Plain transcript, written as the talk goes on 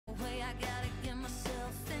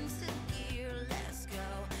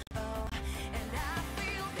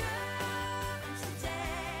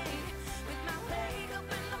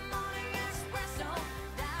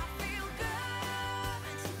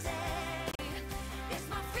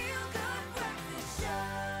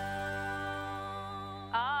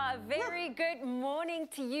good morning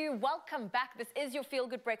to you. Welcome back. This is your Feel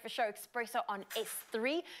Good Breakfast Show, Expresso on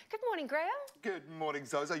S3. Good morning, Graham. Good morning,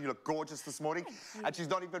 Zozo. You look gorgeous this morning. And she's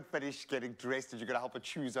not even finished getting dressed, and you're going to help her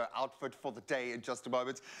choose her outfit for the day in just a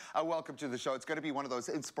moment. Welcome to the show. It's going to be one of those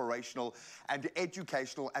inspirational and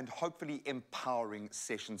educational and hopefully empowering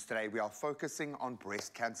sessions today. We are focusing on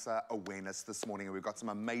breast cancer awareness this morning, and we've got some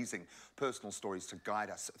amazing personal stories to guide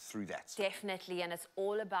us through that. Definitely, and it's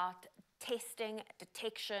all about testing,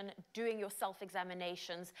 detection, doing your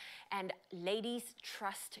self-examinations, and ladies,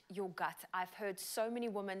 trust your gut. I've heard so many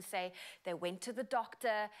women say they went to the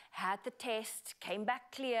doctor, had the test, came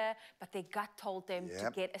back clear, but their gut told them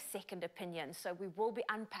to get a second opinion. So we will be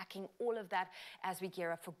unpacking all of that as we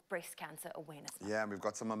gear up for Breast Cancer Awareness Month. Yeah, and we've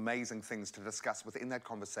got some amazing things to discuss within that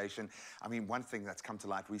conversation. I mean, one thing that's come to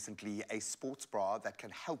light recently, a sports bra that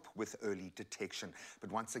can help with early detection.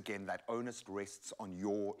 But once again, that onus rests on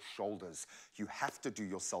your shoulders. You have to do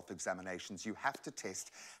your self-examinations. You have to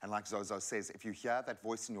test. And like Zozo says, if you hear that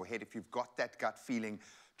voice in your head, if you've got that gut feeling,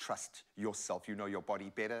 trust yourself. You know your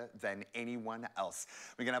body better than anyone else.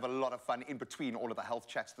 We're going to have a lot of fun in between all of the health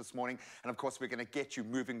chats this morning. And of course, we're going to get you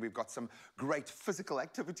moving. We've got some great physical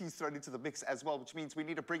activities thrown into the mix as well, which means we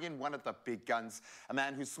need to bring in one of the big guns, a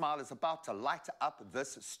man whose smile is about to light up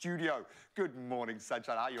this studio. Good morning,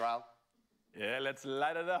 Sunshine. How are you, Al? Yeah, let's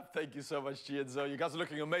light it up. Thank you so much, G and Zoe. You guys are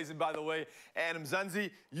looking amazing, by the way. And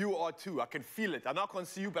Mzansi, you are too. I can feel it. I'm not going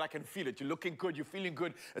to see you, but I can feel it. You're looking good. You're feeling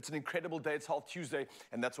good. It's an incredible day. It's Health Tuesday,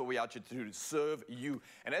 and that's what we're out here to do, to serve you.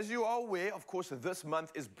 And as you are aware, of course, this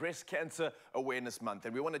month is Breast Cancer Awareness Month.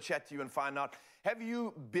 And we want to chat to you and find out, have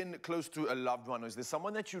you been close to a loved one? Or is there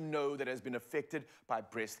someone that you know that has been affected by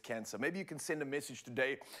breast cancer? Maybe you can send a message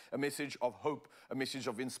today, a message of hope, a message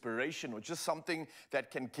of inspiration, or just something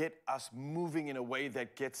that can get us moving in a way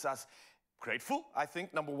that gets us grateful, I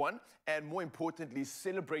think, number one, and more importantly,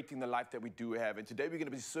 celebrating the life that we do have. And today we're going to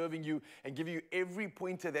be serving you and giving you every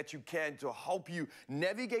pointer that you can to help you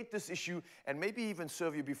navigate this issue and maybe even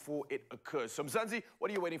serve you before it occurs. So Mzansi, what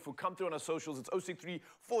are you waiting for? Come through on our socials. It's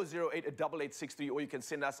 063-408-8863, or you can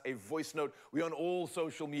send us a voice note. We're on all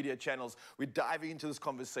social media channels. We're diving into this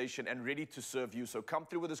conversation and ready to serve you. So come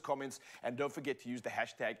through with us comments, and don't forget to use the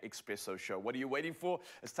hashtag Expresso Show. What are you waiting for?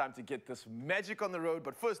 It's time to get this magic on the road.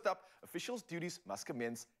 But first up, official duties must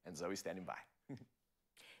commence, and Zoe standing by.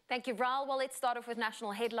 Thank you, Ral. Well, let's start off with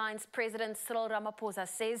national headlines. President Cyril Ramaphosa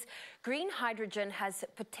says green hydrogen has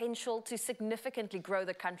potential to significantly grow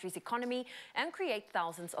the country's economy and create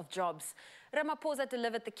thousands of jobs. Ramaphosa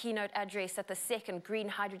delivered the keynote address at the second Green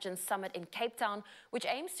Hydrogen Summit in Cape Town, which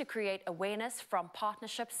aims to create awareness from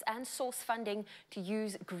partnerships and source funding to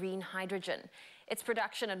use green hydrogen. Its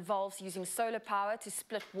production involves using solar power to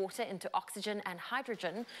split water into oxygen and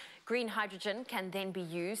hydrogen. Green hydrogen can then be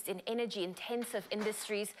used in energy-intensive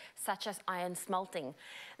industries such as iron smelting.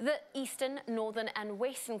 The Eastern, Northern and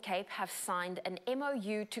Western Cape have signed an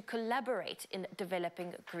MOU to collaborate in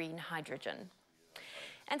developing green hydrogen.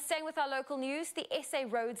 And staying with our local news, the SA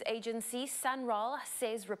Roads Agency, SANRAL,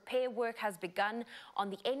 says repair work has begun on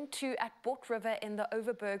the N2 at Bot River in the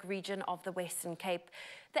Overberg region of the Western Cape.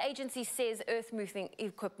 The agency says earth-moving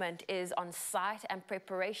equipment is on site and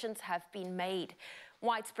preparations have been made.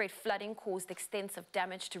 Widespread flooding caused extensive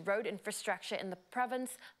damage to road infrastructure in the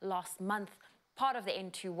province last month. Part of the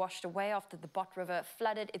N2 washed away after the Bot River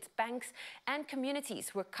flooded its banks and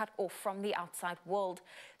communities were cut off from the outside world.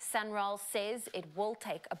 SANRAL says it will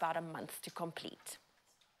take about a month to complete.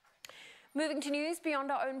 Moving to news beyond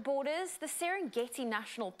our own borders, the Serengeti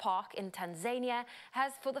National Park in Tanzania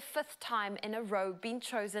has for the 5th time in a row been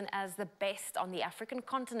chosen as the best on the African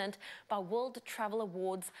continent by World Travel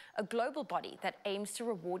Awards, a global body that aims to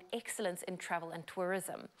reward excellence in travel and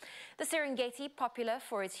tourism. The Serengeti, popular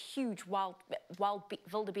for its huge wild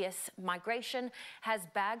wildebeest migration, has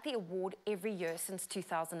bagged the award every year since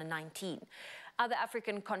 2019. Other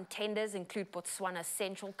African contenders include Botswana's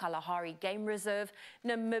Central Kalahari Game Reserve,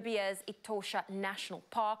 Namibia's Etosha National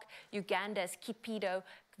Park, Uganda's Kipido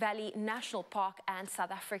Valley National Park, and South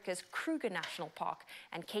Africa's Kruger National Park,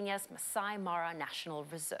 and Kenya's Masai Mara National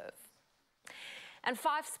Reserve. And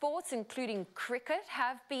 5 sports, including cricket,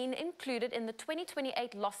 have been included in the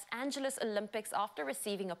 2028 Los Angeles Olympics after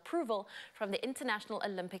receiving approval from the International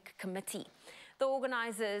Olympic Committee. The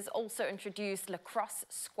organizers also introduced lacrosse,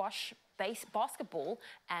 squash, basketball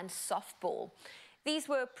and softball. These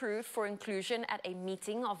were approved for inclusion at a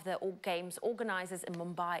meeting of the Games organizers in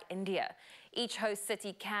Mumbai, India. Each host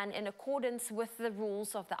city can, in accordance with the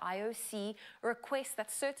rules of the IOC, request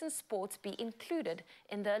that certain sports be included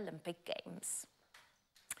in the Olympic Games.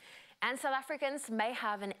 And South Africans may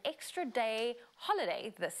have an extra day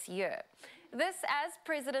holiday this year. This as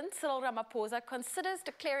President Cyril Ramaphosa considers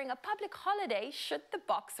declaring a public holiday should the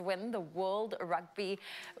Boks win the World Rugby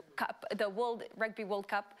World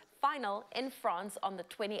Cup final in France on the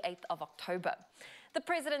 28th of October. The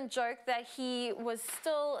president joked that he was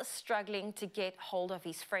still struggling to get hold of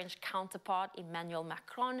his French counterpart, Emmanuel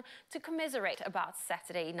Macron, to commiserate about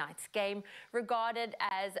Saturday night's game, regarded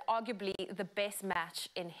as arguably the best match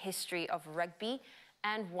in history of rugby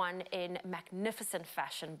and won in magnificent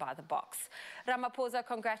fashion by the Boks. Ramaphosa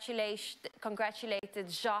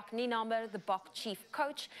congratulated Jacques Nienaber, the Boks chief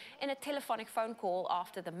coach, in a telephonic phone call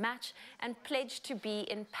after the match and pledged to be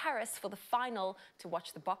in Paris for the final to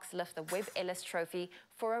watch the Boks lift the Webb Ellis Trophy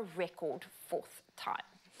for a record 4th time.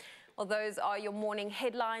 Well, those are your morning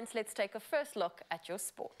headlines. Let's take a first look at your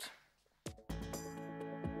sport.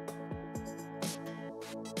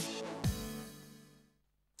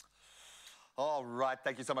 All right,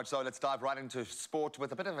 thank you so much. So let's dive right into sport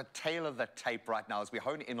with a bit of a tail of the tape right now as we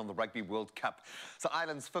hone in on the Rugby World Cup. So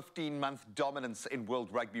Ireland's 15-month dominance in World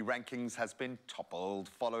Rugby rankings has been toppled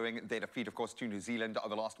following their defeat, of course, to New Zealand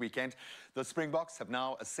over last weekend. The Springboks have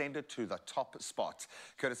now ascended to the top spot,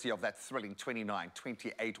 courtesy of that thrilling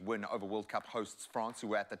 29-28 win over World Cup hosts France, who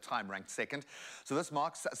were at the time ranked second. So this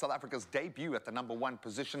marks South Africa's debut at the #1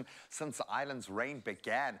 position since Ireland's reign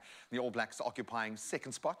began. The All Blacks occupying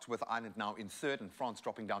second spot, with Ireland now in third and France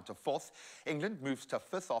dropping down to fourth. England moves to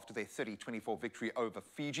fifth after their 30-24 victory over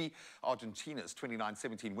Fiji. Argentina's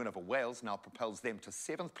 29-17 win over Wales now propels them to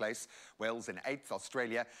seventh place. Wales in eighth,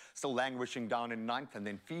 Australia still languishing down in ninth, and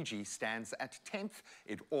then Fiji stands at 10th.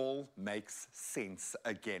 It all makes sense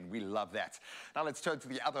again. We love that. Now let's turn to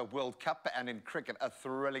the other World Cup, and in cricket, a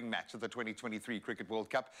thrilling match of the 2023 Cricket World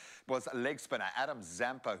Cup was leg spinner Adam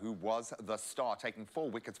Zampa, who was the star, taking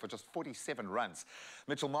 4 wickets for just 47 runs.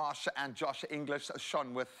 Mitchell Marsh and Josh English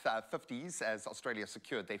shone with 50s as Australia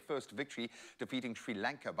secured their first victory, defeating Sri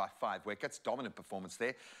Lanka by 5 wickets. Dominant performance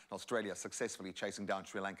there. Australia successfully chasing down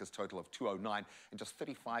Sri Lanka's total of 209 in just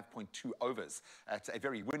 35.2 overs at a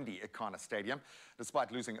very windy Ekana Stadium.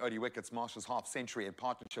 Despite losing early wickets, Marsh's half-century and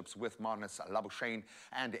partnerships with Marnus Labuschagne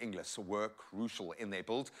and Inglis were crucial in their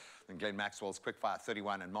build. And Glenn Maxwell's quickfire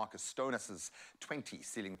 31 and Marcus Stonas's 20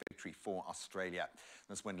 sealing victory for Australia.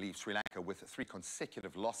 This win leaves Sri Lanka with 3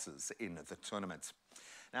 consecutive losses in the tournament.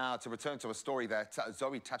 Now, to return to a story that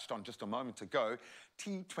Zoe touched on just a moment ago,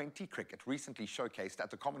 T20 cricket, recently showcased at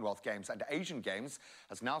the Commonwealth Games and Asian Games,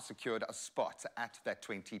 has now secured a spot at that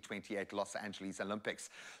 2028 Los Angeles Olympics.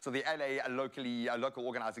 So the LA local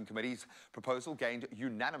organizing committee's proposal gained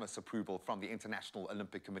unanimous approval from the International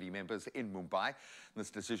Olympic Committee members in Mumbai. This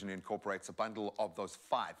decision incorporates a bundle of those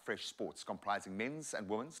 5 fresh sports comprising men's and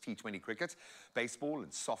women's T20 cricket, baseball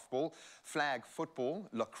and softball, flag football,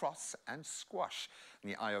 lacrosse and squash.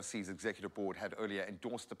 And the IOC's executive board had earlier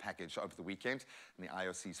endorsed the package over the weekend, and the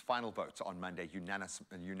IOC's final vote on Monday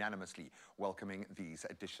unanimously welcoming these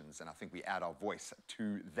additions. And I think we add our voice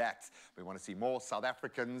to that. We want to see more South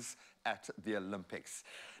Africans at the Olympics.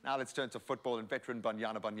 Now let's turn to football, and veteran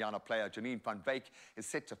Banyana player Janine van Wyk is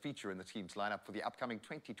set to feature in the team's lineup for the upcoming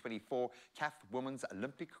 2024 CAF Women's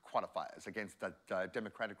Olympic qualifiers against the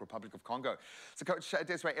Democratic Republic of Congo. So Coach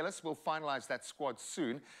Desiree Ellis will finalize that squad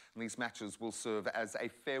soon, and these matches will serve as a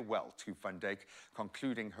farewell to Van Wyk,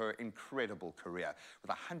 concluding her incredible career. With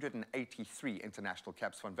 183 international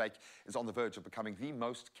caps, Van Wyk is on the verge of becoming the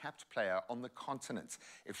most capped player on the continent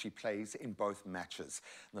if she plays in both matches.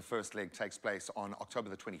 And the first leg takes place on October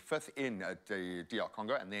the 25th in the DR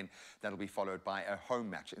Congo, and then that'll be followed by a home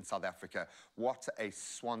match in South Africa. What a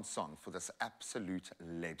swan song for this absolute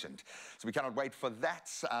legend. So we cannot wait for that,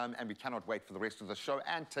 and we cannot wait for the rest of the show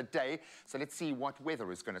and today. So let's see what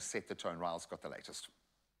weather is going to set the tone. Ryle's got the latest.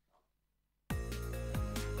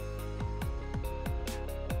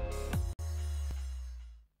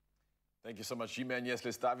 Thank you so much, G-Man. Yes,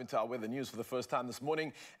 let's dive into our weather news for the first time this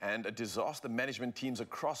morning. And disaster management teams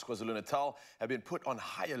across KwaZulu-Natal have been put on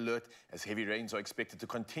high alert as heavy rains are expected to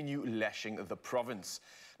continue lashing the province.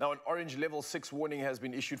 Now, an orange level 6 warning has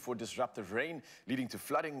been issued for disruptive rain, leading to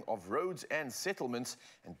flooding of roads and settlements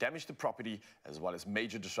and damage to property, as well as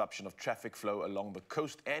major disruption of traffic flow along the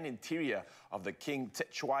coast and interior of the King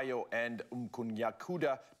Cetshwayo and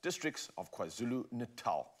Umkunyakuda districts of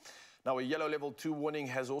KwaZulu-Natal. Now, a yellow level 2 warning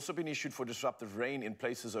has also been issued for disruptive rain in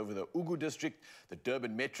places over the Ugu district, the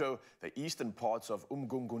Durban Metro, the eastern parts of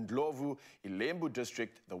Umgungundlovu, Ilembu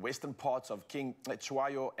district, the western parts of King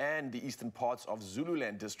Cetshwayo, and the eastern parts of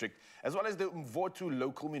Zululand district, as well as the Mvotu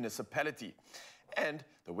local municipality. And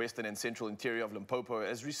the western and central interior of Limpopo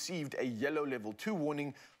has received a yellow level 2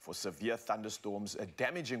 warning for severe thunderstorms,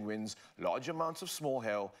 damaging winds, large amounts of small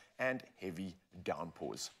hail, and heavy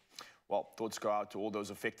downpours. Well, thoughts go out to all those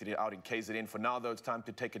affected out in KZN. For now, though, it's time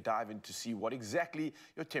to take a dive in to see what exactly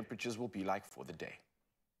your temperatures will be like for the day.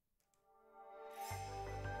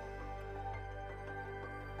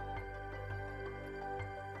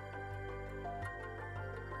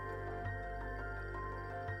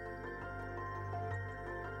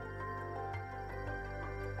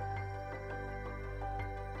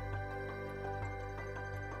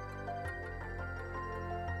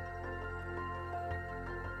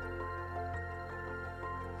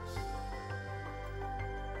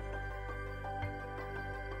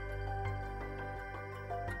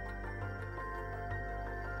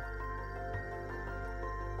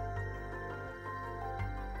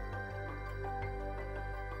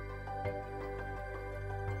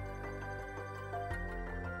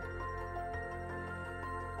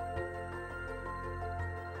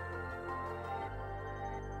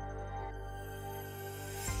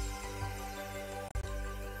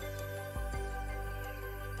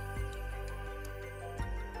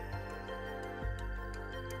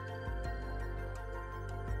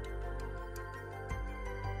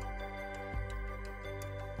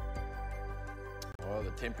 Well,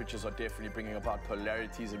 the temperatures are definitely bringing about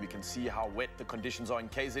polarities, and we can see how wet the conditions are in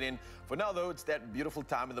KZN. For now, though, it's that beautiful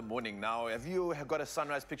time of the morning. Now, have you got a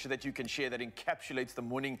sunrise picture that you can share that encapsulates the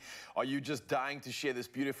morning? Are you just dying to share this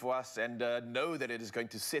beauty for us and know that it is going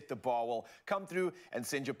to set the bar? Well, come through and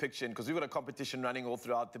send your picture in, because we've got a competition running all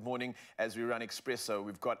throughout the morning as we run Expresso.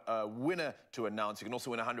 We've got a winner to announce. You can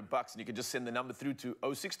also win $100, and you can just send the number through to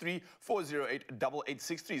 063 408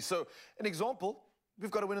 8863. So, an example. We've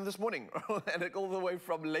got a winner this morning, and all the way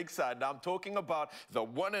from Lakeside. Now, I'm talking about the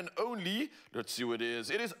one and only, let's see who it is.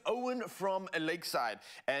 It is Owen from Lakeside,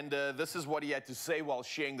 and this is what he had to say while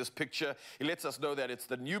sharing this picture. He lets us know that it's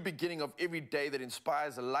the new beginning of every day that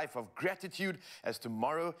inspires a life of gratitude, as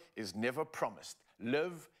tomorrow is never promised.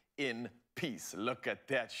 Live in peace. Look at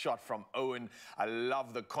that shot from Owen. I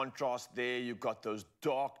love the contrast there. You've got those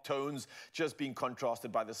dark tones just being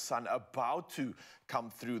contrasted by the sun about to come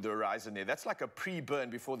through the horizon there. That's like a pre-burn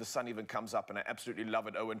before the sun even comes up, and I absolutely love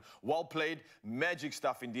it, Owen. Well played. Magic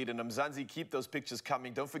stuff indeed. And Mzansi, keep those pictures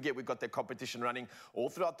coming. Don't forget, we've got that competition running all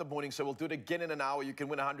throughout the morning, so we'll do it again in an hour. You can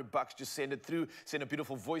win $100. Just send it through. Send a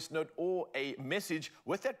beautiful voice note or a message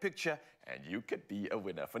with that picture, and you could be a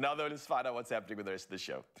winner. For now, though, let's find out what's happening with the rest of the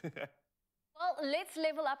show. Well, let's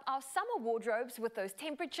level up our summer wardrobes with those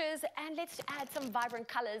temperatures, and let's add some vibrant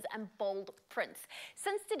colors and bold prints.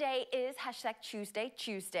 Since today is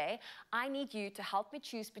 #Tuesday, I need you to help me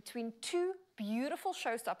choose between two beautiful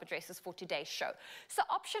showstopper dresses for today's show. So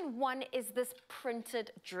option one is this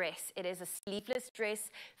printed dress. It is a sleeveless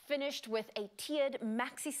dress finished with a tiered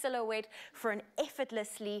maxi silhouette for an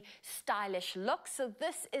effortlessly stylish look. So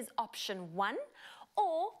this is option one.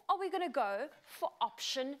 Or are we going to go for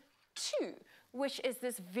option two, which is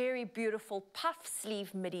this very beautiful puff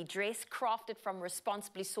sleeve midi dress crafted from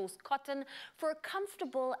responsibly sourced cotton for a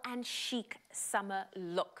comfortable and chic summer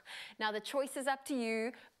look. Now, the choice is up to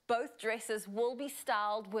you. Both dresses will be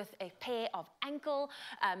styled with a pair of ankle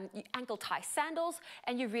tie sandals,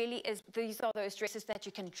 and these are those dresses that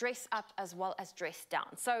you can dress up as well as dress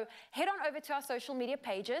down. So head on over to our social media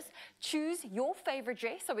pages, choose your favorite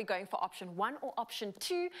dress. Are we going for option one or option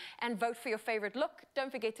two? And vote for your favorite look.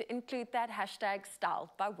 Don't forget to include that hashtag styled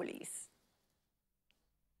by Woolies.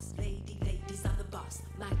 Ladies, I'm the boss.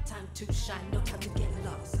 My time to shine, no time to get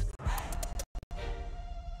lost.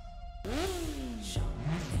 Show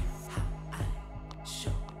them how I, show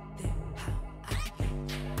them how I.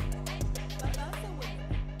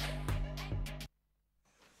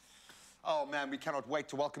 Oh man, we cannot wait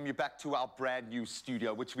to welcome you back to our brand new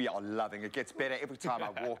studio, which we are loving. It gets better every time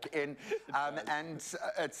I walk in. And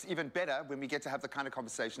it's even better when we get to have the kind of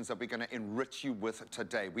conversations that we're going to enrich you with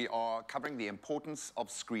today. We are covering the importance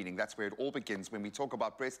of screening. That's where it all begins. When we talk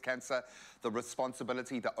about breast cancer, the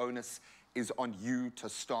responsibility, the onus is on you to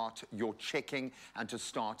start your checking and to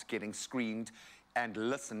start getting screened and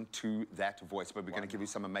listen to that voice. But we're going to give you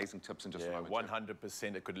some amazing tips in just a moment.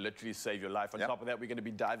 100%. It could literally save your life. On top of that, we're going to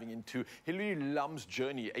be diving into Hilary Lum's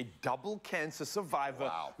journey, a double cancer survivor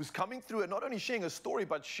who's coming through and not only sharing a story,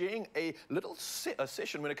 but sharing a little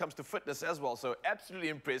session when it comes to fitness as well. So absolutely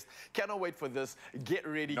impressed. Cannot wait for this. Get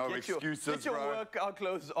ready. No get excuses, get your bro. workout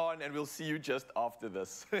clothes on, and we'll see you just after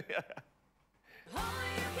this.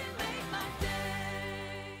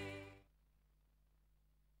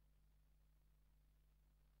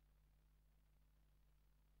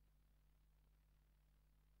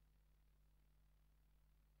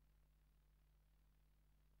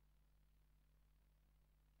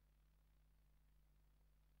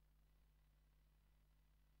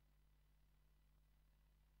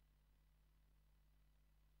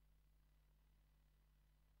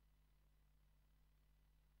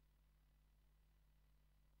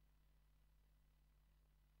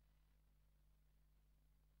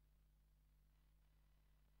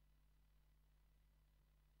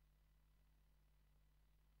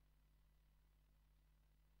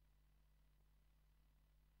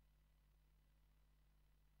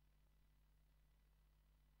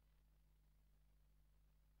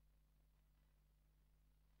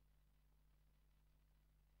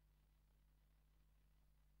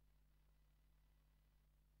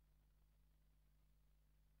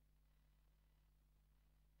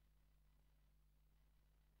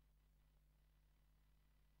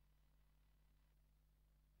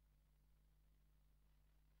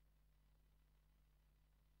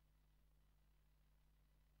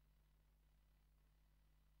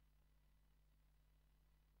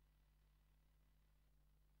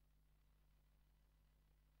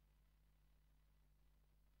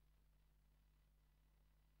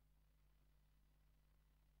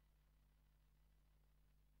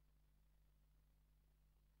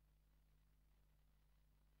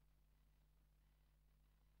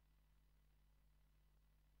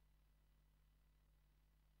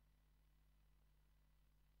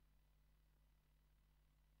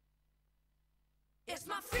 It's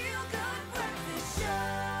my feel-good breakfast show.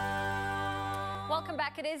 Welcome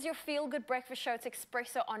back. It is your feel-good breakfast show. It's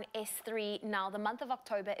Expresso on S3. Now, the month of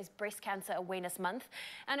October is Breast Cancer Awareness Month.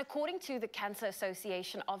 And according to the Cancer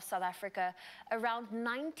Association of South Africa, around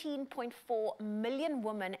 19.4 million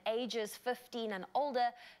women ages 15 and older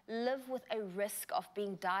live with a risk of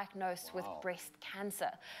being diagnosed with breast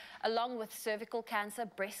cancer. Along with cervical cancer,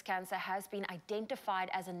 breast cancer has been identified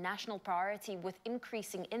as a national priority with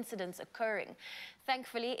increasing incidents occurring.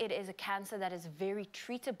 Thankfully, it is a cancer that is very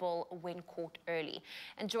treatable when caught early.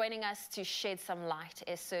 And joining us to shed some light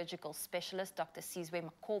is surgical specialist Dr. Sizwe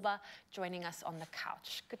Makoba, joining us on the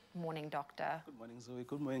couch. Good morning, doctor. Good morning, Zoe.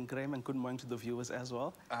 Good morning, Graham, and good morning to the viewers as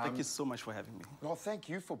well. Thank you so much for having me. Well, thank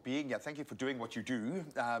you for being here. Thank you for doing what you do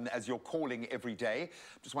as you're calling every day.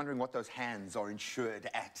 Just wondering what those hands are insured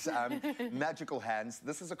at. Magical hands.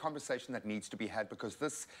 This is a conversation that needs to be had because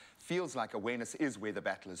this feels like awareness is where the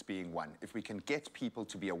battle is being won. If we can get people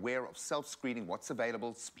to be aware of self-screening, what's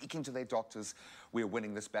available, speaking to their doctors, we're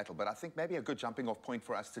winning this battle. But I think maybe a good jumping off point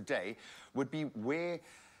for us today would be where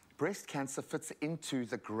breast cancer fits into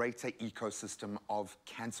the greater ecosystem of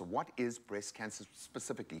cancer. What is breast cancer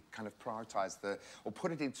specifically? Kind of prioritize or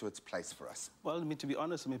put it into its place for us. Well, to be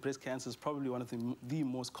honest, breast cancer is probably one of the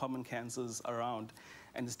most common cancers around,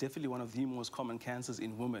 and it's definitely one of the most common cancers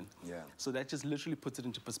in women. Yeah. So that just literally puts it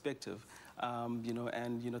into perspective.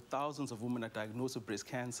 Thousands of women are diagnosed with breast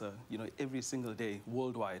cancer, every single day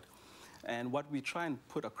worldwide. And what we try and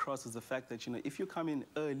put across is the fact that, if you come in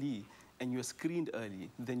early and you're screened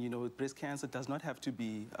early, then, breast cancer does not have to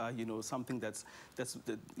be, something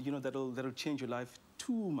that'll change your life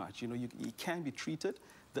too much. It can be treated.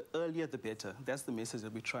 The earlier, the better. That's the message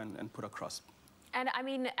that we try and put across. And I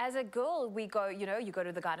mean, as a girl, we go, you go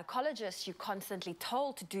to the gynecologist, you're constantly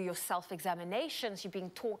told to do your self-examinations, you're being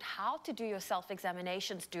taught how to do your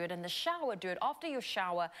self-examinations, do it in the shower, do it after your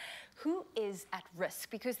shower. Who is at risk?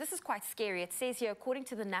 Because this is quite scary. It says here, according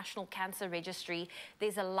to the National Cancer Registry,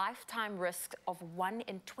 there's a lifetime risk of 1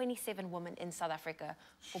 in 27 women in South Africa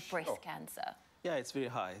for breast cancer. Yeah, it's very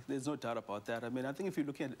high. There's no doubt about that. I mean, I think if you're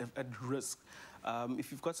looking at risk,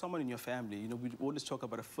 if you've got someone in your family, we always talk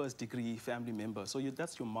about a first-degree family member. So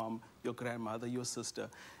that's your mom, your grandmother, your sister,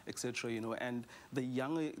 etc. And the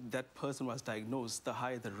younger that person was diagnosed, the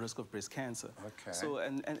higher the risk of breast cancer. Okay. So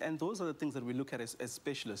and those are the things that we look at as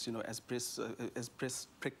specialists, as breast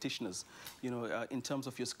practitioners, in terms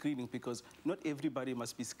of your screening, because not everybody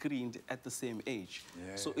must be screened at the same age.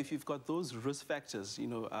 Yeah. So if you've got those risk factors,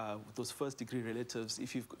 those first-degree relatives,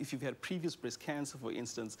 if you've had previous breast cancer, for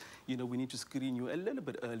instance, we need to screen you a little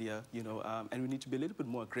bit earlier, and we need to be a little bit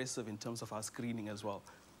more aggressive in terms of our screening as well.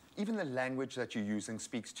 Even the language that you're using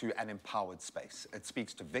speaks to an empowered space. It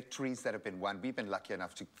speaks to victories that have been won. We've been lucky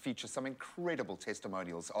enough to feature some incredible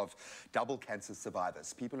testimonials of double cancer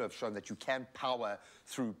survivors, people who have shown that you can power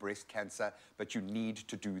through breast cancer, but you need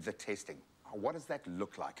to do the testing. What does that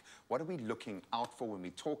look like? What are we looking out for when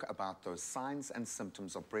we talk about those signs and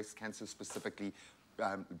symptoms of breast cancer specifically?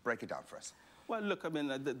 Break it down for us. Well, look, I mean,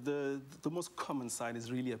 the most common sign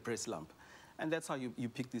is really a breast lump. And that's how you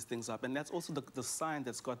pick these things up. And that's also the sign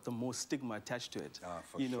that's got the most stigma attached to it.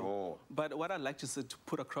 For sure. But what I'd like to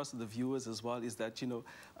put across to the viewers as well is that,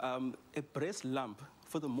 a breast lump,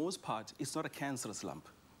 for the most part, is not a cancerous lump.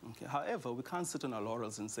 Okay. However, we can't sit on our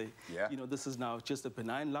laurels and say, this is now just a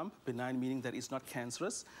benign lump, benign meaning that it's not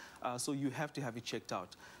cancerous, so you have to have it checked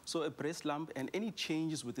out. So a breast lump and any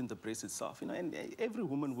changes within the breast itself, and every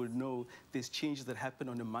woman will know there's changes that happen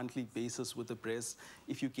on a monthly basis with the breast.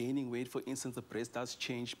 If you're gaining weight, for instance, the breast does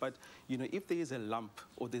change. But, if there is a lump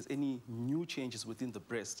or there's any new changes within the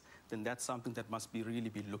breast, then that's something that must really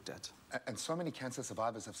be looked at. And so many cancer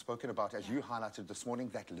survivors have spoken about, as you highlighted this morning,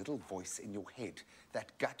 that little voice in your head,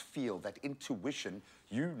 that gut feel, that intuition.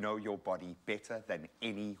 You know your body better than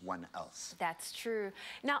anyone else. That's true.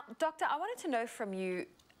 Now, doctor, I wanted to know from you,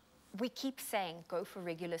 we keep saying go for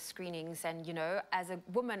regular screenings, and, as a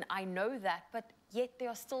woman, I know that, but yet there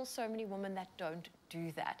are still so many women that don't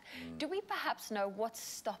do that. Do we perhaps know what's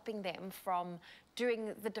stopping them from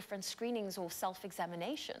doing the different screenings or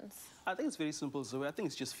self-examinations? I think it's very simple, Zoe. I think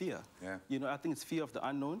it's just fear. Yeah. I think it's fear of the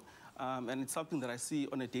unknown. And it's something that I see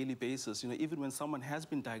on a daily basis. Even when someone has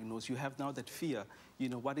been diagnosed, you have now that fear.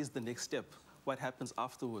 What is the next step? What happens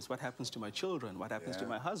afterwards? What happens to my children? What happens to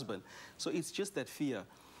my husband? So it's just that fear.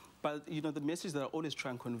 But, the message that I always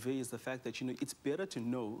try and convey is the fact that, it's better to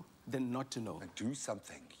know than not to know. And do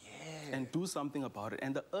something, And do something about it.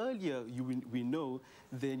 And the earlier we know,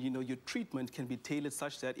 then, your treatment can be tailored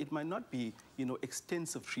such that it might not be,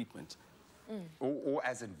 extensive treatment. or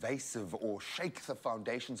as invasive or shake the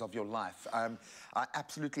foundations of your life. I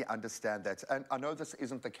absolutely understand that. And I know this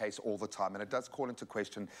isn't the case all the time, and it does call into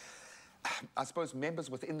question, I suppose, members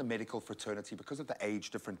within the medical fraternity because of the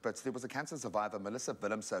age difference. But there was a cancer survivor, Melissa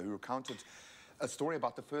Willemse, who recounted a story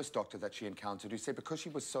about the first doctor that she encountered, who said because she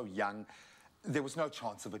was so young, there was no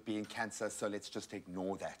chance of it being cancer, so let's just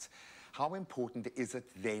ignore that. How important is it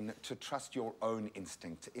then to trust your own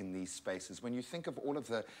instinct in these spaces? When you think of all of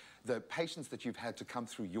the patients that you've had to come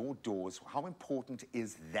through your doors, how important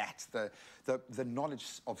is that, the knowledge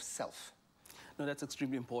of self? No, that's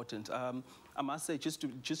extremely important. I must say, just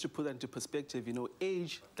to put that into perspective, you know,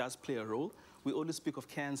 age does play a role. We always speak of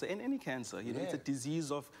cancer, and any cancer, you know, it's a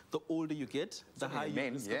disease of the older you get, the higher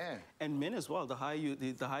you risk and men as well, the higher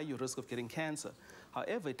your risk of getting cancer.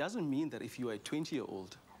 However, it doesn't mean that if you are a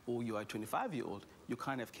 20-year-old or you are a 25-year-old, you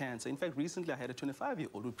can't have cancer. In fact, recently I had a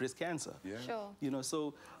 25-year-old with breast cancer. Sure. You know,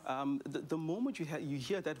 so the moment you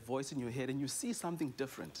hear that voice in your head and you see something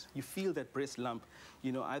different, you feel that breast lump,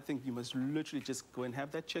 you know, I think you must literally just go and have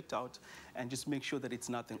that checked out and just make sure that it's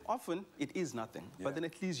nothing. Often, it is nothing, but then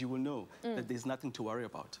at least you will know that there's nothing to worry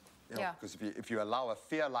about. Yeah, because if you allow a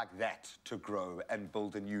fear like that to grow and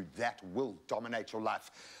build in you, that will dominate your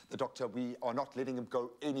life. The doctor, we are not letting him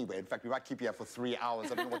go anywhere. In fact, we might keep you here for 3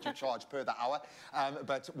 hours. I don't know what you charge per the hour.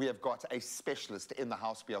 But we have got a specialist in the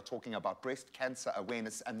house. We are talking about breast cancer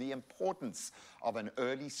awareness and the importance of an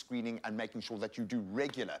early screening and making sure that you do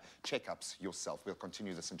regular checkups yourself. We'll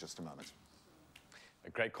continue this in just a moment. A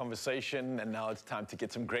great conversation, and now it's time to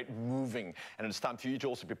get some great moving. And it's time for you to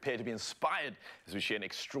also prepare to be inspired as we share an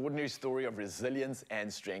extraordinary story of resilience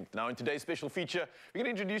and strength. Now, in today's special feature, we're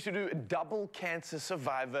going to introduce you to double cancer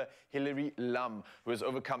survivor Hilary Lum, who has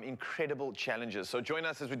overcome incredible challenges. So join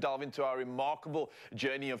us as we delve into our remarkable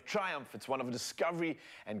journey of triumph. It's one of discovery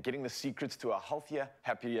and getting the secrets to a healthier,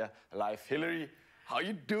 happier life. Hilary, how are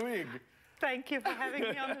you doing? Thank you for having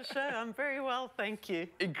me on the show. I'm very well, thank you.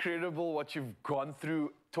 Incredible what you've gone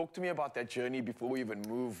through. Talk to me about that journey before we even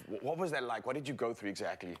move. What was that like? What did you go through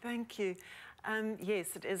exactly? Thank you.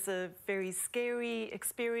 Yes, it is a very scary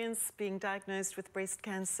experience being diagnosed with breast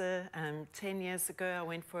cancer. 10 years ago, I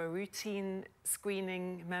went for a routine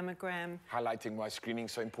screening mammogram. Highlighting why screening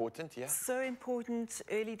is so important, yeah? So important.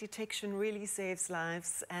 Early detection really saves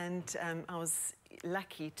lives, and I was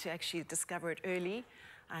lucky to actually discover it early.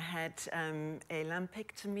 I had a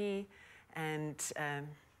lumpectomy and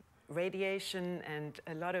radiation and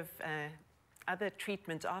a lot of other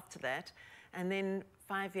treatment after that. And then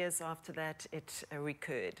 5 years after that, it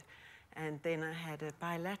recurred. And then I had a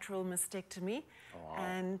bilateral mastectomy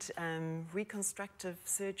and reconstructive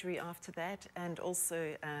surgery after that, and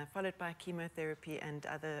also followed by chemotherapy and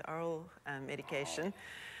other oral medication.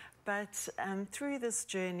 But through this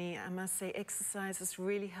journey, I must say, exercise has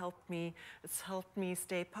really helped me. It's helped me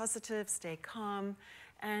stay positive, stay calm,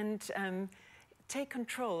 and take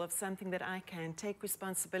control of something that I can, take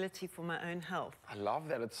responsibility for my own health. I love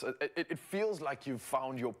that. It feels like you've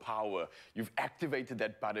found your power. You've activated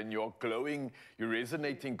that button. You're glowing, you're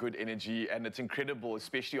resonating good energy, and it's incredible,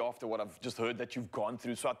 especially after what I've just heard that you've gone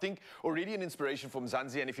through. So I think already an inspiration from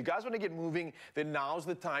Mzansi, and if you guys want to get moving, then now's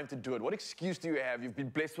the time to do it. What excuse do you have? You've been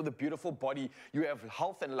blessed with a beautiful body. You have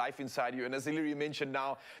health and life inside you, and as Hilary mentioned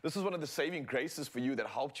now, this is one of the saving graces for you that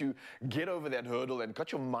helped you get over that hurdle and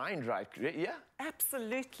got your mind right, yeah?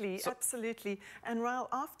 Absolutely, absolutely. And while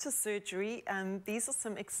after surgery, these are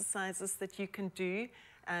some exercises that you can do.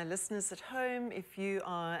 Listeners at home, if you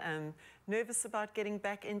are nervous about getting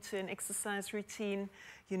back into an exercise routine,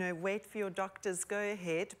 you know, wait for your doctors, go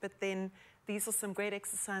ahead. But then these are some great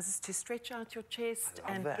exercises to stretch out your chest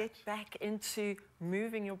and get back into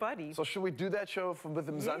moving your body. So should we do that show with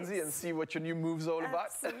Mzansi and see what your new moves are all about?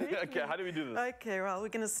 Okay, how do we do this? Okay, well, we're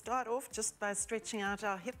going to start off just by stretching out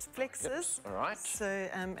our hip flexors. All right. So,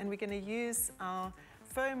 and we're going to use our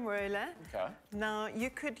foam roller. Okay. Now, you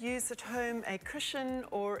could use at home a cushion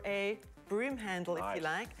or a broom handle if you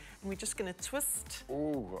like. And we're just going to twist.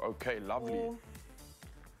 Ooh, okay, lovely.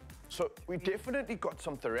 So we definitely got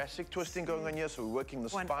some thoracic twisting going on here, so we're working the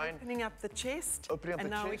spine. Opening up the chest. Opening up the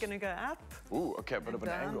chest. And now we're going to go up. Ooh, okay, a bit of an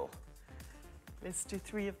angle. Let's do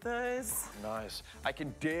 3 of those. Nice. I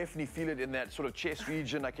can definitely feel it in that sort of chest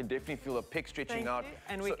region. I can definitely feel the pec stretching out.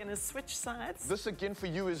 And we're going to switch sides. This, again, for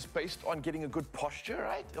you is based on getting a good posture,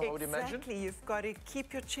 right? I would imagine. Exactly. You've got to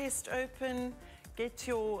keep your chest open, get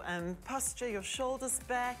your posture, your shoulders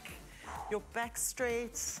back, your back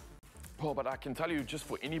straight. Well, but I can tell you, just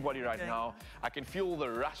for anybody right now, I can feel the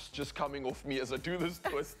rust just coming off me as I do this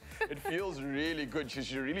twist. It feels really good. You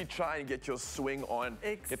should really try and get your swing on,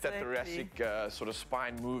 get that thoracic sort of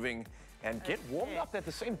spine moving, and get warmed up at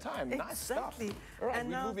the same time. Nice stuff. All right,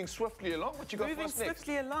 we're moving swiftly along. What you got for us next? Moving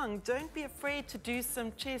swiftly along. Don't be afraid to do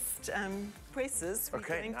some chest presses. We're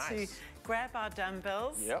going to grab our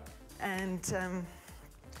dumbbells. Yep. And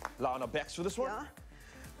lie on our backs for this one. Yeah.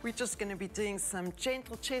 We're just going to be doing some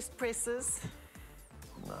gentle chest presses.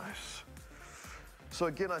 Nice. So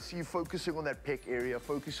again, I see you focusing on that pec area,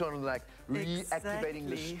 focusing on like reactivating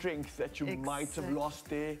the strength that you might have lost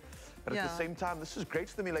there. But at the same time, this is great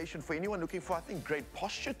stimulation for anyone looking for, I think, great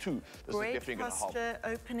posture too. This is definitely going to help. Great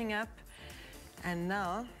posture, opening up. And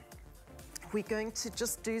now we're going to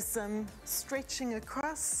just do some stretching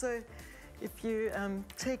across. So if you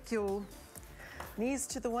take your knees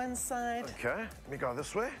to the one side. Okay, let me go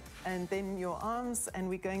this way. And then your arms, and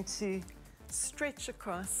we're going to stretch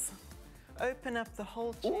across. Open up the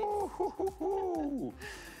whole chest. Ooh,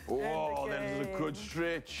 oh, that is a good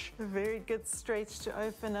stretch. A very good stretch to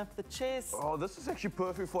open up the chest. Oh, this is actually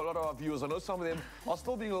perfect for a lot of our viewers. I know some of them are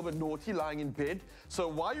still being a little bit naughty lying in bed. So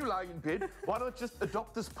while you're lying in bed, why not just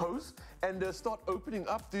adopt this pose and start opening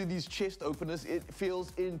up through these chest openers? It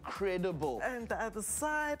feels incredible. And the other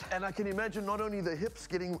side. And I can imagine not only the hips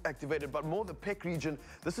getting activated, but more the pec region.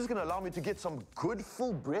 This is going to allow me to get some good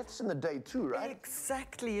full breaths in the day too, right?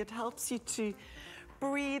 Exactly. It helps you to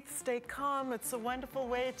breathe, stay calm. It's a wonderful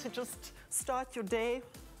way to just start your day.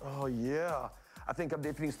 Oh, yeah. I think I'm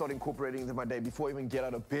definitely starting incorporating into my day before I even get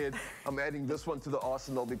out of bed. I'm adding this one to the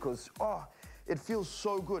arsenal because, oh, it feels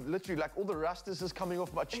so good. Literally, like all the rust is just coming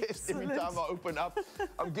off my chest every time I open up.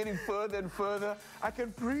 I'm getting further and further. I can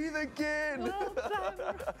breathe again. Well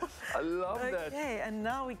done. I love that. Okay, and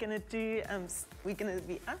now we're going to do, we're going to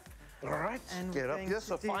be up. All right, and get up here.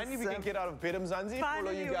 So finally we can get out of bed, Mzansi. Follow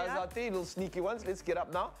you guys out there, little sneaky ones. Let's get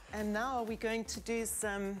up now. And now we're going to do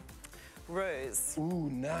some rows. Ooh,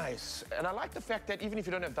 nice. And I like the fact that even if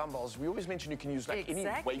you don't have dumbbells, we always mention you can use like any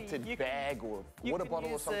weighted bag or water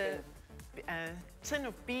bottle or something. A tin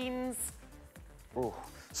of beans. Oh,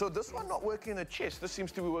 so this one not working in the chest. This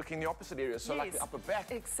seems to be working in the opposite area. So like the upper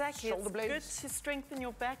back, shoulder blades. It's good to strengthen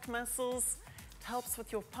your back muscles. It helps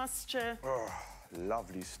with your posture. Oh,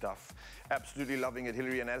 lovely stuff. Absolutely loving it,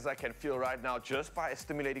 Hillary. And as I can feel right now, just by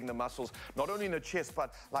stimulating the muscles, not only in the chest,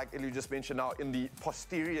 but like Hillary just mentioned now, in the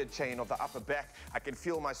posterior chain of the upper back, I can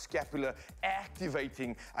feel my scapula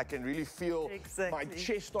activating. I can really feel my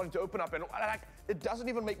chest starting to open up. And like, it doesn't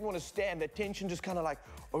even make me want to stand. That tension just kind of like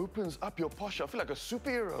opens up your posture. I feel like a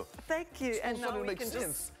superhero. Thank you. And now we can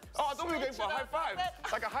just... Oh, I thought we were going for a high five.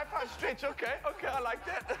 Like a high five stretch. Okay, I like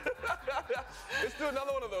that. Let's do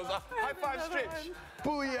another one of those. High five stretch.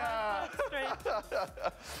 Booyah.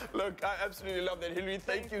 Look, I absolutely love that, Hillary.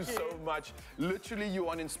 Thank you so much. Literally,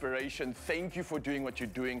 you're an inspiration. Thank you for doing what you're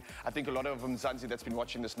doing. I think a lot of Mzansi that's been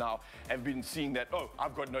watching this now have been seeing that, oh,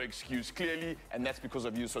 I've got no excuse, clearly, and that's because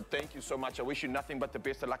of you. So thank you so much. I wish you nothing but the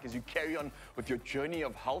best of luck as you carry on with your journey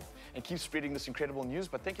of health and keep spreading this incredible news.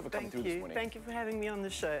 But thank you for coming through this morning. Thank you for having me on the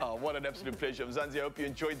show. Oh, what an absolute pleasure. Mzansi, I hope you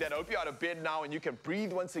enjoyed that. I hope you're out of bed now and you can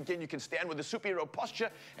breathe once again. You can stand with a superhero posture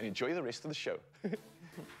and enjoy the rest of the show.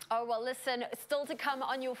 Oh, well, listen, still to come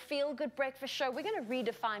on your Feel Good Breakfast show, we're going to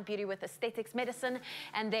redefine beauty with aesthetics medicine.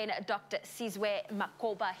 And then Dr. Sizwe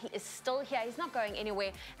Makoba, he is still here. He's not going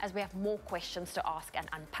anywhere as we have more questions to ask and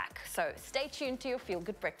unpack. So stay tuned to your Feel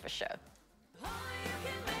Good Breakfast show.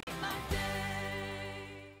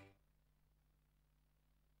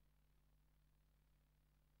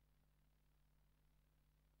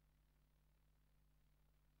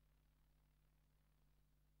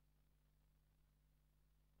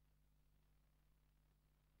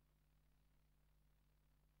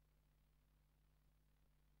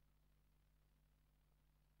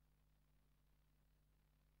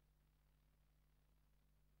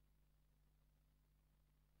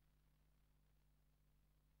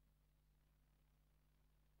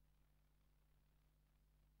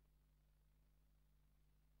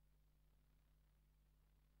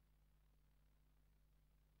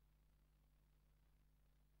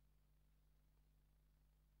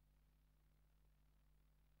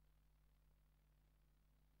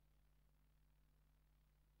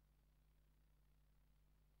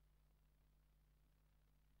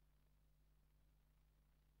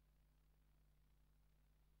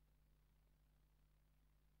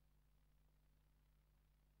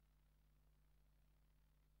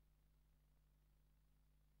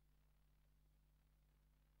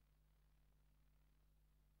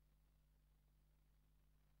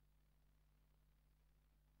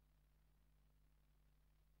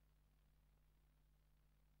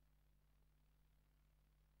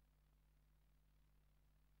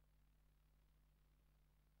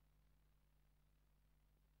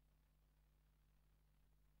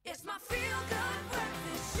 It's my feel-good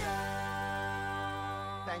breakfast show.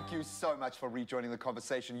 Thank you so much for rejoining the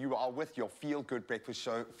conversation. You are with your Feel Good Breakfast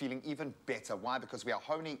Show, feeling even better. Why? Because we are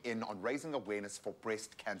honing in on raising awareness for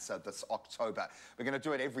breast cancer this October. We're going to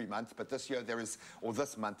do it every month, but this year this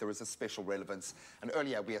month there is a special relevance. And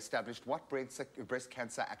earlier we established what breast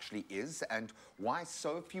cancer actually is and why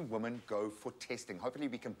so few women go for testing. Hopefully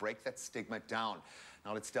we can break that stigma down.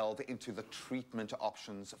 Now let's delve into the treatment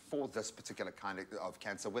options for this particular kind of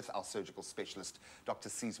cancer with our surgical specialist, Dr.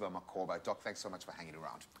 Sizwe Makhoba. Doc, thanks so much for hanging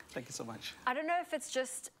around. Thank you so much. I don't know if it's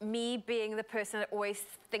just me being the person that always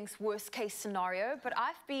thinks worst case scenario, but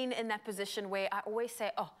I've been in that position where I always say,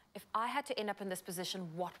 oh, if I had to end up in this position,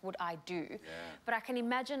 what would I do? Yeah. But I can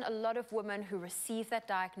imagine a lot of women who receive that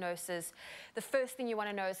diagnosis, the first thing you want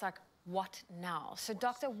to know is like, what now? So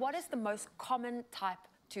doctor, what is the most common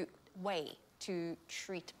way to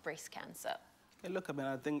treat breast cancer? Hey, look, I mean,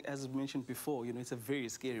 I think, as mentioned before, you know, it's a very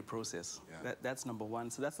scary process. Yeah. That's number one.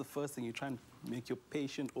 So that's the first thing. You try and make your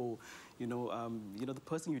patient or, the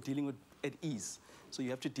person you're dealing with at ease. So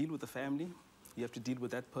you have to deal with the family. You have to deal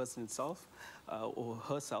with that person itself, or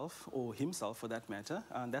herself, or himself, for that matter.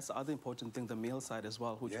 And that's the other important thing, the male side as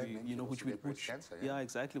well, which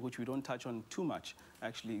which we don't touch on too much.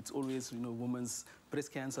 Actually, it's always, Women's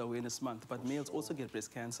Breast Cancer Awareness Month, but males also get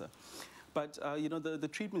breast cancer. But, the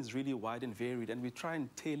treatment is really wide and varied, and we try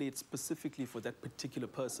and tailor it specifically for that particular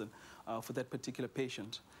person, for that particular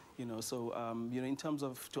patient. In terms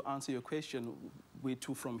of, to answer your question, where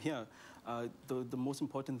to from here, the most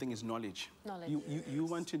important thing is knowledge. You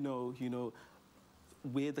want to know,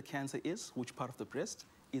 where the cancer is, which part of the breast.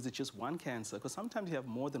 Is it just one cancer? Because sometimes you have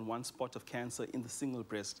more than one spot of cancer in the single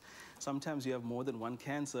breast. Sometimes you have more than one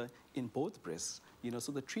cancer in both breasts.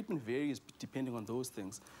 So the treatment varies depending on those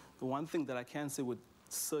things. The one thing that I can say with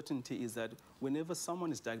certainty is that whenever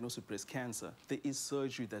someone is diagnosed with breast cancer, there is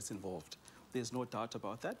surgery that's involved. There's no doubt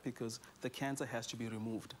about that, because the cancer has to be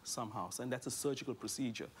removed somehow, and that's a surgical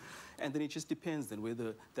procedure. And then it just depends then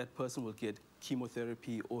whether that person will get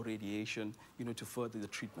chemotherapy or radiation, to further the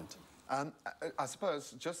treatment. I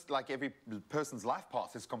suppose, just like every person's life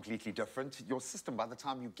path is completely different, your system, by the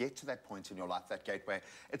time you get to that point in your life, that gateway,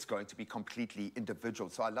 it's going to be completely individual.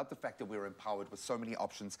 So I love the fact that we're empowered with so many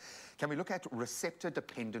options. Can we look at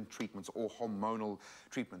receptor-dependent treatments or hormonal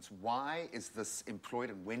treatments? Why is this employed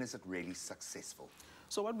and when is it really successful?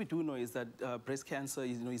 So what we do know is that breast cancer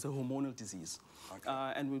is a hormonal disease. Okay.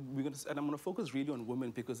 And I'm going to focus really on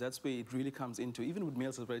women, because that's where it really comes into, even with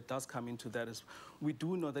males as well, it does come into that. We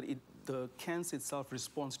do know that the cancer itself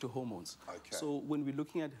responds to hormones. Okay. So when we're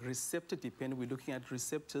looking at receptor-dependent, we're looking at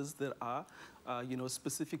receptors that are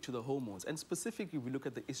specific to the hormones. And specifically, we look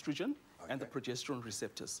at the estrogen and the progesterone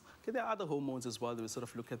receptors. Okay, there are other hormones as well that we sort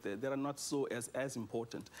of look at there. They are not so as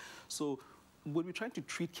important. So when we're trying to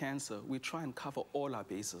treat cancer, we try and cover all our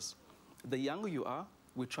bases. The younger you are,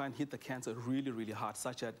 we try and hit the cancer really, really hard,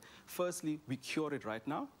 such that, firstly, we cure it right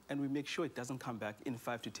now, and we make sure it doesn't come back in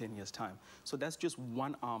 5 to 10 years' time. So that's just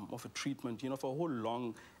one arm of a treatment, for a whole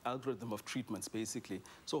long algorithm of treatments, basically.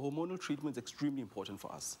 So hormonal treatment is extremely important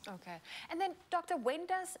for us. Okay. And then, doctor, when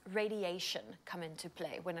does radiation come into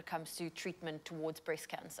play when it comes to treatment towards breast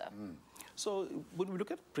cancer? So when we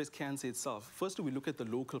look at breast cancer itself, firstly, we look at the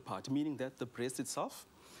local part, meaning that the breast itself.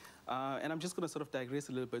 And I'm just going to sort of digress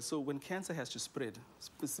a little bit. So when cancer has to spread,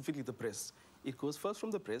 specifically the breast, it goes first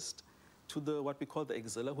from the breast to what we call the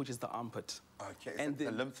axilla, which is the armpit. Okay, and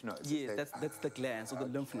the lymph nodes? Yeah, that's the glands or the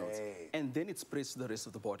lymph nodes. And then it spreads to the rest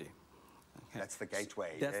of the body. Okay. That's the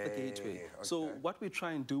gateway. That's the gateway. Okay. So what we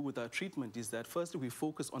try and do with our treatment is that firstly we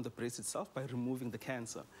focus on the breast itself by removing the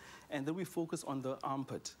cancer. And then we focus on the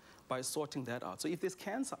armpit by sorting that out. So if there's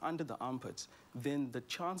cancer under the armpit, then the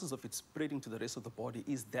chances of it spreading to the rest of the body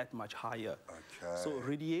is that much higher. Okay. So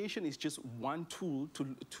radiation is just one tool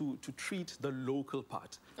to treat the local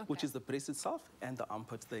part, which is the breast itself and the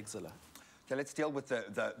armpit, the axilla. Okay, let's deal with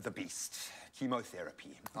the beast,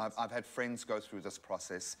 chemotherapy. I've had friends go through this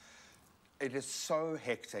process. It is so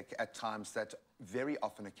hectic at times that very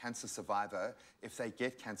often a cancer survivor, if they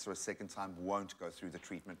get cancer a second time, won't go through the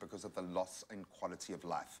treatment because of the loss in quality of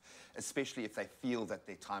life, especially if they feel that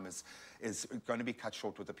their time is going to be cut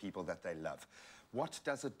short with the people that they love. What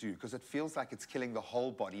does it do? Because it feels like it's killing the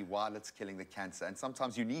whole body while it's killing the cancer. And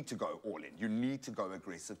sometimes you need to go all in. You need to go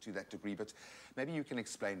aggressive to that degree. But maybe you can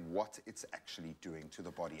explain what it's actually doing to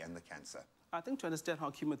the body and the cancer. I think to understand how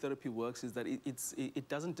chemotherapy works is that it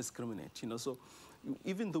doesn't discriminate, So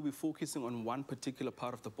even though we're focusing on one particular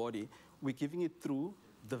part of the body, we're giving it through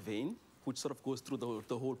the vein, which sort of goes through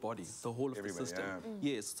the whole body, the whole of the system.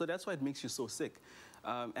 Yeah. Yes, so that's why it makes you so sick.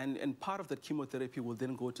 And part of that chemotherapy will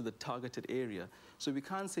then go to the targeted area. So we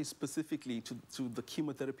can't say specifically to the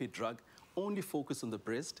chemotherapy drug, only focus on the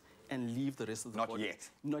breast and leave the rest of the body.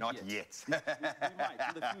 Not yet. We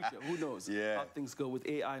might in the future. Who knows how things go with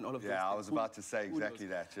AI and all of those things. I was about to say exactly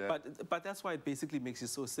that. Yeah. But that's why it basically makes you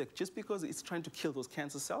so sick. Just because it's trying to kill those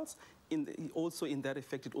cancer cells, also in that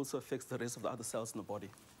effect, it also affects the rest of the other cells in the body.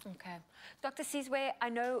 Okay. Dr. Sizwe, I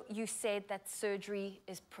know you said that surgery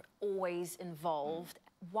is always involved.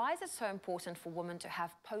 Why is it so important for women to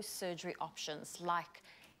have post-surgery options like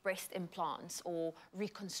breast implants or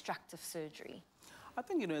reconstructive surgery? I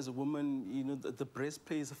think, as a woman, the breast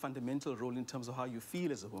plays a fundamental role in terms of how you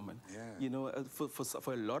feel as a woman. Yeah.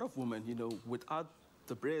 For a lot of women, without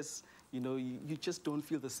the breast, you just don't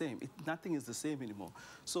feel the same. Nothing is the same anymore.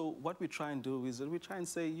 So what we try and do is that we try and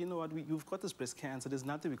say, you know what, you've got this breast cancer. There's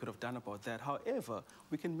nothing we could have done about that. However,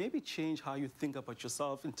 we can maybe change how you think about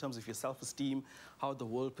yourself in terms of your self-esteem, how the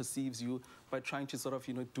world perceives you, by trying to sort of,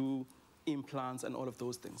 do implants and all of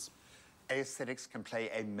those things. Aesthetics can play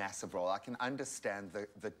a massive role. I can understand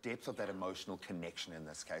the depth of that emotional connection in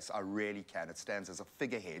this case. I really can. It stands as a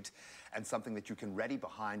figurehead and something that you can rally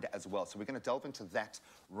behind as well. So we're going to delve into that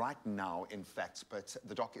right now, in fact. But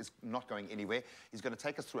the doc is not going anywhere. He's going to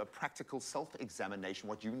take us through a practical self-examination,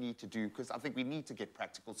 what you need to do, because I think we need to get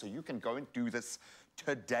practical so you can go and do this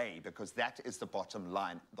today, because that is the bottom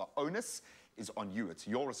line. The onus is on you. It's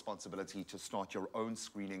your responsibility to start your own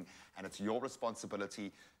screening, and it's your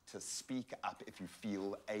responsibility to speak up if you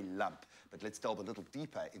feel a lump. But let's delve a little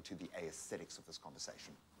deeper into the aesthetics of this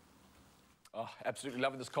conversation. Oh, absolutely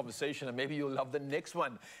loving this conversation, and maybe you'll love the next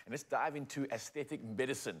one. And let's dive into aesthetic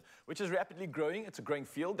medicine, which is rapidly growing. It's a growing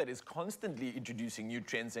field that is constantly introducing new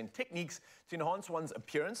trends and techniques to enhance one's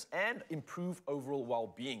appearance and improve overall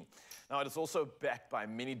well-being. Now, it is also backed by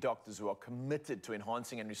many doctors who are committed to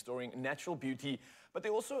enhancing and restoring natural beauty, but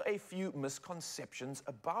there are also a few misconceptions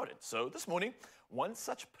about it. So this morning, one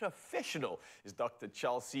such professional is Dr.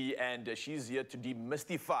 Chelsea, and she's here to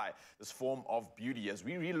demystify this form of beauty as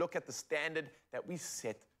we relook at the standard that we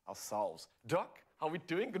set ourselves. Doc, how are we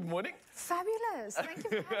doing? Good morning. Fabulous. Thank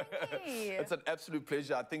you for having me. It's an absolute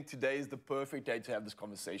pleasure. I think today is the perfect day to have this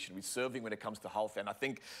conversation. We're serving when it comes to health, and I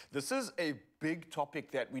think this is a big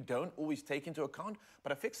topic that we don't always take into account,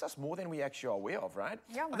 but affects us more than we actually are aware of, right?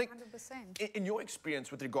 Yeah, 100%. I think in your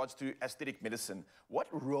experience with regards to aesthetic medicine, what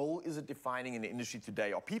role is it defining in the industry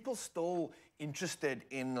today? Are people still interested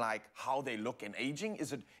in how they look and aging?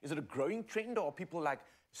 Is it a growing trend, or are people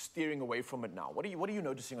steering away from it now? What are you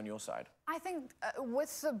noticing on your side? I think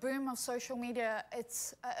with the boom of social media,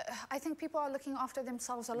 I think people are looking after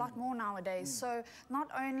themselves a lot more nowadays. So not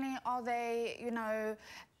only are they,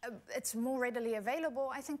 it's more readily available,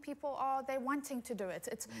 I think people they're wanting to do it.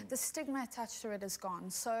 The stigma attached to it is gone.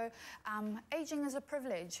 So aging is a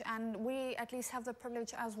privilege, and we at least have the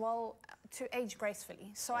privilege as well to age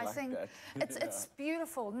gracefully. So I think it's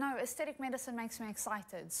beautiful. No, aesthetic medicine makes me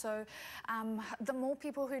excited. So the more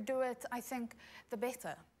people who do it, I think the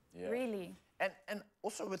better, really. And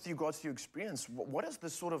also with regards to your experience, what is the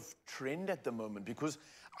sort of trend at the moment? Because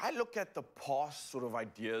I look at the past sort of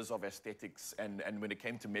ideas of aesthetics and when it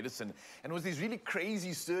came to medicine, and it was these really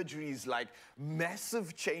crazy surgeries,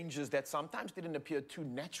 massive changes that sometimes didn't appear too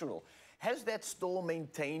natural. Has that still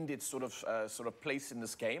maintained its sort of place in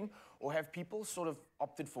this game, or have people sort of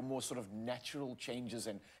opted for more sort of natural changes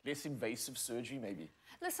and less invasive surgery, maybe?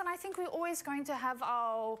 Listen, I think we're always going to have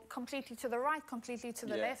our completely to the right, completely to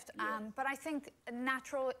the left. But I think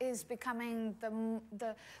natural is becoming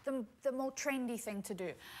the more trendy thing to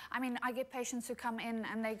do. I mean, I get patients who come in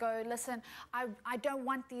and they go, listen, I don't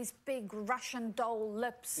want these big Russian doll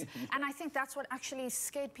lips. And I think that's what actually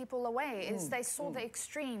scared people away, is they saw the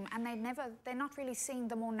extreme and they're not really seeing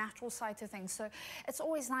the more natural side to things. So it's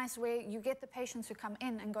always nice where you get the patients who come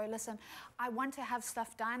in and go, listen, I want to have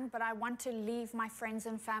stuff done, but I want to leave my friends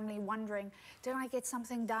and family wondering, did I get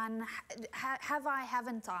something done? Have I,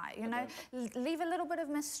 haven't I? Leave a little bit of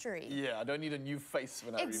mystery. Yeah, I don't need a new face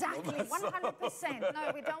when I exactly, 100%.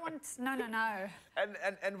 No, we don't want, no.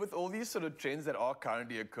 And with all these sort of trends that are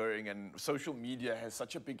currently occurring, and social media has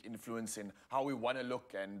such a big influence in how we want to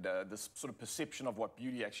look and this sort of perception of what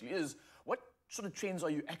beauty actually is, what sort of trends are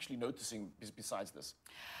you actually noticing besides this?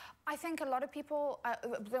 I think a lot of people,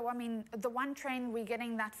 the one trend we're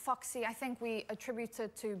getting, that foxy, I think we attribute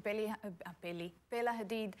it to Bella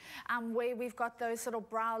Hadid, where we've got those little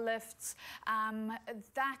brow lifts.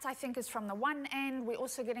 That, I think, is from the one end. We're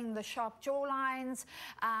also getting the sharp jawlines,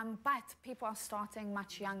 but people are starting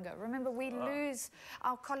much younger. Remember, we lose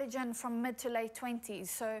our collagen from mid to late 20s,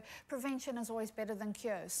 so prevention is always better than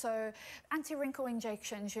cure. So anti-wrinkle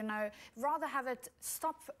injections, rather have have it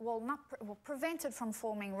stop, prevented from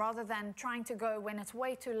forming rather than trying to go when it's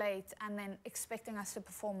way too late and then expecting us to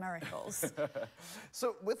perform miracles.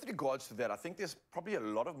 So with regards to that, I think there's probably a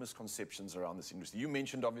lot of misconceptions around this industry. You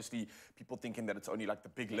mentioned, obviously, people thinking that it's only like the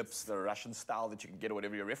big lips, the Russian style that you can get, or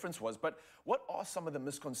whatever your reference was. But what are some of the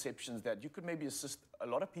misconceptions that you could maybe assist a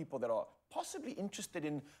lot of people that are possibly interested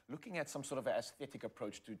in looking at some sort of an aesthetic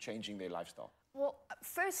approach to changing their lifestyle? Well,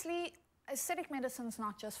 firstly, aesthetic medicine is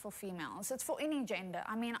not just for females. It's for any gender.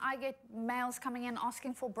 I mean, I get males coming in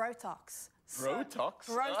asking for Botox. Botox?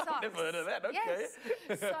 Botox. I've never heard of that, okay.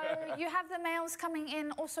 Yes. So you have the males coming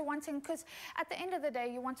in also wanting, because at the end of the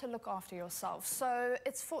day, you want to look after yourself. So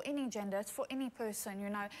it's for any gender, it's for any person, you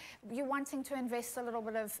know. You're wanting to invest a little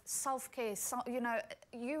bit of self-care. So, you know,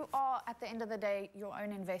 you are, at the end of the day, your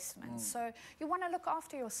own investment. So you want to look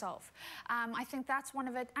after yourself. I think that's one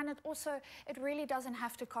of it. And it also, it really doesn't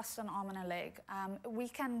have to cost an arm and a leg. We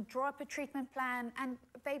can draw up a treatment plan and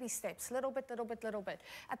baby steps, little bit, little bit, little bit.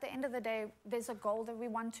 At the end of the day, there's a goal that we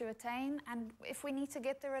want to attain, and if we need to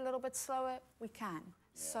get there a little bit slower, we can. Yeah.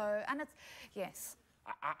 So, and it's, yes.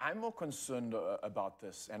 I'm more concerned about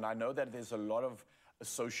this, and I know that there's a lot of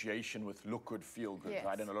association with look good, feel good, yes.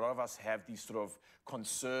 right? And a lot of us have these sort of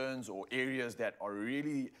concerns or areas that are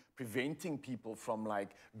really preventing people from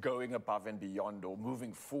like going above and beyond or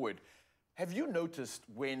moving forward. Have you noticed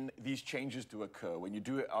when these changes do occur, when you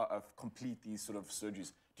do complete these sort of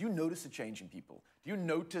surgeries, do you notice a change in people? Do you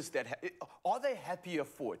notice that, are they happier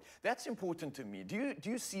for it? That's important to me. Do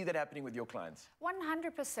you see that happening with your clients?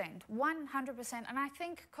 100%, 100%. And I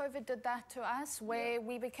think COVID did that to us, where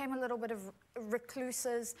we became a little bit of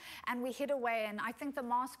recluses and we hid away. And I think the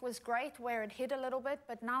mask was great where it hid a little bit,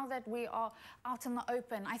 but now that we are out in the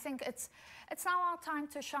open, I think it's now our time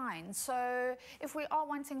to shine. So if we are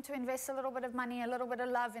wanting to invest a little bit of money, a little bit of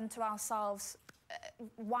love into ourselves,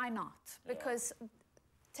 why not? Because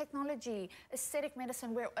technology, aesthetic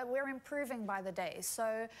medicine, we're improving by the day.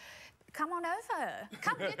 So come on over.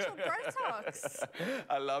 Come get your Botox.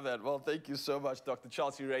 I love that. Well, thank you so much, Dr.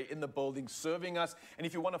 Chelsea Ray, in the building, serving us. And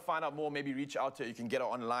if you want to find out more, maybe reach out to her. You can get her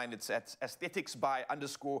online. It's at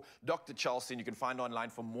aestheticsby_Dr. Chelsea, and you can find her online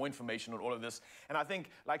for more information on all of this. And I think,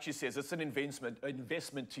 like she says, it's an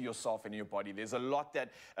investment to yourself and your body. There's a lot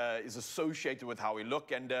that is associated with how we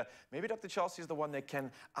look, and maybe Dr. Chelsea is the one that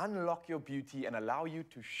can unlock your beauty and allow you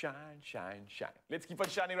to shine, shine, shine. Let's keep on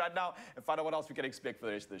shining right now and find out what else we can expect for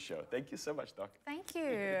the rest of the show. Thank you so much, Doc. Thank you.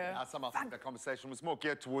 I think the conversation was more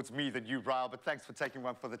geared towards me than you, Ryle, but thanks for taking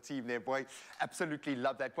one for the team there, boy. Absolutely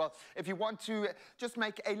love that. Well, if you want to just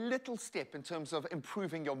make a little step in terms of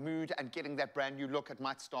improving your mood and getting that brand new look, it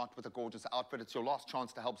might start with a gorgeous outfit. It's your last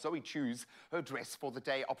chance to help Zoe choose her dress for the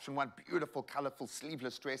day. Option 1, beautiful, colorful,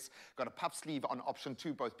 sleeveless dress. Got a puff sleeve on option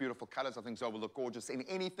 2, both beautiful colors. I think Zoe will look gorgeous in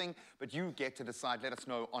anything, but you get to decide. Let us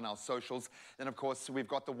know on our socials. Then, of course, we've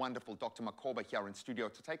got the wonderful Dr. Makoba here in studio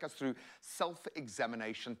to take us through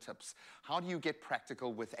self-examination tips. How do you get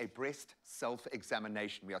practical with a breast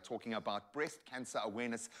self-examination? We are talking about breast cancer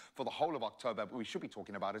awareness for the whole of October, but we should be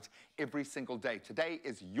talking about it every single day. Today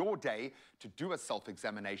is your day to do a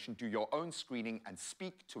self-examination, do your own screening, and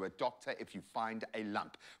speak to a doctor if you find a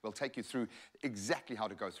lump. We'll take you through exactly how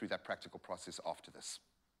to go through that practical process after this.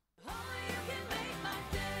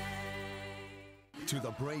 To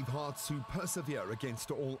the brave hearts who persevere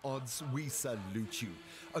against all odds, we salute you.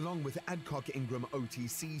 Along with Adcock Ingram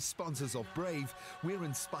OTC, sponsors of Brave, we're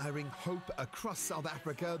inspiring hope across South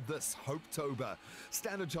Africa this Hopetober.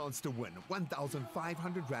 Stand a chance to win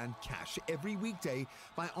 1,500 Rand cash every weekday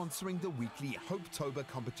by answering the weekly Hopetober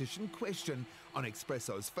competition question on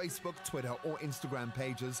Expresso's Facebook, Twitter or Instagram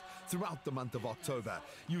pages throughout the month of October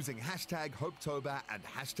using hashtag Hopetober and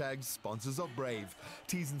hashtag sponsors of Brave.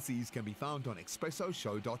 T's and C's can be found on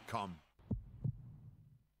expressoshow.com.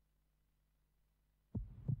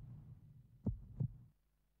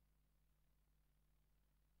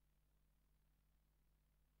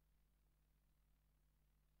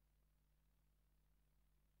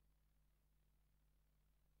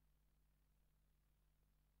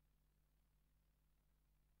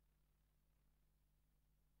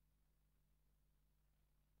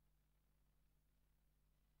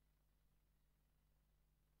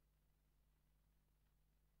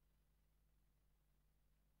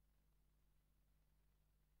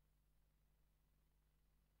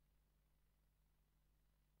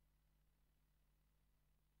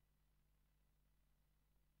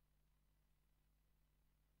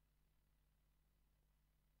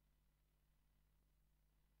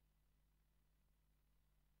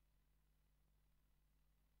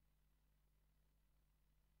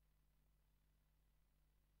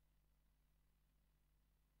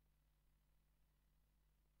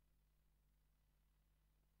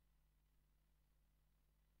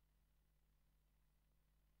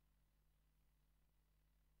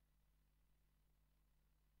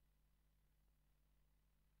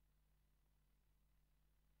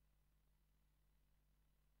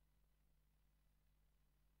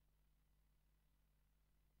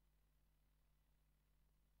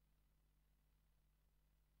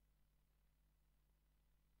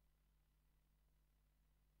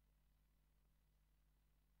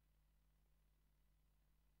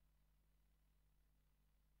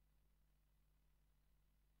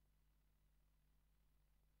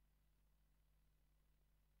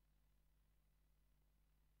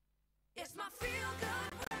 It's my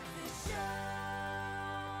feel-good breakfast show.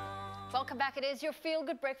 Welcome back. It is your Feel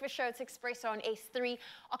Good Breakfast Show. It's Expresso on S3.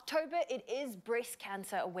 October, it is Breast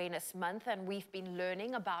Cancer Awareness Month, and we've been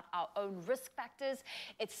learning about our own risk factors,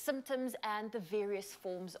 its symptoms, and the various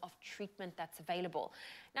forms of treatment that's available.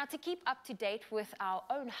 Now, to keep up to date with our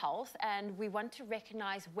own health, and we want to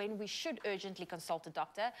recognize when we should urgently consult a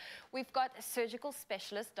doctor, we've got a surgical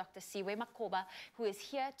specialist, Dr. Siwe Makoba, who is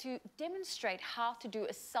here to demonstrate how to do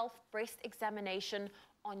a self-breast examination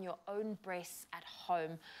on your own breasts at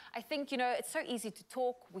home. I think, you know, it's so easy to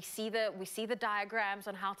talk. We see the diagrams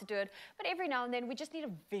on how to do it, but every now and then we just need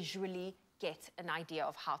to visually get an idea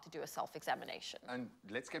of how to do a self-examination. And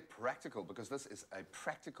let's get practical, because this is a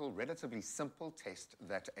practical, relatively simple test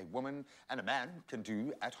that a woman and a man can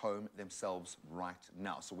do at home themselves right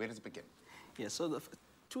now. So where does it begin? Yeah, so the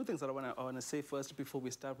two things that I want to say first before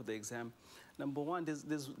we start with the exam. Number one,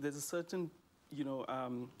 there's a certain, you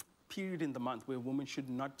know, period in the month where women should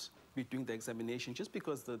not be doing the examination just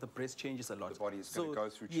because the breast changes a lot. The body is going to go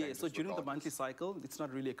through changes. Yeah, so during the monthly cycle, it's not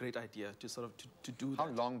really a great idea to sort of to do that. How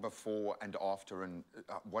long before and after, and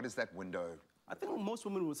what is that window? I think most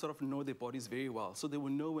women will sort of know their bodies very well. So they will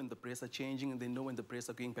know when the breasts are changing and they know when the breasts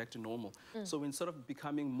are going back to normal. So when sort of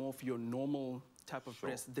becoming more of your normal type of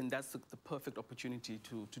breast, then that's the perfect opportunity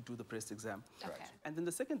to do the breast exam. Okay. And then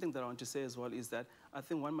the second thing that I want to say as well is that I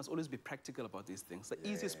think one must always be practical about these things. The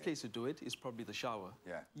easiest place to do it is probably the shower.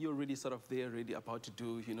 Yeah. You're already sort of there, already about to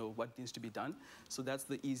do, you know, what needs to be done. So that's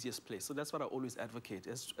the easiest place. So that's what I always advocate,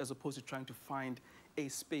 as opposed to trying to find a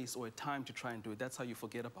space or a time to try and do it. That's how you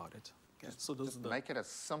forget about it. Okay? So those Just make it as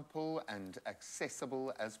simple and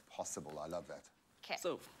accessible as possible. I love that. Okay.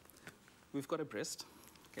 So we've got a breast.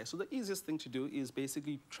 Okay, so the easiest thing to do is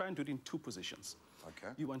basically try and do it in two positions.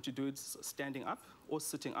 Okay. You want to do it standing up or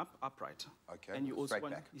sitting up, upright. Okay, And you also straight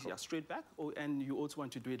want, back. yeah, straight back, and you also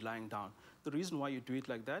want to do it lying down. The reason why you do it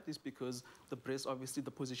like that is because the breast, obviously,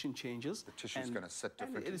 the position changes. The tissue's going to sit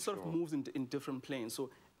differently. And it sort of moves in different planes. So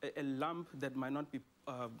a lump that might not be,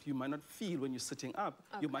 you might not feel when you're sitting up,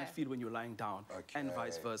 you might feel when you're lying down, and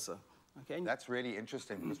vice versa. Okay. That's really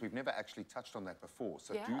interesting, because we've never actually touched on that before.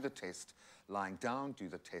 So do the test lying down, do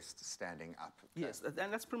the test standing up. Okay. Yes,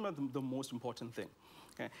 and that's pretty much the most important thing.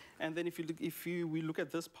 Okay. And then we look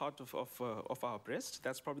at this part of our breast,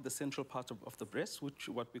 that's probably the central part of the breast, which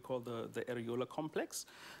what we call the areolar complex.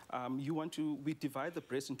 We divide the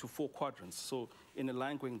breast into 4 quadrants. So in a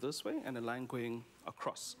line going this way and a line going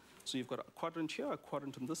across. So you've got a quadrant here, a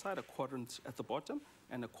quadrant on this side, a quadrant at the bottom,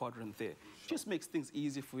 and a quadrant there. Just makes things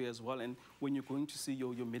easy for you as well. And when you're going to see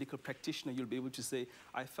your medical practitioner, you'll be able to say,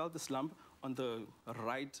 I felt this lump on the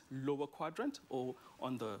right lower quadrant or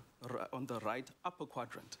on the right upper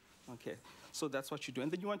quadrant. Okay, so that's what you do.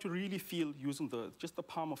 And then you want to really feel using just the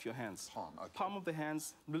palm of your hands. Palm, okay. Palm of the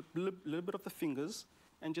hands, little bit of the fingers,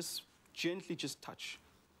 and just gently just touch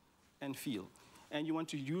and feel. And you want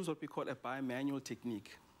to use what we call a bimanual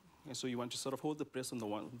technique. And so you want to sort of hold the breast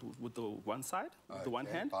with the one side, the one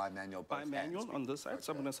hand. Bimanual, both hands. Bimanual on this side. Okay.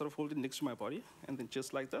 So I'm going to sort of hold it next to my body, and then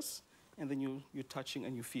just like this, and then you're touching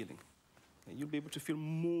and you're feeling. Okay, you'll be able to feel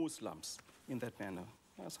most lumps in that manner,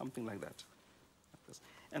 something like that. Like this.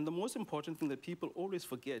 And the most important thing that people always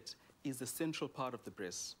forget is the central part of the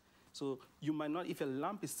breast. So you might not, if a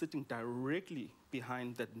lump is sitting directly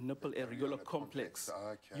behind that nipple areolar complex,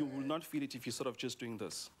 you will not feel it if you're sort of just doing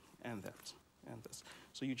this and that. And this.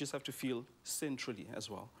 So you just have to feel centrally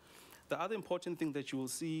as well. The other important thing that you will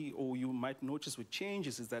see or you might notice with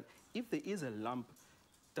changes is that if there is a lump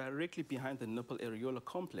directly behind the nipple areolar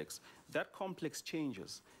complex, that complex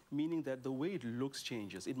changes, meaning that the way it looks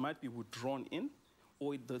changes. It might be withdrawn in,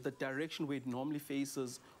 or the direction where it normally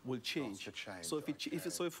faces will change. So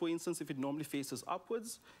if for instance, if it normally faces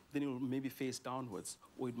upwards, then it will maybe face downwards,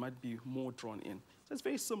 or it might be more drawn in. So it's a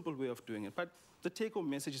very simple way of doing it. But the take-home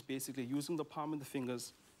message is basically using the palm and the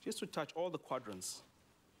fingers just to touch all the quadrants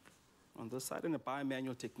on this side in a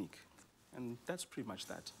bimanual technique. And that's pretty much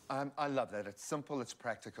that. I love that. It's simple, it's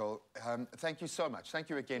practical. Thank you so much. Thank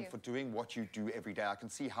you again for doing what you do every day. I can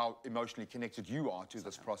see how emotionally connected you are to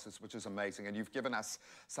this process, which is amazing. And you've given us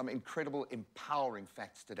some incredible, empowering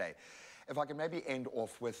facts today. If I can maybe end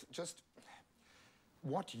off with just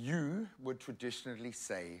what you would traditionally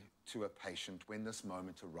say to a patient when this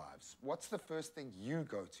moment arrives. What's the first thing you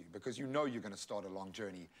go to? Because you know you're going to start a long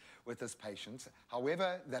journey with this patient.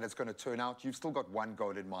 However that it's going to turn out, you've still got one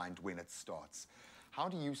goal in mind when it starts. How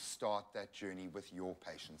do you start that journey with your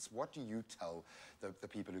patients? What do you tell the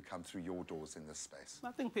people who come through your doors in this space?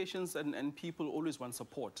 I think patients and people always want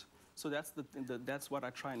support. So that's what I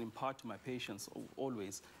try and impart to my patients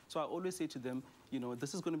always. So I always say to them, you know,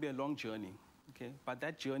 this is going to be a long journey. okay? But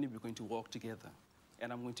that journey, we're going to walk together.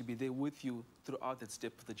 And I'm going to be there with you throughout that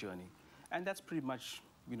step of the journey. And that's pretty much,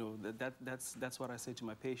 you know, that's what I say to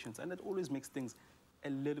my patients. And it always makes things a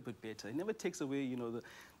little bit better. It never takes away, you know,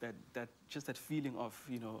 just that feeling of,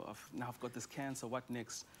 you know, of now I've got this cancer, what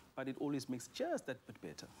next? But it always makes just that bit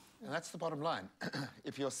better. And that's the bottom line.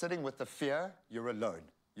 If you're sitting with the fear, you're alone.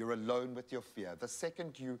 You're alone with your fear. The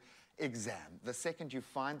second you exam, the second you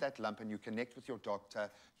find that lump and you connect with your doctor,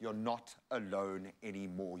 you're not alone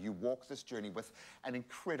anymore. You walk this journey with an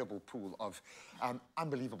incredible pool of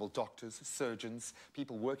unbelievable doctors, surgeons,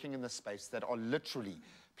 people working in the space that are literally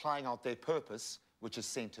plying out their purpose, which is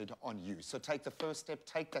centered on you. So take the first step,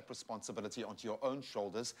 take that responsibility onto your own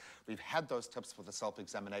shoulders. We've had those tips for the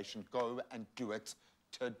self-examination. Go and do it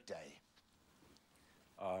today.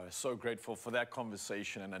 So grateful for that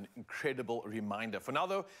conversation and an incredible reminder. For now,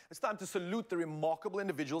 though, it's time to salute the remarkable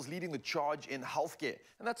individuals leading the charge in healthcare.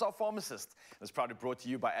 And that's our pharmacist. It's proudly brought to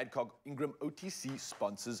you by Adcock Ingram OTC,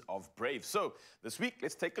 sponsors of Brave. So this week,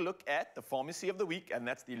 let's take a look at the Pharmacy of the Week, and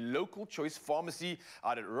that's the local choice pharmacy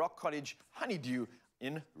out at Rock Cottage Honeydew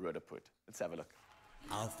in Roodepoort. Let's have a look.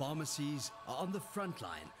 Our pharmacies are on the front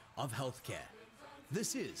line of healthcare.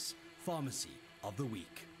 This is Pharmacy of the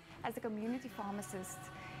Week. As a community pharmacist,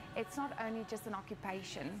 it's not only just an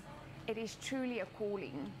occupation, it is truly a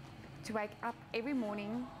calling to wake up every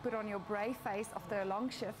morning, put on your brave face after a long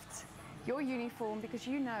shift, your uniform, because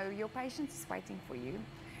you know your patient is waiting for you.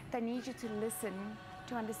 They need you to listen,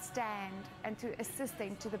 to understand, and to assist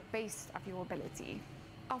them to the best of your ability.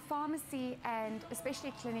 Our pharmacy, and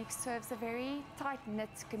especially clinics, serves a very tight-knit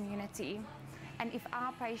community. And if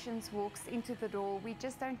our patient walks into the door, we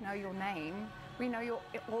just don't know your name. We know your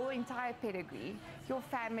whole entire pedigree, your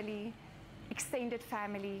family, extended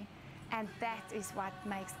family, and that is what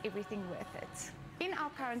makes everything worth it. In our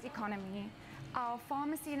current economy, our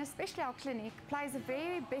pharmacy, and especially our clinic, plays a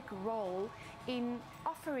very big role in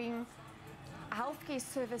offering healthcare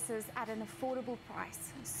services at an affordable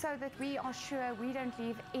price so that we are sure we don't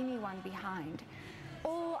leave anyone behind.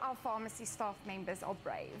 All our pharmacy staff members are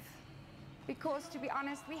brave. Because, to be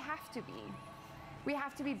honest, we have to be. We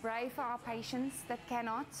have to be brave for our patients that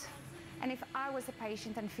cannot. And if I was a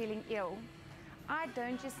patient and feeling ill, I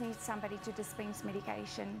don't just need somebody to dispense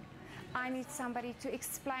medication. I need somebody to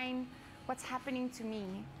explain what's happening to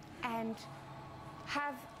me and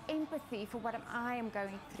have empathy for what I am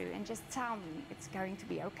going through and just tell me it's going to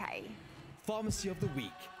be okay. Pharmacy of the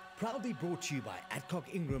Week, proudly brought to you by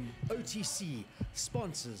Adcock Ingram OTC,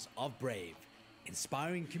 sponsors of Brave.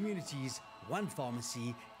 Inspiring communities, one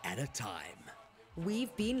pharmacy at a time.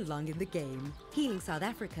 We've been long in the game, healing South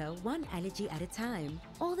Africa one allergy at a time.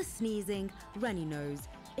 All the sneezing, runny nose,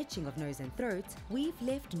 itching of nose and throat, we've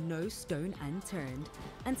left no stone unturned.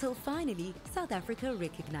 Until finally, South Africa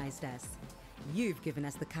recognized us. You've given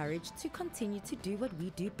us the courage to continue to do what we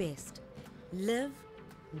do best. Live,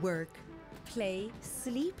 work, play,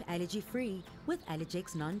 sleep allergy-free with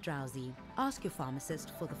Allergex Non-Drowsy. Ask your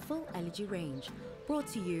pharmacist for the full allergy range. Brought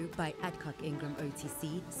to you by Adcock Ingram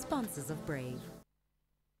OTC, sponsors of Brave.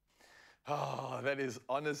 Oh, that is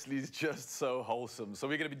honestly just so wholesome. So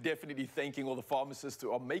we're going to be definitely thanking all the pharmacists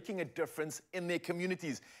who are making a difference in their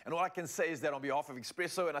communities. And all I can say is that on behalf of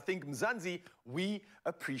Expresso, and I think Mzansi, we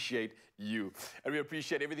appreciate you. And we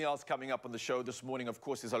appreciate everything else coming up on the show this morning. Of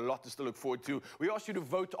course, there's a lot to still look forward to. We asked you to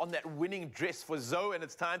vote on that winning dress for Zoe, and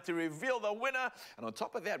it's time to reveal the winner. And on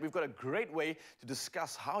top of that, we've got a great way to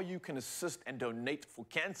discuss how you can assist and donate for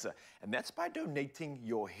cancer. And that's by donating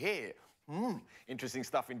your hair. Interesting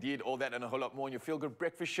stuff indeed. All that and a whole lot more on your Feel Good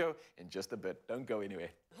Breakfast Show in just a bit. Don't go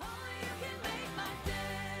anywhere.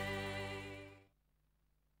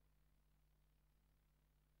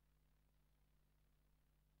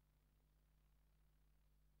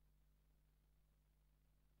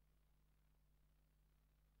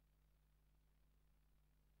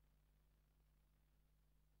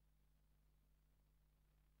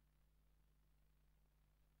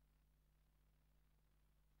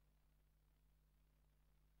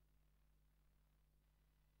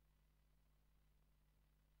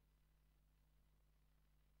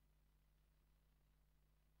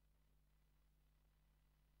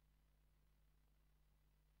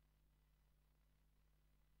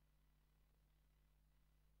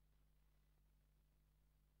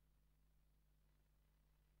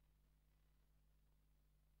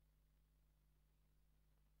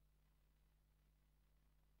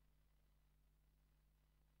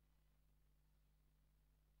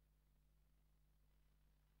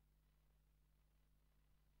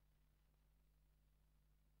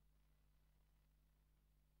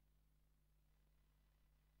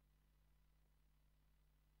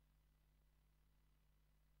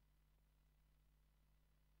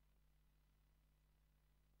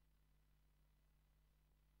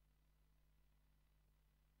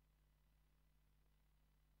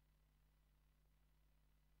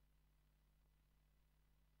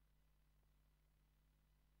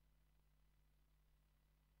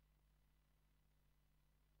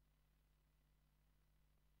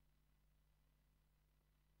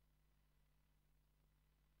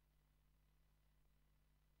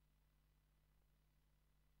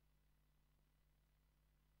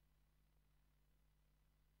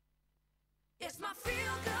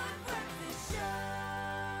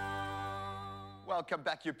 Welcome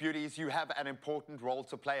back, you beauties. You have an important role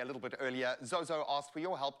to play. A little bit earlier, Zozo asked for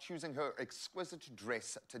your help choosing her exquisite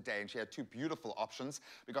dress today, and she had two beautiful options.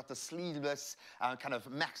 We got the sleeveless kind of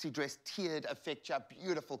maxi dress, tiered effecture,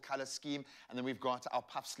 beautiful color scheme, and then we've got our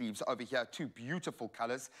puff sleeves over here, two beautiful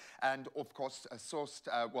colors, and of course sourced,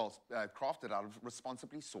 crafted out of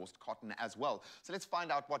responsibly sourced cotton as well. So let's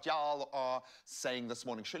find out what y'all are saying this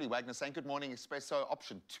morning. Shirley Wagner saying, good morning, Expresso,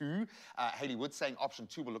 option 2. Haley Wood saying option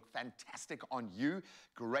 2 will look fantastic on you.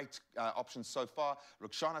 Great options so far.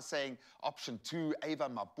 Rukshana saying option 2. Ava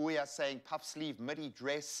Mabuya saying puff sleeve midi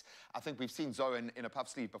dress. I think we've seen Zoe in a puff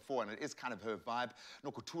sleeve before, and it is kind of her vibe.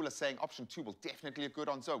 Nokutula saying option 2 will definitely look good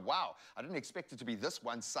on Zoe. Wow, I didn't expect it to be this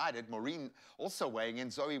one-sided. Maureen also weighing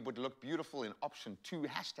in. Zoe would look beautiful in option 2.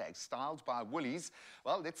 Hashtag styled by Woolies.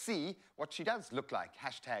 Well, let's see what she does look like.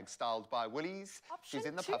 Hashtag styled by Woolies. She's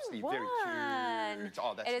in the puff sleeve. Very cute.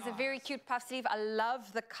 Oh, that's It is nice. a very cute puff sleeve. I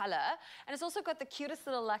love the color. And it's also got the cutest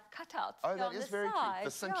little like cutouts. Oh, that is very side. cute.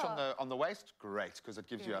 The cinch on the waist, great, because it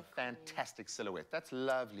gives you a fantastic silhouette. That's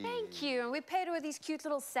lovely. Thank you. And we paired her with these cute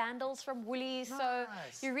little sandals from Woolies, so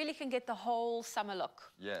you really can get the whole summer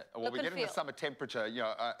look. Yeah, well, Look we're and getting the feel. summer temperature. You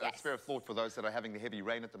know, a spare thought for those that are having the heavy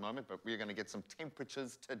rain at the moment, but we're going to get some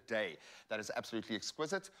temperatures today. That is absolutely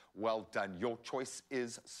exquisite. Well done. Your choice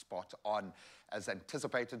is spot on. As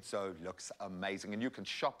anticipated, so looks amazing. And you can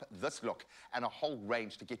shop this look and a whole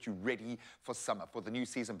range to get you ready for summer, for the new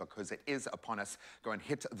season, because it is upon us. Go and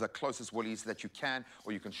hit the closest Woolies that you can,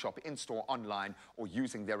 or you can shop in-store, online, or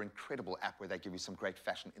using their incredible app where they give you some great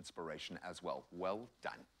fashion inspiration as well. Well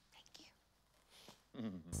done. Thank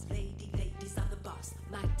you. Ladies, I'm the boss.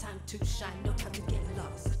 My time to shine, no time to get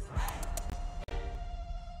lost.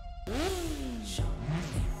 Show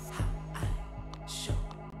them how I show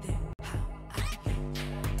them how I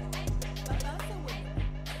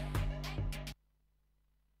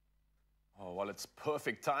Oh, well, it's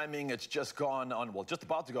perfect timing. It's just gone on, well, just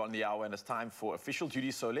about to go on the hour, and it's time for official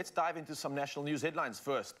duty. So let's dive into some national news headlines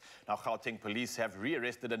first. Now, Gauteng police have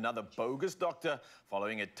rearrested another bogus doctor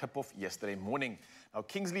following a tip-off yesterday morning. Now,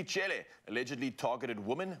 Kingsley Chele allegedly targeted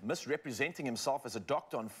women, misrepresenting himself as a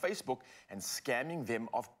doctor on Facebook and scamming them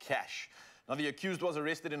of cash. Now, the accused was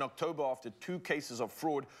arrested in October after 2 cases of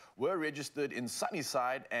fraud were registered in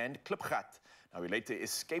Sunnyside and Klipgat. Now, he later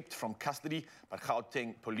escaped from custody, but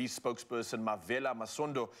Gauteng police spokesperson Mavela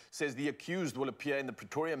Masondo says the accused will appear in the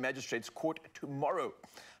Pretoria Magistrates Court tomorrow.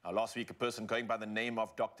 Now, last week, a person going by the name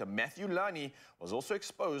of Dr. Matthew Lani was also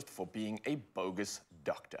exposed for being a bogus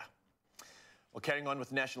doctor. Well, carrying on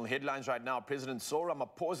with national headlines right now, President Cyril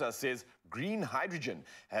Ramaphosa says green hydrogen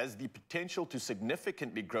has the potential to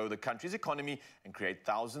significantly grow the country's economy and create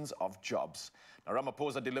thousands of jobs. Now,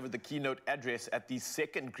 Ramaphosa delivered the keynote address at the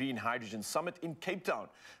 2nd Green Hydrogen Summit in Cape Town,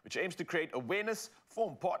 which aims to create awareness,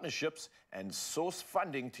 form partnerships, and source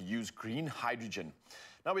funding to use green hydrogen.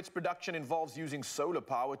 Now, its production involves using solar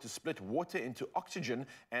power to split water into oxygen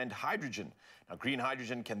and hydrogen. Now, green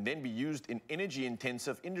hydrogen can then be used in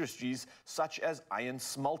energy-intensive industries such as iron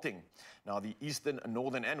smelting. Now, the Eastern,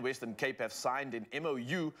 Northern, and Western Cape have signed an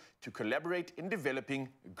MOU to collaborate in developing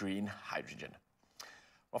green hydrogen.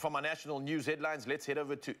 Well, from our national news headlines, let's head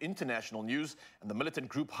over to international news. And the militant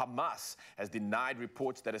group Hamas has denied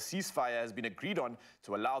reports that a ceasefire has been agreed on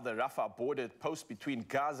to allow the Rafah border post between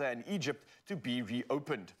Gaza and Egypt to be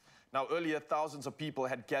reopened. Now, earlier, thousands of people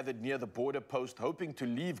had gathered near the border post hoping to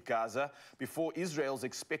leave Gaza before Israel's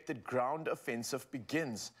expected ground offensive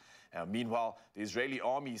begins. Now, meanwhile, the Israeli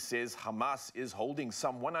army says Hamas is holding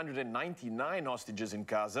some 199 hostages in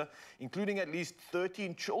Gaza, including at least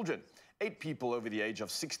 13 children. 8 people over the age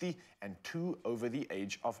of 60 and 2 over the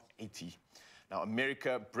age of 80. Now,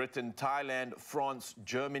 America, Britain, Thailand, France,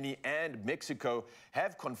 Germany, and Mexico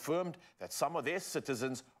have confirmed that some of their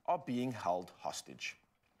citizens are being held hostage.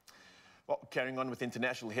 Well, carrying on with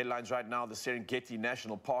international headlines right now, the Serengeti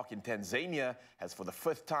National Park in Tanzania has for the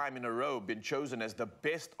 5th time in a row been chosen as the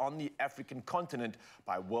best on the African continent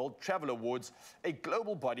by World Travel Awards, a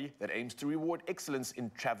global body that aims to reward excellence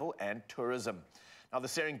in travel and tourism. Now, the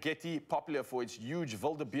Serengeti, popular for its huge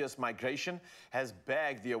wildebeest migration, has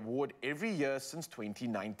bagged the award every year since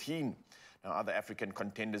 2019. Now, other African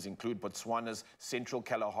contenders include Botswana's Central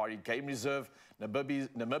Kalahari Game Reserve,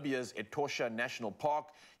 Namibia's Etosha National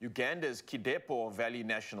Park, Uganda's Kidepo Valley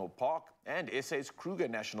National Park, and SA's Kruger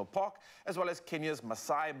National Park, as well as Kenya's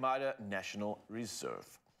Masai Mara National Reserve.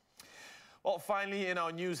 Well, finally, in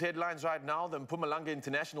our news headlines right now, the Mpumalanga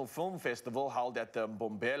International Film Festival held at the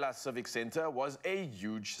Mbombela Civic Centre was a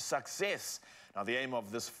huge success. Now, the aim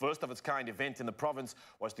of this first-of-its-kind event in the province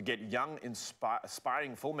was to get young,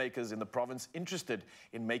 aspiring filmmakers in the province interested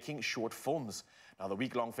in making short films. Now, the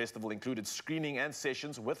week-long festival included screening and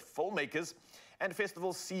sessions with filmmakers, and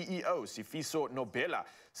festival CEO Sifiso Nobela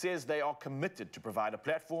says they are committed to provide a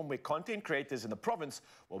platform where content creators in the province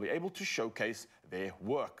will be able to showcase their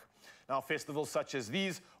work. Now, festivals such as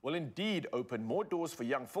these will indeed open more doors for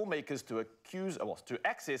young filmmakers to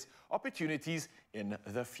access opportunities in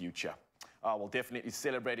the future. We're definitely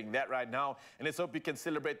celebrating that right now, and let's hope we can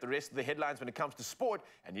celebrate the rest of the headlines when it comes to sport.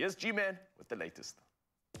 And here's G-Man with the latest.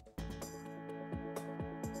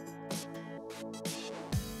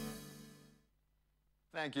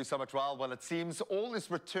 Thank you so much, Raul. Well, it seems all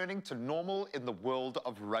is returning to normal in the world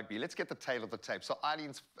of rugby. Let's get the tail of the tape. So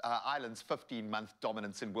Ireland's 15-month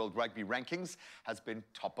dominance in world rugby rankings has been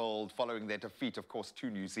toppled following their defeat, of course, to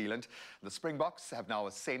New Zealand. The Springboks have now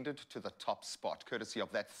ascended to the top spot, courtesy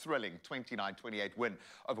of that thrilling 29-28 win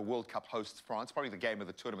over World Cup hosts France, probably the game of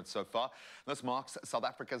the tournament so far. This marks South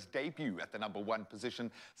Africa's debut at the #1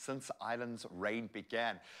 position since Ireland's reign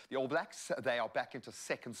began. The All Blacks, they are back into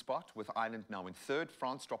second spot, with Ireland now in third,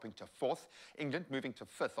 France dropping to fourth, England moving to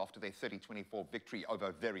fifth after their 30-24 victory over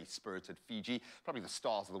a very spirited Fiji, probably the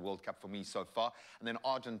stars of the World Cup for me so far. And then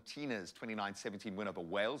Argentina's 29-17 win over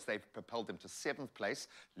Wales, they've propelled them to seventh place,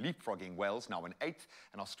 leapfrogging Wales now in eighth,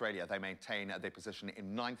 and Australia, they maintain their position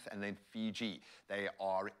in ninth, and then Fiji, they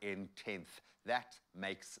are in 10th. That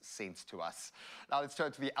makes sense to us. Now let's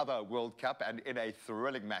turn to the other World Cup, and in a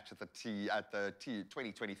thrilling match at the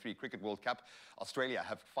 2023 Cricket World Cup, Australia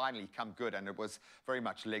have finally come good, and it was very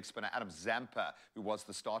much leg spinner Adam Zampa who was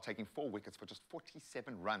the star, taking 4 wickets for just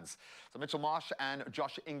 47 runs. So Mitchell Marsh and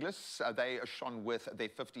Josh Inglis, they shone with their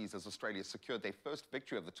 50s as Australia secured their first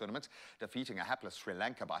victory of the tournament, defeating a hapless Sri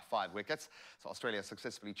Lanka by 5 wickets. So Australia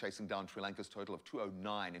successfully chasing down Sri Lanka's total of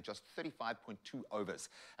 209 in just 35.2 overs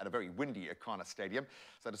at a very windy Stadium.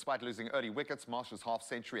 So despite losing early wickets, Marsh's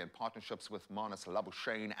half-century and partnerships with Marnus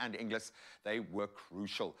Labuschagne and Inglis, they were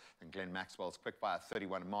crucial. And Glenn Maxwell's quickfire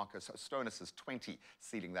 31 and Marcus Stoinis's 20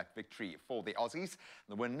 sealing that victory for the Aussies.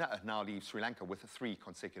 The win now leaves Sri Lanka with 3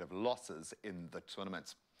 consecutive losses in the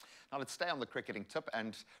tournament. Now let's stay on the cricketing tip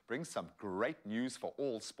and bring some great news for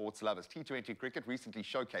all sports lovers. T20 cricket recently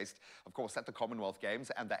showcased, of course, at the Commonwealth Games,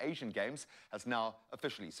 and the Asian Games has now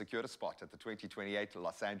officially secured a spot at the 2028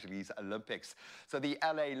 Los Angeles Olympics. So the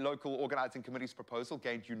LA Local Organizing Committee's proposal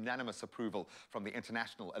gained unanimous approval from the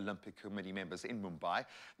International Olympic Committee members in Mumbai. And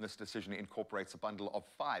this decision incorporates a bundle of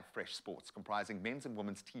 5 fresh sports comprising men's and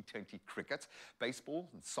women's T20 cricket, baseball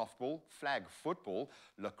and softball, flag football,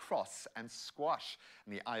 lacrosse and squash.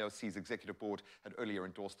 And the IOC's executive board had earlier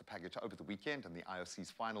endorsed the package over the weekend, and the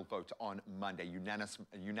IOC's final vote on Monday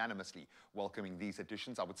unanimously welcoming these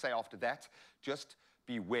additions. I would say after that, just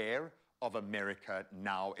beware of America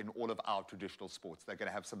now in all of our traditional sports. They're going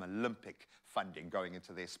to have some Olympic funding going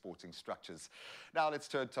into their sporting structures. Now let's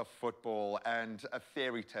turn to football and a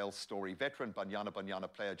fairy tale story. Veteran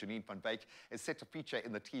Banyana player Janine van Wyk is set to feature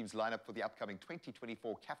in the team's lineup for the upcoming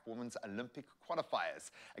 2024 CAF Women's Olympic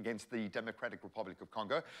qualifiers against the Democratic Republic of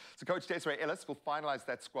Congo. So Coach Desiree Ellis will finalize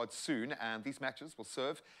that squad soon, and these matches will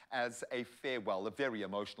serve as a farewell, a very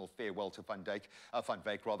emotional farewell to Van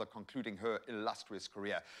Wyk, concluding her illustrious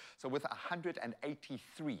career. So with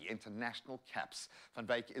 183 international caps, Van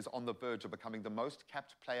Wyk is on the verge of becoming the most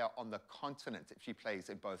capped player on the continent if she plays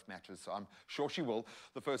in both matches. So I'm sure she will.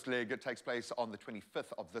 The first leg takes place on the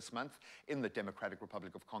 25th of this month in the Democratic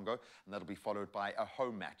Republic of Congo, and that'll be followed by a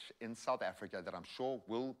home match in South Africa that I'm sure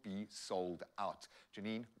will be sold out.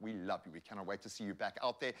 Janine, we love you. We cannot wait to see you back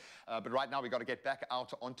out there. But right now we've got to get back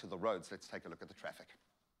out onto the roads. Let's take a look at the traffic.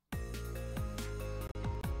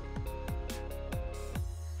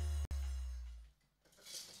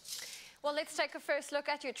 Well, let's take a first look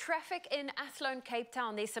at your traffic in Athlone, Cape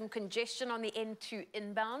Town. There's some congestion on the N2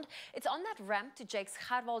 inbound. It's on that ramp to Jakes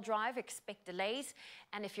Gerwel Drive. Expect delays.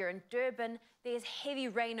 And if you're in Durban, there's heavy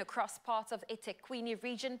rain across parts of eThekwini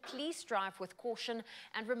region. Please drive with caution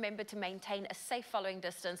and remember to maintain a safe following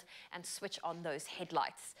distance and switch on those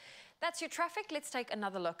headlights. That's your traffic. Let's take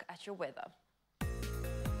another look at your weather.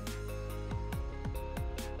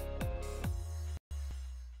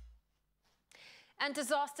 And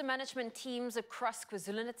disaster management teams across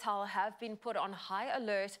KwaZulu-Natal have been put on high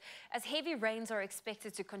alert as heavy rains are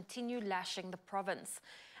expected to continue lashing the province.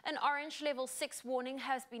 An orange level 6 warning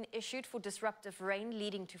has been issued for disruptive rain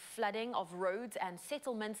leading to flooding of roads and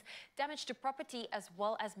settlements, damage to property, as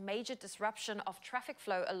well as major disruption of traffic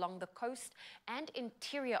flow along the coast and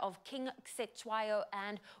interior of King Cetshwayo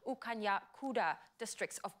and Ukanyakuda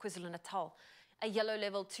districts of KwaZulu-Natal. A yellow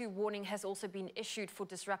level 2 warning has also been issued for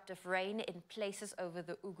disruptive rain in places over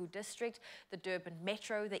the Ugu district, the Durban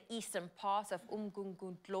Metro, the eastern parts of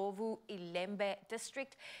Umgungundlovu Ilembe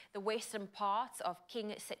district, the western parts of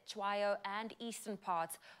King Cetshwayo and eastern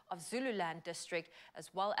parts of Zululand district, as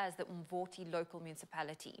well as the Umvoti local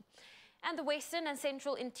municipality. And the western and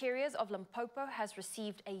central interiors of Limpopo has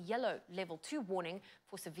received a yellow level 2 warning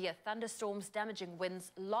for severe thunderstorms, damaging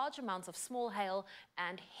winds, large amounts of small hail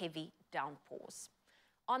and heavy downpours.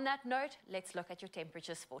 On that note, let's look at your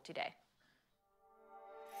temperatures for today.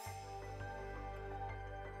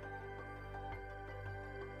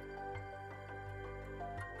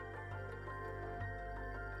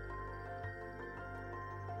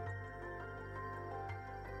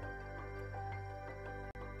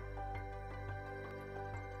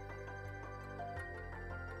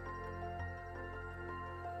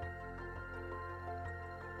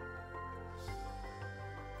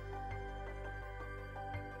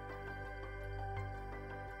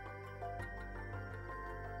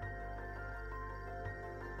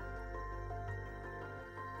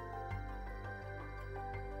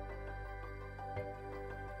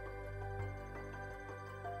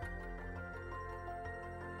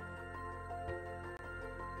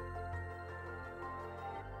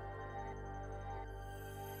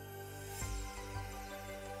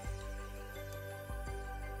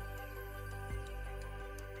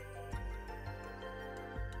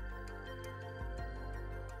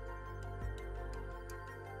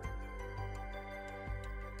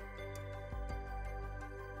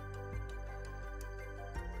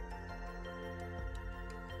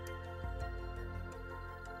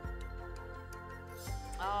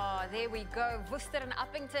 Oh, there we go. Worcester and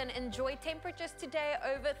Uppington enjoy temperatures today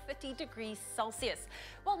over 30 degrees Celsius.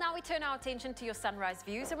 Well, now we turn our attention to your sunrise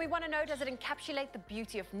views, and we want to know, does it encapsulate the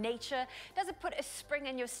beauty of nature? Does it put a spring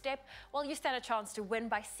in your step? Well, you stand a chance to win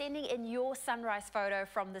by sending in your sunrise photo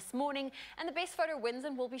from this morning, and the best photo wins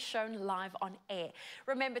and will be shown live on air.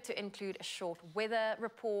 Remember to include a short weather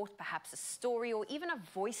report, perhaps a story, or even a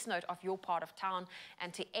voice note of your part of town.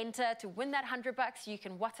 And to enter to win that $100, you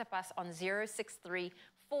can WhatsApp us on 063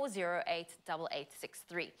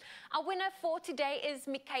 408-8863. Our winner for today is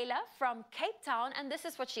Michaela from Cape Town, and this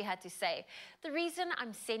is what she had to say. The reason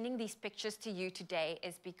I'm sending these pictures to you today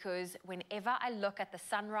is because whenever I look at the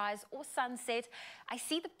sunrise or sunset, I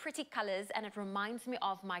see the pretty colors and it reminds me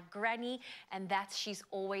of my granny, and that she's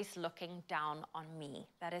always looking down on me.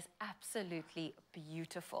 That is absolutely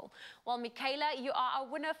beautiful. Well, Michaela, you are our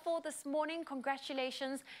winner for this morning.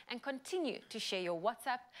 Congratulations, and continue to share your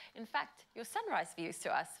WhatsApp, in fact, your sunrise views to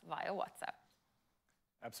us via WhatsApp.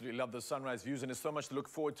 Absolutely love those sunrise views, and there's so much to look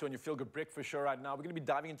forward to on your Feel Good Breakfast show right now. We're going to be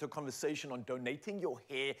diving into a conversation on donating your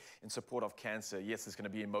hair in support of cancer. Yes, it's going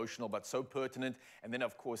to be emotional, but so pertinent. And then,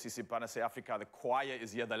 of course, Isipana Se Africa, the choir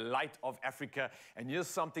is here, the light of Africa. And here's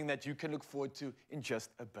something that you can look forward to in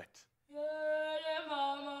just a bit.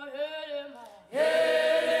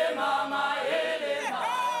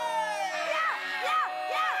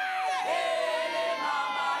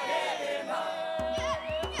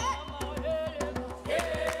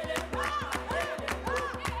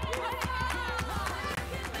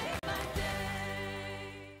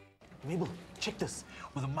 Mabel, check this.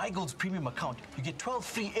 With a MyGoals premium account, you get 12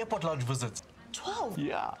 free airport lounge visits. 12?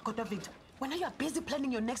 Yeah. God, David, when are you busy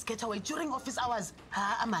planning your next getaway during office hours?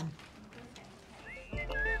 Man.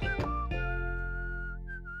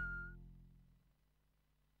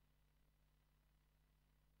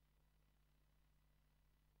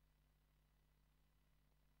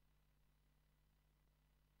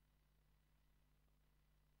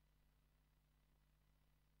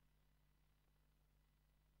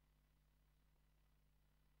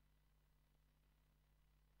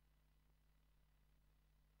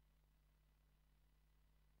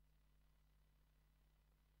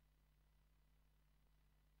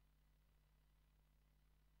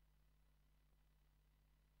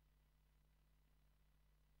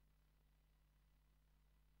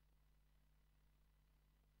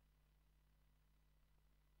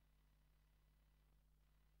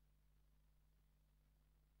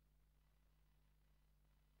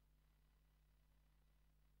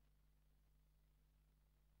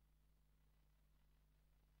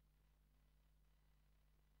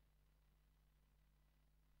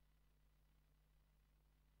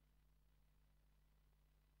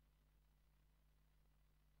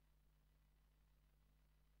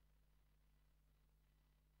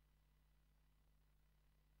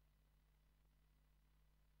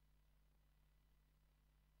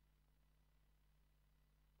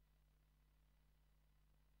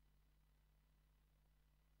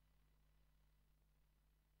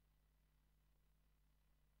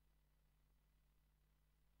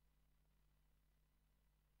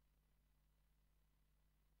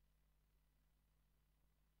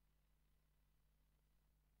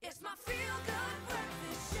 It's my feel-good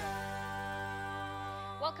breakfast show.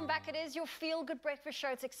 Welcome back. It is your Feel Good Breakfast Show.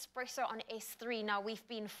 It's Expresso on S3. Now, we've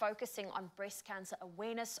been focusing on breast cancer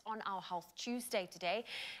awareness on our Health Tuesday today.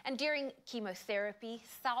 And during chemotherapy,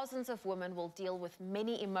 thousands of women will deal with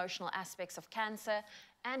many emotional aspects of cancer,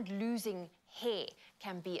 and losing hair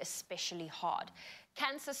can be especially hard.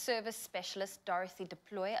 Cancer Service Specialist Dorothy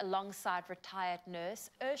Deploy, alongside retired nurse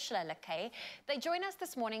Ursula Lakay, they join us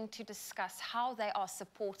this morning to discuss how they are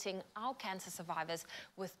supporting our cancer survivors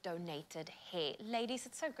with donated hair. Ladies,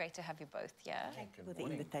 it's so great to have you both here. Thank you for the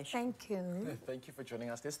invitation. Thank you. Thank you for joining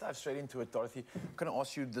us. Let's dive straight into it, Dorothy. I'm going to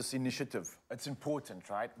ask you this initiative. It's important,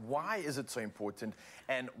 right? Why is it so important?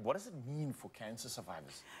 And what does it mean for cancer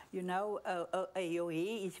survivors? You know, your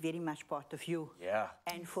hair is very much part of you. Yeah.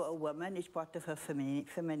 And for a woman, it's part of her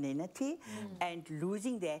femininity. And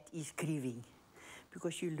losing that is grieving,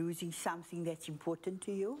 because you're losing something that's important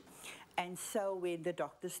to you. And so when the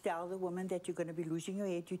doctors tell the woman that you're going to be losing your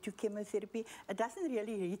hair due to chemotherapy, it doesn't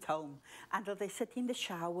really hit home until they sit in the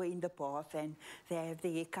shower, in the bath, and they have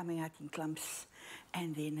the hair coming out in clumps.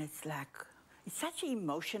 And then it's like, it's such an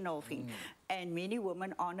emotional thing. And many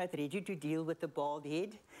women are not ready to deal with the bald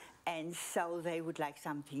head. And so they would like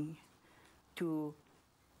something to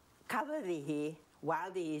cover their hair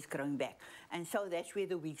while the hair is growing back. And so that's where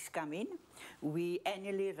the weeks come in. We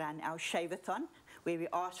annually run our shave-a-thon, where we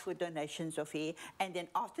ask for donations of hair. And then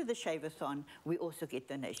after the shave-a-thon, we also get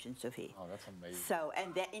donations of hair. Oh, that's amazing. So,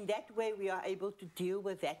 and in that way, we are able to deal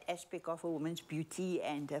with that aspect of a woman's beauty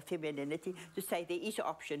and femininity, to say there is an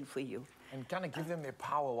option for you. And kind of give them their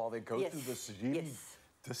power while they go through this really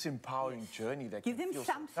disempowering journey. That give them feel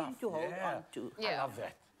so something tough. to hold on to. Yeah. I love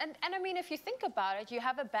that. And I mean, if you think about it, you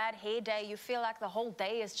have a bad hair day, you feel like the whole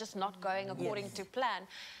day is just not going according to plan.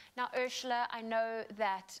 Now, Ursula, I know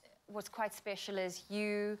that what's quite special is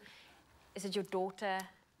is it your daughter?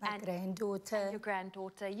 My granddaughter. And your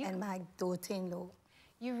granddaughter. And my daughter-in-law.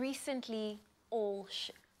 You recently all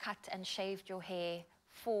cut and shaved your hair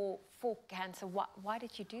for cancer. Why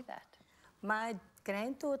did you do that? My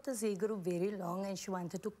granddaughter's hair grew very long and she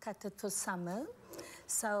wanted to cut it for summer.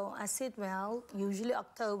 So I said, well, usually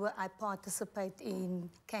October I participate in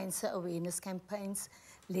cancer awareness campaigns.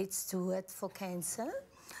 Let's do it for cancer.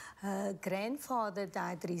 Her grandfather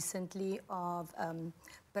died recently of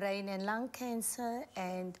brain and lung cancer,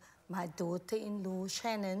 and my daughter-in-law,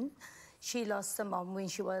 Shannon, she lost her mom when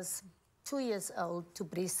she was 2 years old to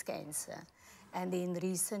breast cancer. And then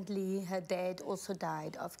recently, her dad also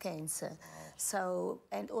died of cancer. So,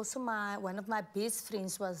 and also one of my best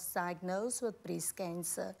friends was diagnosed with breast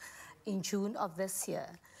cancer in June of this year.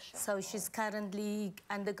 So she's currently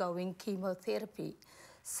undergoing chemotherapy.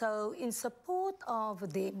 So in support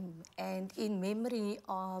of them and in memory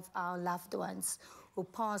of our loved ones who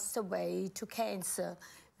passed away to cancer,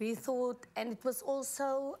 we thought, and it was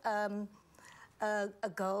also a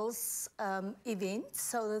girls' event.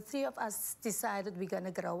 So the three of us decided we're going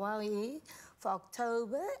to grow our hair for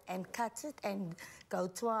October and cut it and go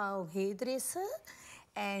to our hairdresser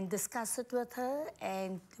and discuss it with her,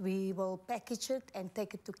 and we will package it and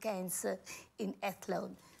take it to cancer in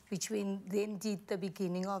Athlone, which we then did the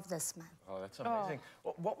beginning of this month. Oh, that's amazing.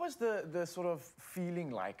 What was the sort of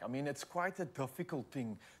feeling like? I mean, it's quite a difficult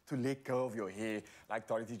thing to let go of your hair. Like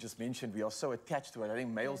Dorothy just mentioned, we are so attached to it. I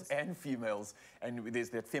think males and females, and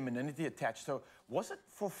there's that femininity attached. So was it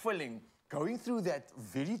fulfilling going through that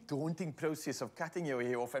very daunting process of cutting your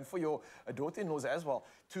hair off, and for your daughter-in-laws as well,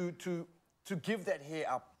 to give that hair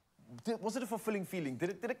up? Was it a fulfilling feeling?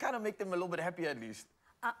 Did it kind of make them a little bit happier at least?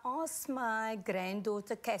 I asked my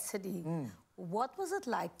granddaughter, Cassidy, what was it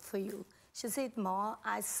like for you? She said, Ma,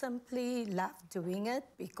 I simply love doing it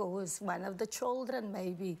because one of the children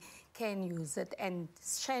maybe can use it. And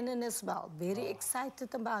Shannon as well, very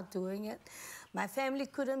excited about doing it. My family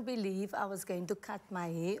couldn't believe I was going to cut my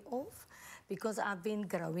hair off because I've been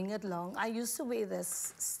growing it long. I used to wear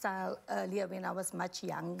this style earlier when I was much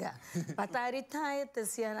younger. But I retired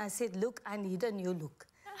this year and I said, look, I need a new look.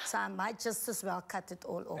 So I might just as well cut it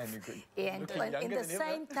all off. And in the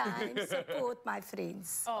same time, support my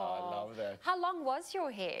friends. Oh, I love that. How long was your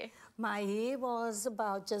hair? My hair was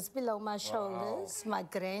about just below my shoulders. My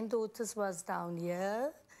granddaughter's was down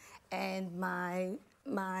here. And my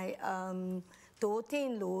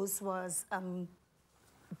daughter-in-law's was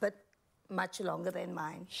but much longer than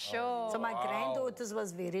mine. Sure. So my granddaughter's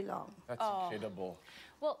was very long. That's incredible.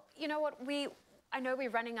 Well, you know what, I know we're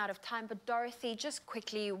running out of time, but Dorothy, just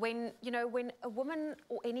quickly, when a woman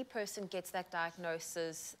or any person gets that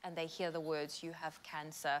diagnosis and they hear the words, you have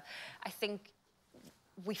cancer, I think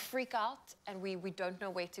we freak out and we don't know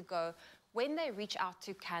where to go. When they reach out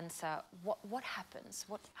to cancer, what happens?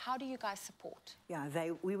 How do you guys support? Yeah,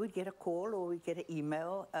 we would get a call or we get an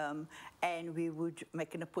email, and we would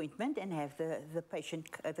make an appointment and have the patient,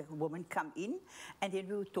 the woman come in, and then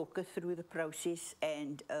we would talk her through the process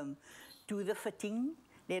and do the fitting.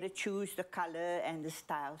 Let her choose the color and the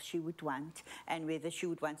style she would want, and whether she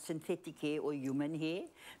would want synthetic hair or human hair,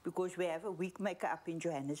 because we have a wig maker up in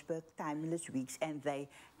Johannesburg, Timeless Wigs, and they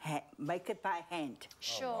make it by hand.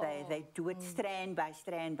 Sure. They do it strand by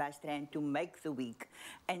strand by strand to make the wig.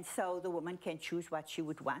 And so the woman can choose what she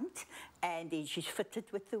would want, and then she's fitted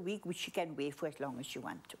with the wig, which she can wear for as long as she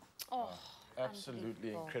wants to. Oh.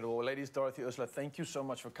 Absolutely incredible. Well, ladies, Dorothy, Ursula, thank you so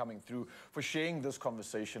much for coming through, for sharing this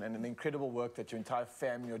conversation and the incredible work that your entire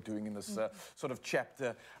family are doing in this sort of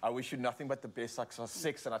chapter. I wish you nothing but the best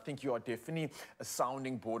success, and I think you are definitely a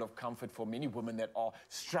sounding board of comfort for many women that are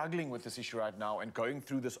struggling with this issue right now and going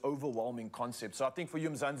through this overwhelming concept. So I think for you,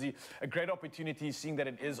 Mzansi, a great opportunity, seeing that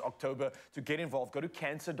it is October, to get involved. Go to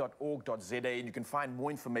cancer.org.za and you can find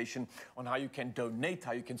more information on how you can donate,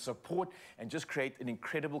 how you can support, and just create an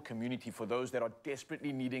incredible community for those that are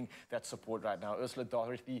desperately needing that support right now. Ursula,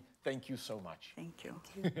 Dorothy, thank you so much. Thank you.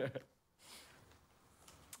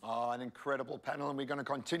 Oh, an incredible panel, and we're going to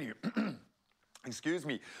continue. Excuse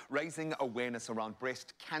me, raising awareness around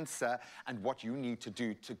breast cancer and what you need to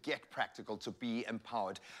do to get practical, to be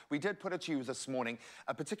empowered. We did put it to you this morning,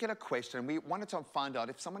 a particular question. We wanted to find out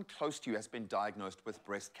if someone close to you has been diagnosed with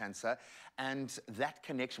breast cancer, and that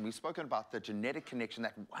connection. We've spoken about the genetic connection,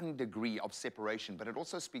 that 1 degree of separation, but it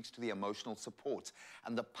also speaks to the emotional support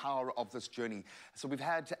and the power of this journey. So we've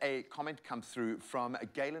had a comment come through from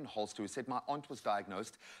Galen Holster, who said, my aunt was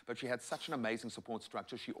diagnosed, but she had such an amazing support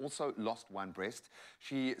structure. She also lost one breast.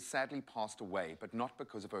 She sadly passed away, but not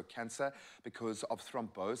because of her cancer, because of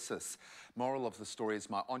thrombosis. Moral of the story is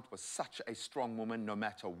my aunt was such a strong woman no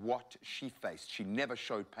matter what she faced. She never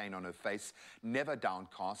showed pain on her face, never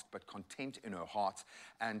downcast, but content in her heart,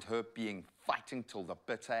 and her being fighting till the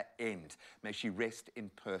bitter end. May she rest in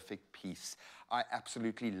perfect peace. I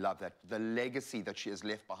absolutely love that. The legacy that she has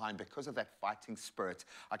left behind because of that fighting spirit.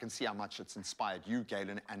 I can see how much it's inspired you,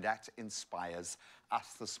 Galen, and that inspires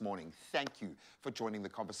us this morning. Thank you for joining the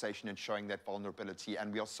conversation and showing that vulnerability,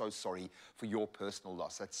 and we are so sorry for your personal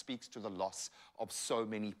loss. That speaks to the loss of so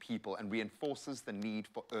many people and reinforces the need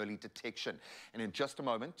for early detection. And in just a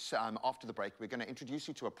moment, after the break, we're going to introduce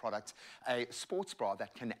you to a product, a sports bra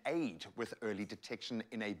that can aid with early detection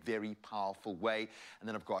in a very powerful way. And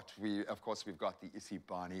then of course, we've got the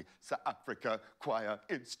Isibani South Africa choir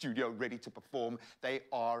in studio ready to perform. They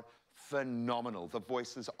are phenomenal. The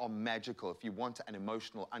voices are magical. If you want an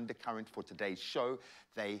emotional undercurrent for today's show,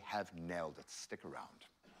 they have nailed it. Stick around.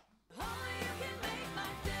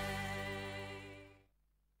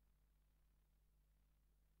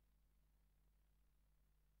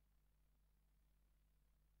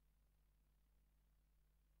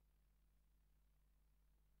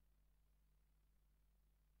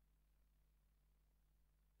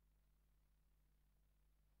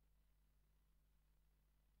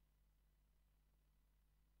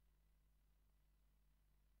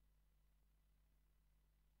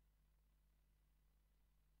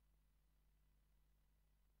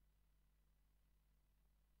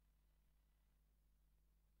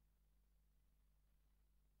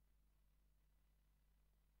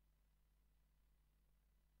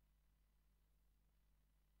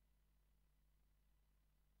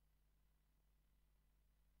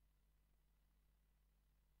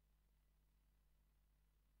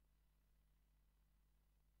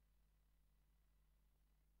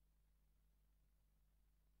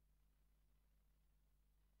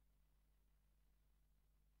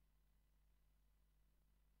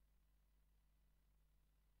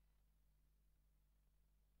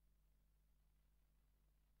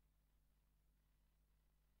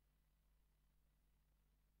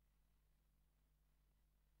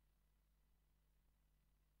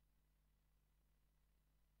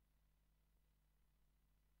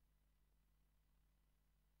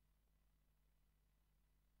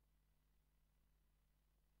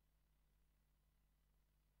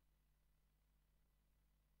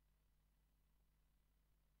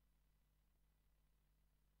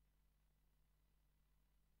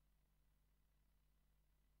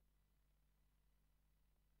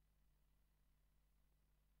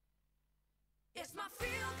 It's my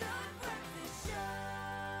feel-good breakfast show.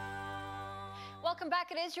 Welcome back.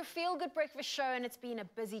 It is your Feel Good Breakfast Show, and it's been a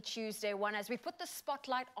busy Tuesday one as we put the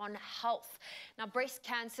spotlight on health. Now, breast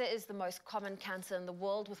cancer is the most common cancer in the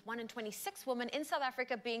world, with 1 in 26 women in South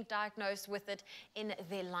Africa being diagnosed with it in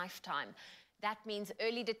their lifetime. That means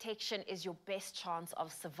early detection is your best chance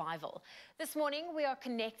of survival. This morning, we are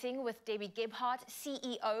connecting with Debbie Gebhardt,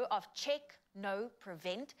 CEO of Check, Know,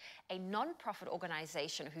 Prevent, a non-profit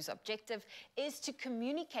organization whose objective is to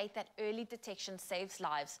communicate that early detection saves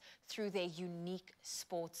lives through their unique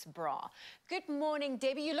sports bra. Good morning,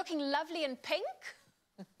 Debbie. You're looking lovely in pink.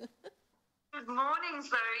 Good morning, Zoe.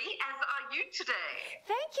 As are you today?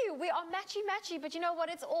 Thank you. We are matchy-matchy, but you know what?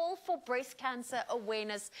 It's all for breast cancer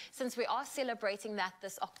awareness since we are celebrating that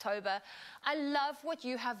this October. I love what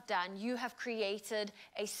you have done. You have created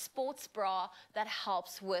a sports bra that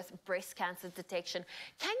helps with breast cancer detection.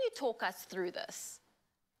 Can you talk us through this?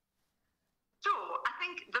 Sure. I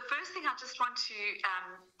think the first thing I just want to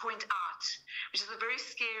point out, which is a very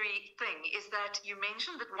scary thing, is that you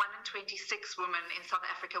mentioned that 1 in 26 women in South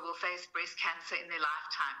Africa will face breast cancer in their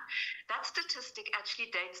lifetime. That statistic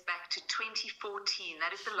actually dates back to 2014.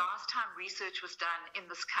 That is the last time research was done in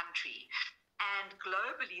this country. And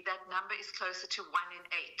globally, that number is closer to 1 in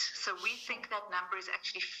 8. So we think that number is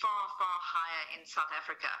actually far, far higher in South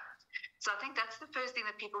Africa. So I think that's the first thing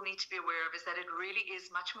that people need to be aware of, is that it really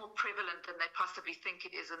is much more prevalent than they possibly think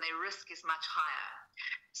it is, and their risk is much higher.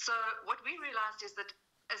 So what we realized is that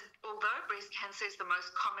although breast cancer is the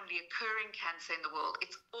most commonly occurring cancer in the world,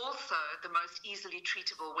 it's also the most easily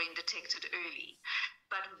treatable when detected early.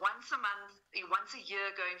 But once a month, once a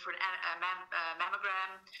year, going for a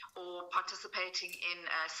mammogram or participating in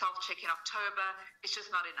a self-check in October is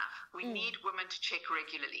just not enough. We need women to check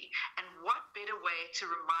regularly. And what better way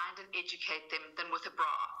to remind and educate them than with a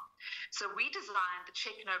bra? So we designed the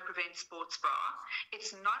Check, Know, Prevent sports bra.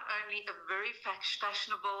 It's not only a very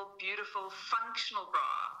fashionable, beautiful, functional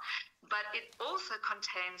bra, but it also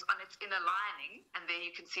contains on its inner lining, and there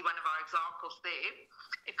you can see one of our examples there,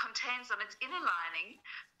 it contains on its inner lining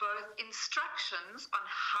both instructions on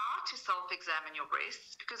how to self-examine your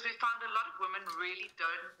breasts, because we found a lot of women really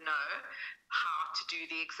don't know how to do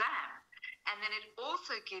the exam. And then it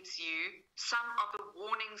also gives you some of the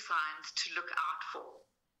warning signs to look out for.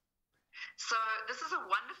 So this is a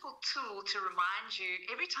wonderful tool to remind you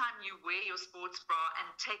every time you wear your sports bra and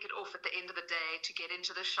take it off at the end of the day to get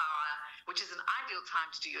into the shower, which is an ideal time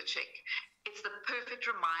to do your check. It's the perfect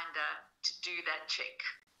reminder to do that check.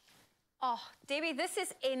 Oh, Debbie, this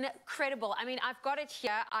is incredible. I mean, I've got it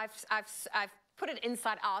here. I've put it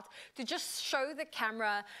inside out to just show the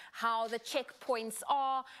camera how the checkpoints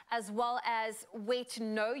are, as well as where to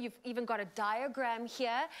know. You've even got a diagram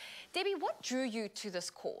here. Debbie, what drew you to this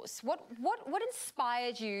cause? What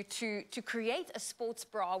inspired you to create a sports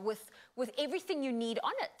bra with everything you need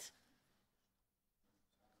on it?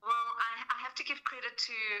 Well, I have to give credit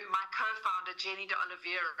to my co-founder, Jenny de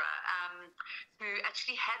Oliveira, who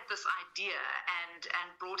actually had this idea and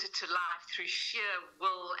brought it to life through sheer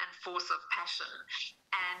will and force of passion.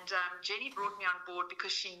 And Jenny brought me on board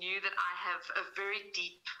because she knew that I have a very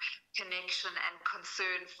deep connection and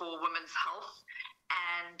concern for women's health.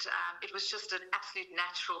 And it was just an absolute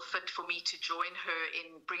natural fit for me to join her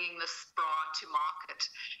in bringing this bra to market.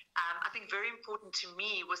 I think very important to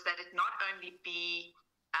me was that it not only be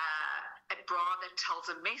a bra that tells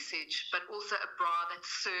a message, but also a bra that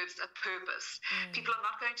serves a purpose. People are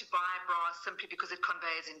not going to buy a bra simply because it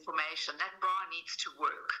conveys information. That bra needs to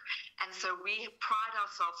work. And so we pride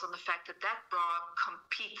ourselves on the fact that that bra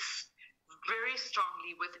competes very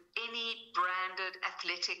strongly with any branded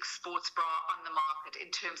athletic sports bra on the market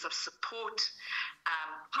in terms of support,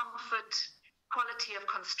 comfort, quality of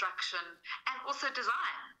construction, and also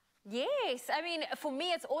design. Yes, I mean, for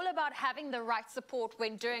me, it's all about having the right support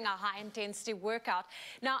when doing a high-intensity workout.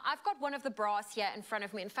 Now, I've got one of the bras here in front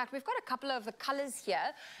of me. In fact, we've got a couple of the colors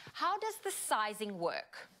here. How does the sizing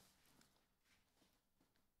work?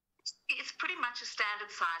 It's pretty much a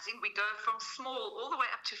standard sizing. We go from small all the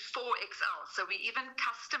way up to 4XL. So we even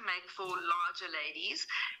custom make for larger ladies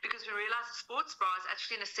because we realize a sports bra is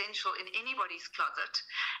actually an essential in anybody's closet.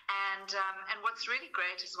 And what's really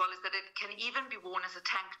great as well is that it can even be worn as a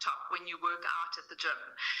tank top when you work out at the gym.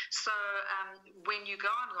 So when you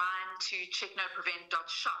go online to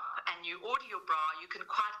checkknowprevent.shop and you order your bra, you can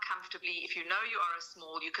quite comfortably, if you know you are a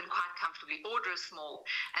small, you can quite comfortably order a small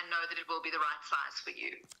and know that it will be the right size for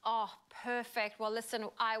you. Oh, perfect. Well, listen,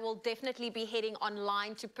 I will definitely be heading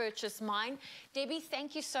online to purchase mine. Debbie,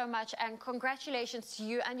 thank you so much, and congratulations to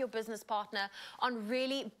you and your business partner on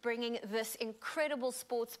really bringing this incredible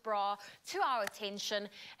sports bra to our attention.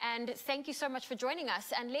 And thank you so much for joining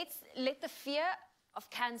us. And let's let the fear of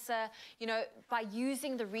cancer, by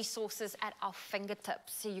using the resources at our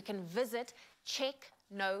fingertips. So you can visit Check,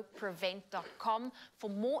 noprevent.com for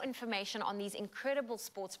more information on these incredible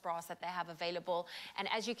sports bras that they have available. And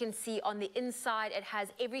as you can see on the inside, it has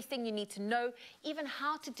everything you need to know, even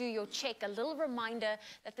how to do your check. A little reminder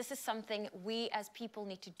that this is something we as people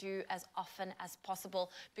need to do as often as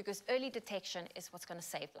possible, because early detection is what's going to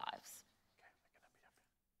save lives.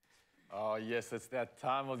 Oh, yes, it's that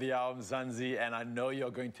time of the hour, Mzansi, and I know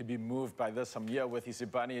you're going to be moved by this. I'm here with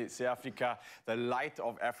Isibani Africa, the Light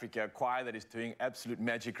of Africa, a choir that is doing absolute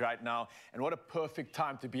magic right now, and what a perfect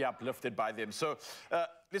time to be uplifted by them. So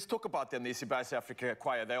let's talk about them, the Isibani Africa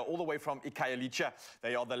choir. They are all the way from Ikayalicha.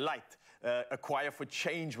 They are the Light. A choir for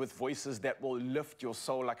change with voices that will lift your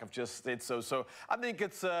soul, like I've just said so. So I think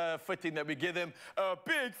it's fitting that we give them a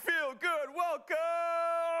big feel-good welcome!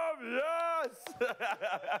 Yes!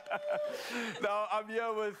 Now, I'm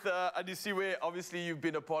here with Adisiwe. Obviously, you've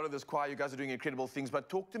been a part of this choir. You guys are doing incredible things. But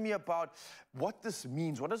talk to me about what this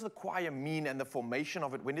means. What does the choir mean and the formation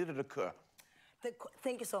of it? When did it occur?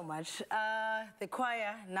 Thank you so much. The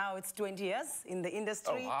choir, now it's 20 years in the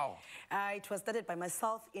industry. Oh, wow. It was started by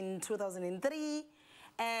myself in 2003.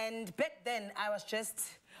 And back then, I was just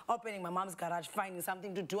opening my mom's garage, finding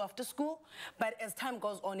something to do after school. But as time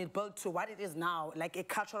goes on, it built to what it is now, like a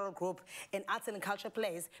cultural group, an arts and culture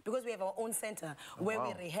place, because we have our own center where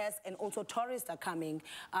we rehearse, and also tourists are coming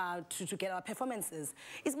to get our performances.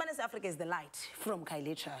 Isibani Africa is the Light from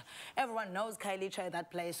Khayelitsha. Everyone knows Khayelitsha,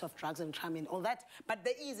 that place of drugs and crime and all that. But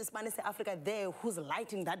there is Isibani Africa there who's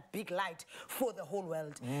lighting that big light for the whole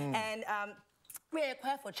world. And we are a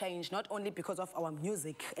choir for change, not only because of our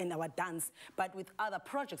music and our dance, but with other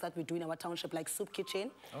projects that we do in our township, like Soup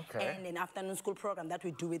Kitchen, and an afternoon school program that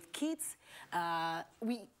we do with kids.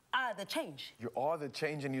 We are the change. You are the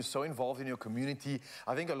change, and you're so involved in your community.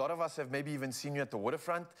 I think a lot of us have maybe even seen you at the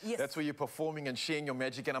waterfront. Yes. That's where you're performing and sharing your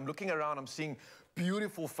magic. And I'm looking around, I'm seeing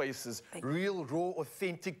beautiful faces, real, raw,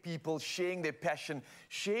 authentic people sharing their passion,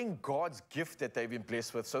 sharing God's gift that they've been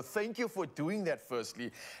blessed with. So thank you for doing that,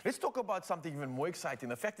 firstly. Let's talk about something even more exciting.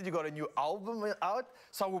 The fact that you got a new album out,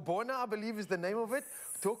 Sawubona, I believe is the name of it.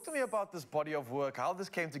 Talk to me about this body of work, how this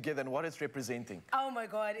came together and what it's representing. Oh my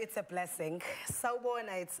God, it's a blessing.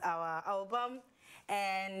 Sawubona, it's our album,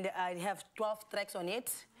 and I have 12 tracks on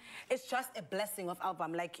it. It's just a blessing of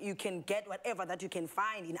album. Like, you can get whatever that you can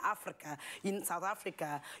find in Africa, in South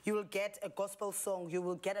Africa. You will get a gospel song, you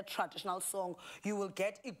will get a traditional song, you will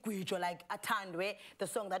get Igwijo, like Atandwe, the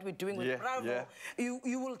song that we're doing with Bravo.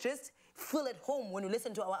 You will just feel at home when you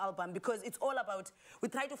listen to our album, because it's all about, we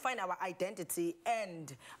try to find our identity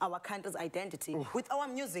and our country's identity. With our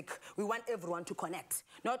music, we want everyone to connect.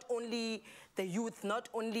 Not only the youth, not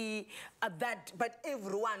only that, but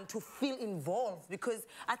everyone to feel involved, because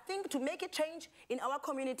I think to make a change in our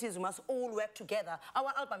communities, we must all work together.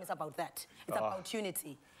 Our album is about that. It's about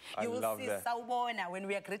unity. You will see Sawubona when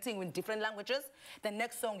we are greeting in different languages. The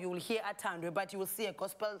next song you will hear Atandwe, but you will see a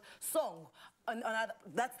gospel song.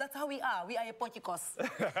 That's how we are. We are a Potjikos.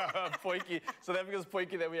 Poiki. South Africa's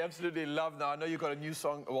Poiki that we absolutely love. Now, I know you've got a new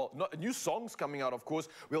song, well, not new songs coming out, of course.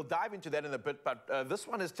 We'll dive into that in a bit, but this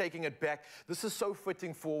one is taking it back. This is so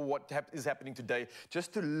fitting for what is happening today,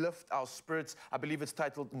 just to lift our spirits. I believe it's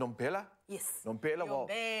titled Nombela? Yes. Nombela.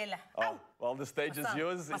 Well, well, the stage is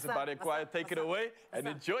yours. It's about a choir. Take it away and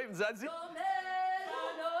enjoy, Mzansi.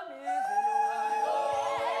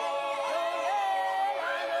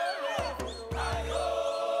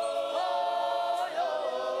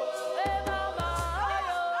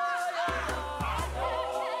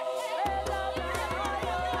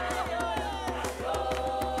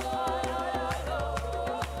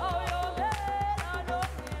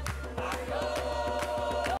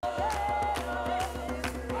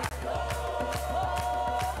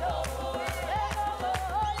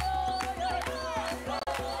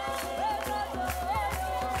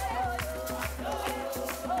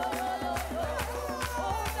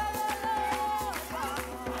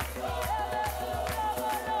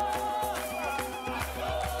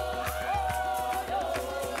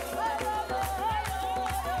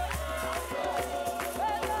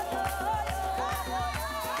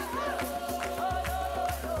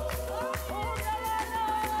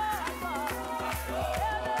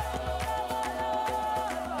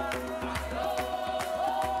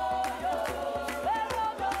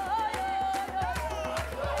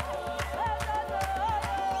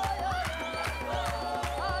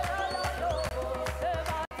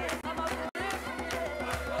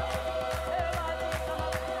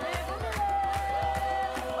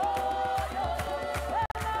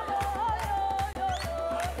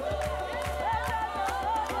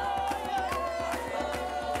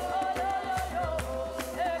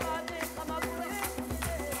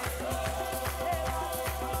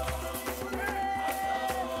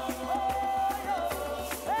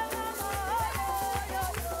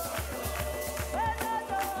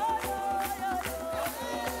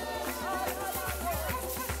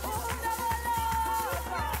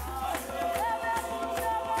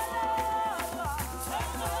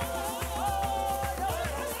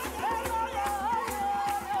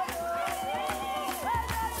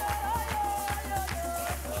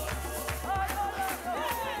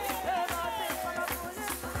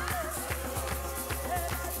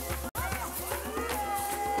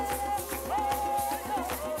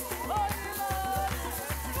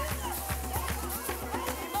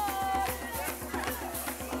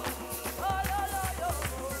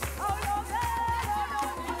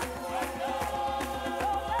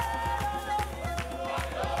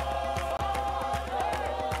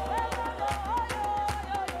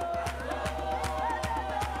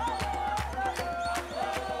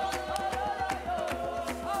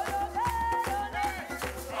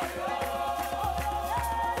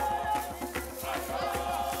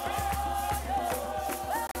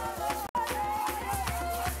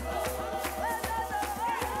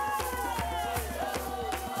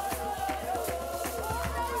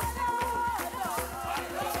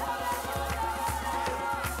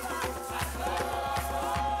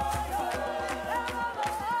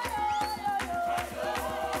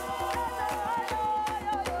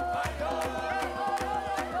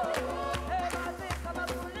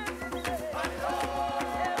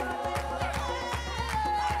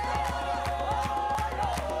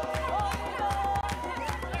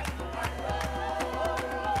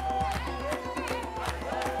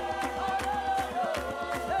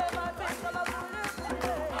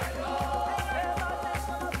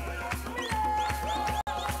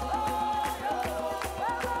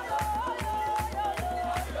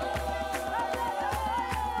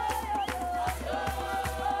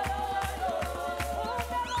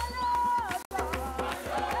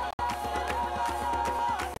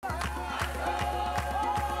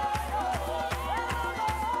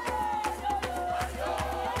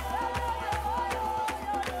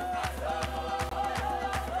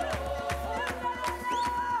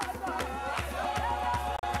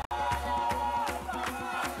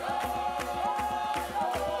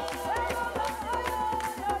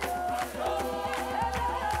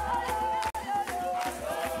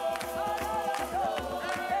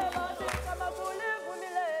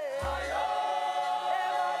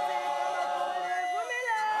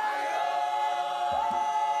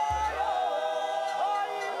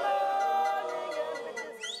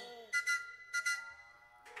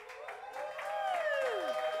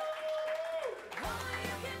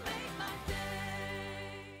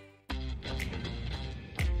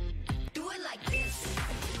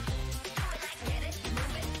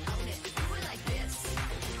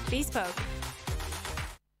 Bespoke.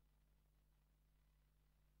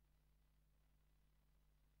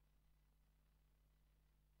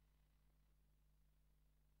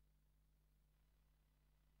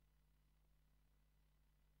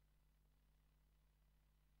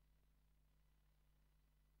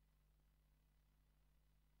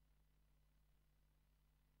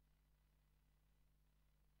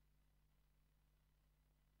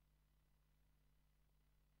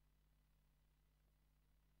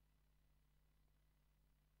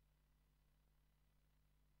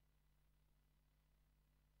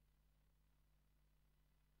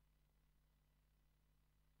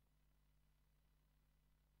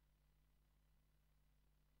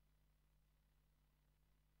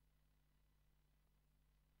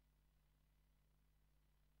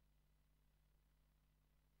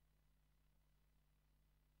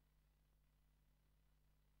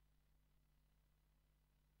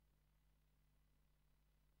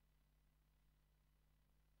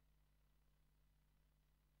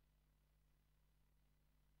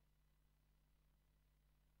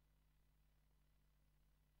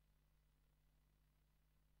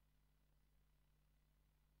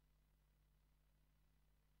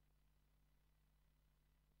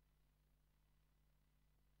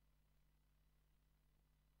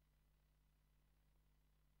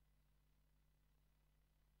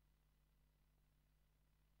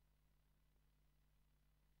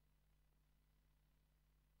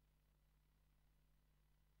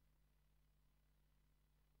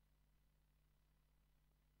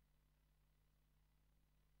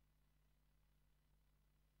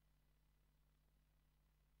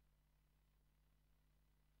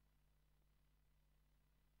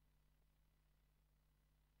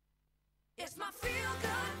 It's my feel-good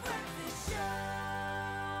breakfast show.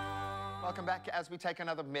 Welcome back as we take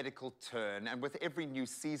another medical turn. And with every new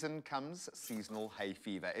season comes seasonal hay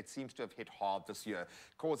fever. It seems to have hit hard this year,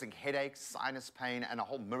 causing headaches, sinus pain, and a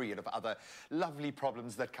whole myriad of other lovely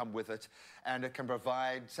problems that come with it. And it can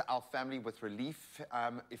provide our family with relief.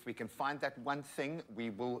 If we can find that one thing, we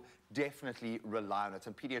will definitely rely on it.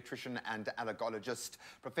 And pediatrician and allergologist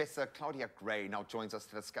Professor Claudia Gray now joins us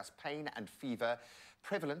to discuss pain and fever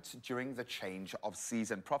prevalent during the change of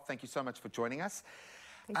season. Prof, thank you so much for joining us.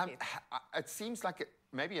 Thank you. It seems like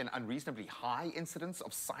maybe an unreasonably high incidence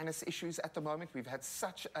of sinus issues at the moment. We've had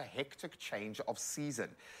such a hectic change of season.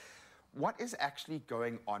 What is actually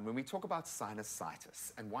going on when we talk about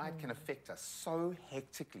sinusitis and why it can affect us so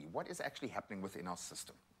hectically? What is actually happening within our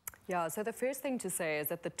system? Yeah, so the first thing to say is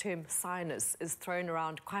that the term sinus is thrown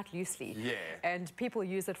around quite loosely. Yeah. And people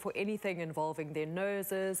use it for anything involving their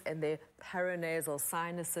noses and their paranasal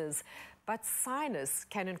sinuses. But sinus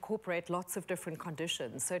can incorporate lots of different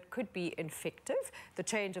conditions. So it could be infective. The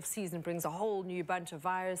change of season brings a whole new bunch of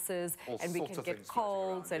viruses, and we can get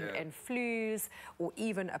colds and flus, or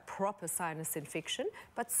even a proper sinus infection.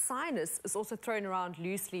 But sinus is also thrown around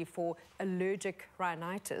loosely for allergic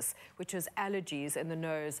rhinitis, which is allergies in the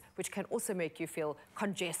nose, which can also make you feel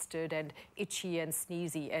congested and itchy and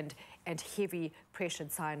sneezy and heavy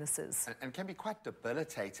pressured sinuses. And can be quite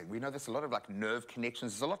debilitating. We know there's a lot of nerve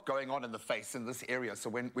connections. There's a lot going on in the face in this area. So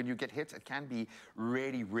when you get hit, it can be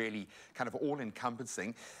really, really kind of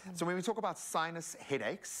all-encompassing. So when we talk about sinus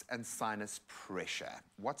headaches and sinus pressure,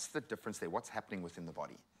 what's the difference there? What's happening within the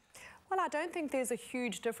body? Well, I don't think there's a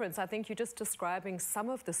huge difference. I think you're just describing some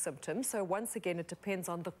of the symptoms. So once again, it depends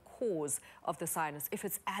on the cause of the sinus. If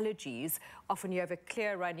it's allergies, often you have a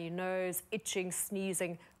clear runny nose, itching,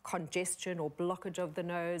 sneezing, congestion or blockage of the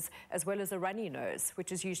nose, as well as a runny nose,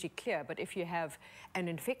 which is usually clear. But if you have an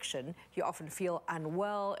infection, you often feel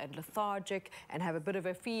unwell and lethargic and have a bit of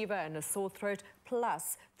a fever and a sore throat,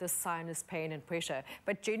 plus the sinus pain and pressure.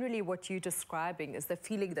 But generally what you're describing is the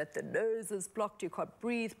feeling that the nose is blocked, you can't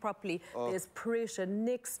breathe properly, there's pressure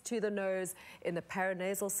next to the nose in the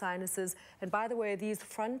paranasal sinuses. And by the way, these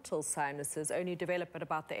frontal sinuses only develop at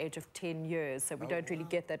about the age of 10 years, so we don't really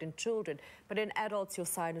get that in children. But in adults, your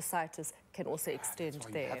sinusitis can also extend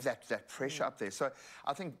there. You have that pressure up there. So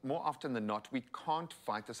I think more often than not, we can't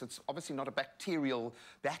fight this. It's obviously not a bacterial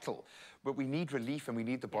battle, but we need relief and we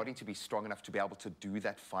need the body to be strong enough to be able to do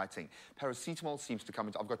that fighting. Paracetamol seems to come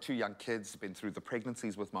into... I've got 2 young kids, been through the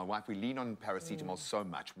pregnancies with my wife. We lean on paracetamol so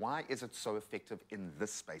much. Why is it so effective in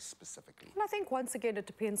this space specifically? Well, I think once again, it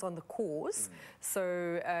depends on the cause.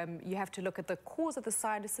 So you have to look at the cause of the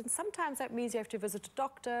sinus, and sometimes that means you have to visit a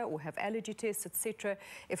doctor or have allergy tests, etc.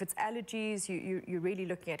 If it's allergies, allergies, you're really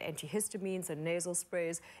looking at antihistamines and nasal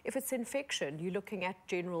sprays. If it's infection, you're looking at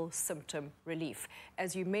general symptom relief.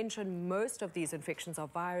 As you mentioned, most of these infections are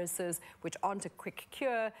viruses, which aren't a quick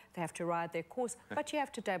cure. They have to ride their course, but you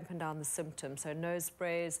have to dampen down the symptoms. So nose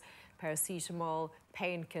sprays, paracetamol,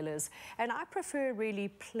 painkillers. And I prefer really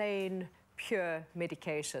plain, pure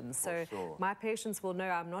medications. So my patients will know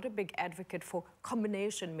I'm not a big advocate for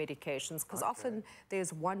combination medications because often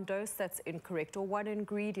there's one dose that's incorrect or one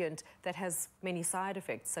ingredient that has many side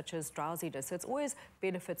effects, such as drowsiness. So it's always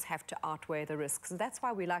benefits have to outweigh the risks. And that's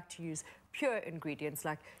why we like to use pure ingredients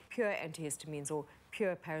like pure antihistamines or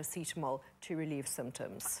pure paracetamol to relieve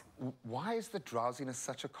symptoms. Why is the drowsiness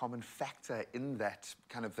such a common factor in that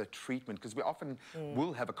kind of the treatment? Because we often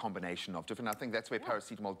will have a combination of different, I think that's where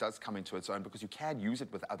paracetamol does come into its own because you can use it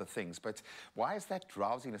with other things. But why is that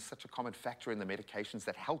drowsiness such a common factor in the medications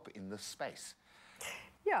that help in this space?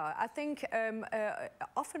 Yeah, I think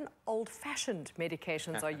often old-fashioned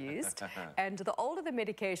medications are used, and the older the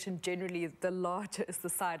medication, generally the larger is the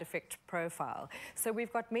side effect profile. So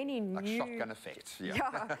we've got many new... Like shotgun effect,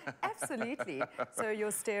 Yeah, absolutely. So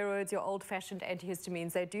your steroids, your old-fashioned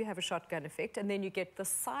antihistamines, they do have a shotgun effect, and then you get the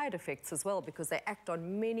side effects as well because they act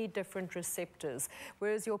on many different receptors,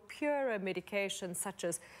 whereas your purer medications such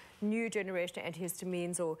as new generation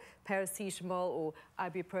antihistamines or paracetamol or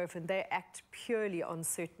ibuprofen, they act purely on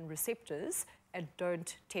certain receptors and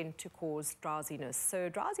don't tend to cause drowsiness. So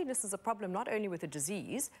drowsiness is a problem not only with a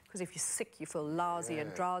disease, because if you're sick, you feel lousy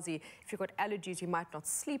and drowsy. If you've got allergies, you might not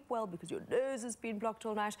sleep well because your nose has been blocked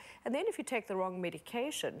all night. And then if you take the wrong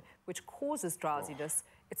medication, which causes drowsiness,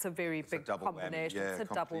 it's a very big combination. Yeah,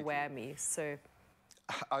 it's a double whammy. So.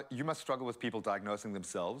 You must struggle with people diagnosing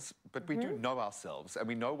themselves, but we do know ourselves, and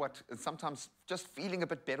we know what sometimes just feeling a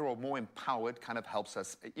bit better or more empowered kind of helps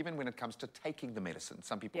us, even when it comes to taking the medicine.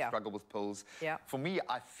 Some people struggle with pills. For me,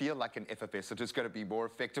 I feel like an effervescent is going to be more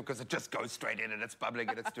effective because it just goes straight in and it's bubbling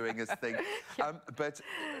and it's doing its thing. But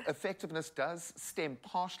effectiveness does stem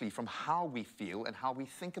partially from how we feel and how we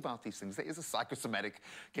think about these things. There is a psychosomatic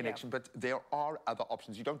connection, but there are other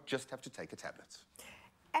options. You don't just have to take a tablet.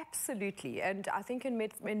 Absolutely, and I think in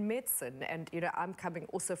medicine, and you know, I'm coming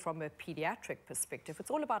also from a pediatric perspective, it's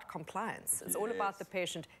all about compliance. It's all about the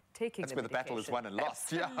patient taking That's where the battle is won and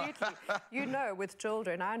lost. Absolutely. You know with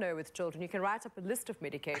children, I know with children, you can write up a list of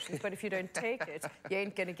medications, but if you don't take it, you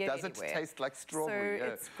ain't going to get anywhere. Does it taste like strawberry?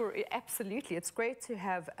 So absolutely. It's great to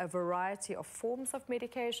have a variety of forms of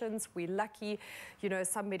medications. We're lucky, you know,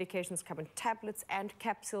 some medications come in tablets and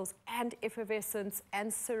capsules and effervescents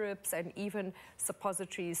and syrups and even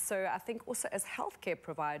suppositories. So I think also as healthcare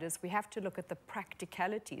providers, we have to look at the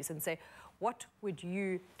practicalities and say, what would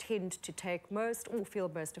you tend to take most or feel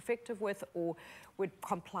most effective with or would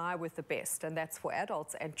comply with the best? And that's for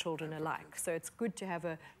adults and children alike. So it's good to have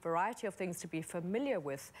a variety of things to be familiar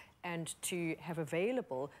with and to have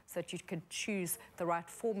available so that you can choose the right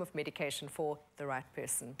form of medication for the right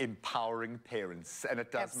person. Empowering parents, and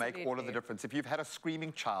it does make all of the difference. If you've had a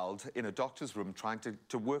screaming child in a doctor's room trying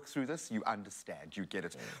to work through this, you understand, you get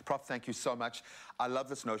it. Prof, thank you so much. I love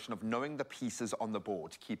this notion of knowing the pieces on the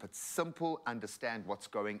board. Keep it simple, understand what's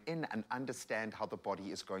going in, and understand how the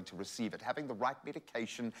body is going to receive it. Having the right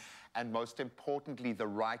medication, and most importantly, the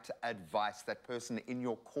right advice. That person in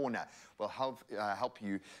your corner will help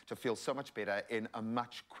you to feel so much better in a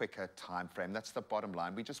much quicker time frame. That's the bottom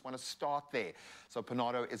line. We just want to start there. So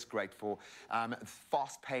Panado is great for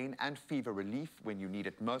fast pain and fever relief when you need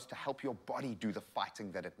it most, to help your body do the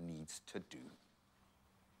fighting that it needs to do.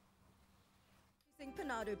 Using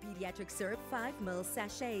Panado Pediatric Syrup 5 ml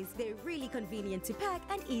sachets. They're really convenient to pack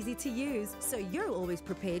and easy to use, so you're always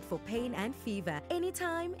prepared for pain and fever,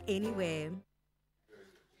 anytime, anywhere.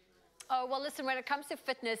 Oh, well, listen, when it comes to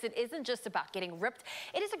fitness, it isn't just about getting ripped.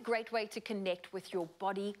 It is a great way to connect with your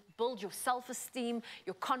body, build your self-esteem,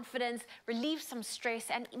 your confidence, relieve some stress,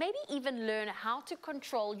 and maybe even learn how to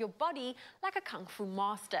control your body like a Kung Fu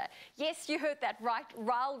master. Yes, you heard that right.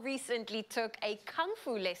 Raul recently took a Kung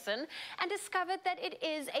Fu lesson and discovered that it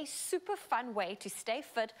is a super fun way to stay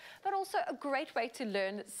fit, but also a great way to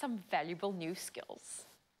learn some valuable new skills.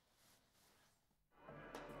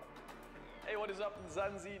 Hey, what is up,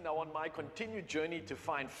 Nzanzi? Now on my continued journey to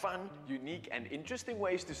find fun, unique and interesting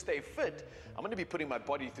ways to stay fit, I'm going to be putting my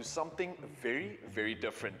body through something very, very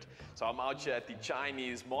different. So I'm out here at the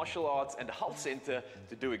Chinese Martial Arts and Health Center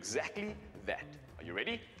to do exactly that. Are you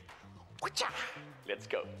ready? Let's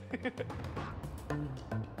go.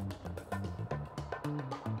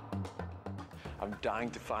 I'm dying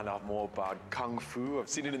to find out more about Kung Fu. I've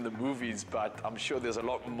seen it in the movies, but I'm sure there's a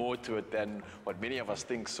lot more to it than what many of us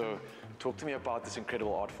think. So Talk to me about this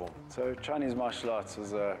incredible art form. So Chinese martial arts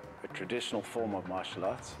is a traditional form of martial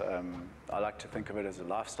arts. I like to think of it as a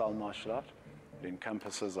lifestyle martial art. It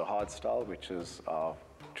encompasses a hard style, which is our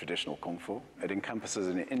traditional Kung Fu. It encompasses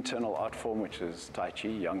an internal art form, which is Tai Chi,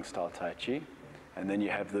 Yang style Tai Chi. And then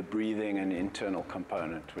you have the breathing and internal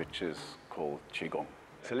component, which is called Qigong.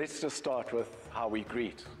 So let's just start with how we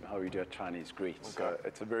greet, how we do a Chinese greet. Okay. So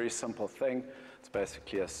it's a very simple thing. It's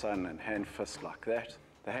basically a sun and hand fist like that.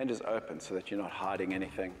 The hand is open so that you're not hiding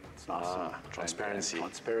anything. It's nice and transparency.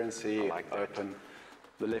 Transparency, like open.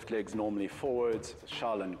 The left leg's normally forwards. It's a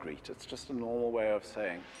Shaolin greet. It's just a normal way of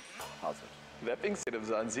saying, how's it? That being said,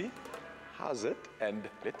 Mzansi, how's it? And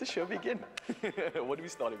let the show begin. What are we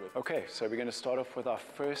starting with? Okay, so we're going to start off with our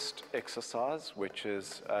first exercise, which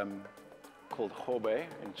is called Hobei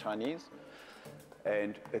in Chinese.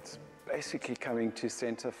 And it's basically coming to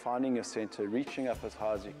center, finding your center, reaching up as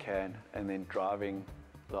high as you can, and then driving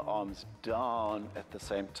the arms down at the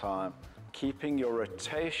same time, keeping your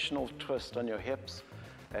rotational twist on your hips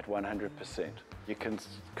at 100%. You can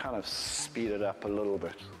kind of speed it up a little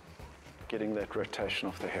bit, getting that rotation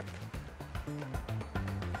off the hip.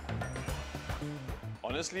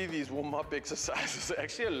 Honestly, these warm-up exercises are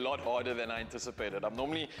actually a lot harder than I anticipated. I'm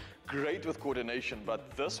normally great with coordination, but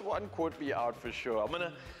this one caught me out for sure. I'm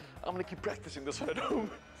gonna keep practicing this one at home.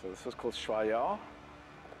 So this is called Shuai Yao,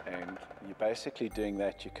 and you're basically doing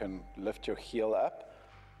that. You can lift your heel up,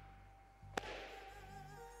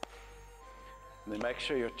 and then make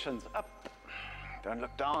sure your chin's up. Don't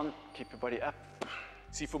look down, keep your body up.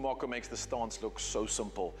 Sifu Marco makes the stance look so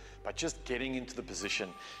simple, but just getting into the position,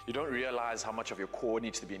 you don't realize how much of your core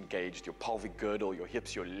needs to be engaged, your pelvic girdle, your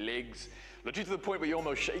hips, your legs, literally to the point where you're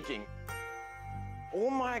almost shaking. All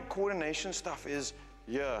my coordination stuff is,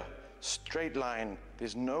 straight line,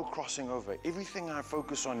 there's no crossing over. Everything I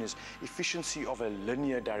focus on is efficiency of a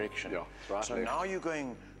linear direction. Right. So now you're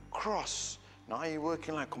going cross, now you're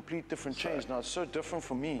working like complete different chains. Now it's so different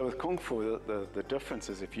for me. With Kung Fu, the difference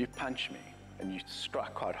is if you punch me, and you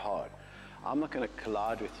strike quite hard, I'm not going to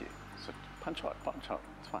collide with you. So punch hard,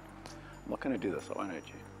 it's fine. I'm not going to do this, I won't hurt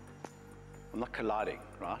you. I'm not colliding,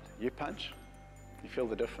 right? You punch, you feel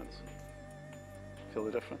the difference. Feel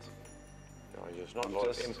the difference? No, there's not a lot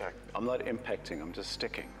of impact. I'm not impacting, I'm just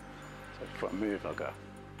sticking. So if I move, I'll go.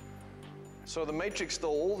 So the Matrix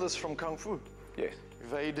stole all this from Kung Fu? Yes.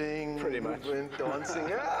 Evading, pretty much. Movement,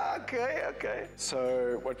 dancing. Okay.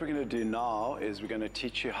 So what we're going to do now is we're going to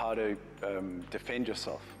teach you how to defend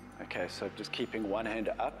yourself. Okay, so just keeping one hand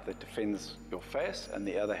up that defends your face, and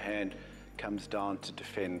the other hand comes down to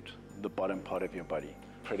defend the bottom part of your body,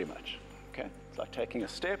 pretty much. Okay, it's like taking a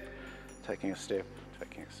step, taking a step,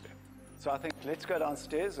 taking a step. So I think let's go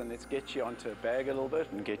downstairs and let's get you onto a bag a little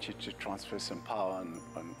bit and get you to transfer some power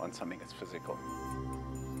on something that's physical.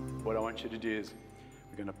 What I want you to do is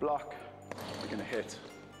we're going to block, we're going to hit,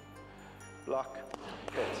 block,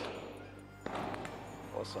 hit.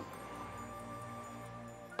 Awesome.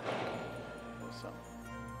 Awesome.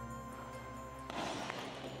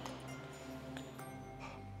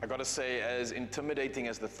 I gotta say, as intimidating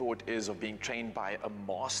as the thought is of being trained by a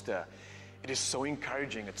master, it is so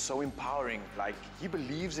encouraging, it's so empowering. Like, he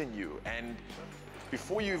believes in you, and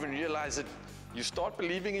before you even realize it, you start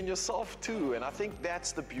believing in yourself too, and I think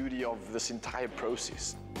that's the beauty of this entire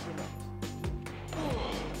process.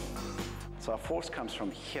 So our force comes from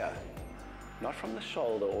here, not from the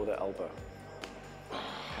shoulder or the elbow.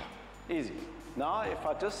 Easy. Now, if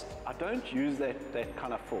I don't use that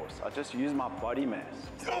kind of force, I just use my body mass.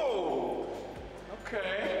 Oh!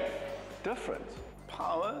 Okay. Different.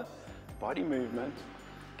 Power, body movement,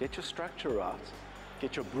 get your structure right,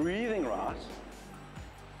 get your breathing right,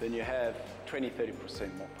 then you have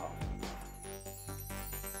 20-30% more power.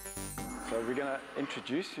 So we're going to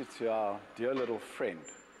introduce you to our dear little friend.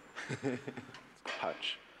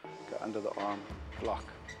 Punch. Go under the arm, block,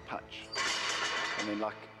 punch. And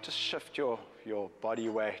then just shift your body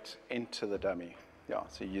weight into the dummy. Yeah,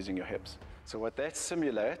 so you're using your hips. So what that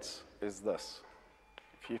simulates is this.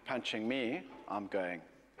 If you're punching me, I'm going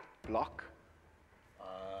block,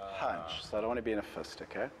 punch. So I don't want to be in a fist,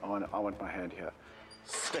 okay? I want my hand here.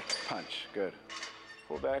 Stick, punch, good.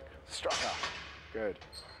 Pull back, strike out, good.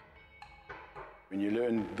 When you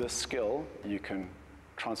learn this skill, you can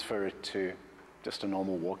transfer it to just a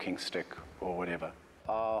normal walking stick or whatever.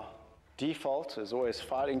 Our default is always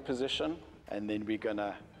fighting position, and then we're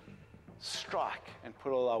gonna strike and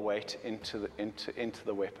put all our weight into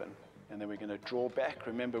the weapon. And then we're gonna draw back.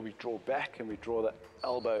 Remember, we draw back and we draw the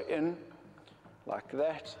elbow in like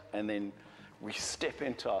that, and then we step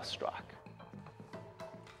into our strike.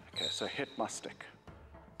 Okay, so hit my stick.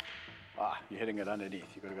 You're hitting it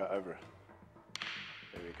underneath. You've got to go over it.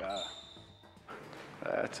 There we go.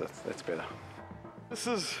 That's it. That's better. This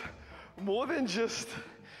is more than just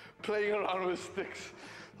playing around with sticks.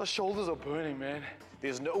 The shoulders are burning, man.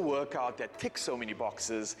 There's no workout that ticks so many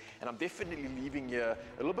boxes, and I'm definitely leaving here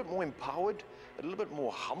a little bit more empowered, a little bit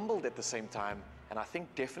more humbled at the same time, and I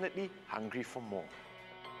think definitely hungry for more.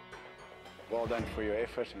 Well done for your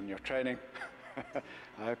effort and your training.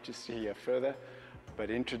 I hope to see you further. But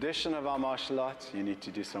in tradition of our martial arts, you need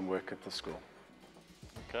to do some work at the school.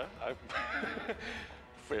 Okay,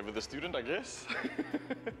 forever the student, I guess.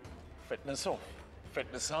 Fitness off,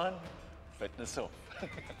 fitness on, fitness off.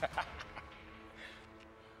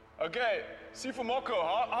 Okay, Sifu Moko,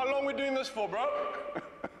 how long we doing this for, bro?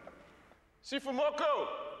 Sifu Moko!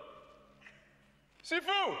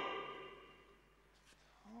 Sifu!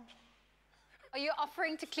 Are you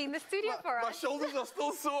offering to clean the studio for us? My shoulders are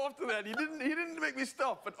still sore after that. He didn't make me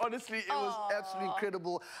stop, but honestly, it was absolutely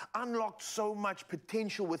incredible. Unlocked so much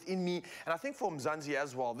potential within me, and I think for Mzansi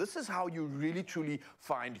as well, this is how you really, truly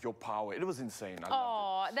find your power. It was insane. I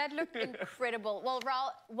loved it. That looked incredible. Well,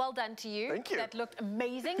 Raul, well done to you. Thank you. That looked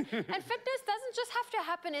amazing. And fitness doesn't just have to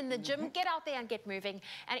happen in the gym. Get out there and get moving.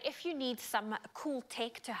 And if you need some cool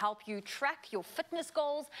tech to help you track your fitness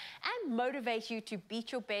goals and motivate you to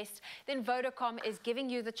beat your best, then Vodacom is giving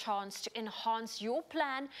you the chance to enhance your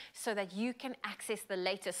plan so that you can access the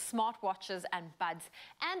latest smartwatches and buds.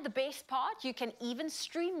 And the best part, you can even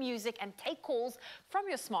stream music and take calls from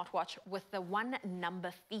your smartwatch with the One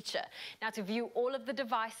Number feature. Now, to view all of the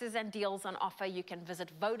devices and deals on offer, you can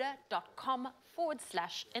visit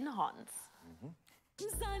voda.com/enhance.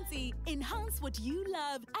 Mzansi, enhance what you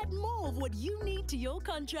love. Add more of what you need to your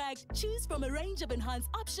contract. Choose from a range of enhanced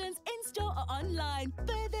options in-store or online.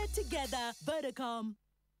 Further together, Vodacom.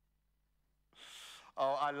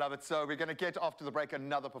 Oh, I love it. So we're going to get, after the break,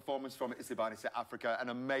 another performance from Isibani South Africa, an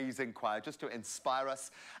amazing choir, just to inspire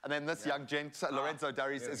us. And then this young gent, Lorenzo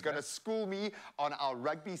Darius, is going to school me on our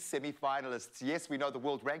rugby semi-finalists. Yes, we know the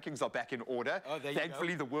world rankings are back in order.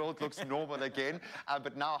 Thankfully, the world looks normal again.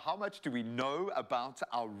 But now, how much do we know about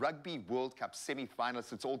our Rugby World Cup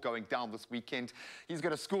semi-finalists? It's all going down this weekend. He's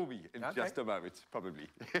going to school me in just a moment, probably.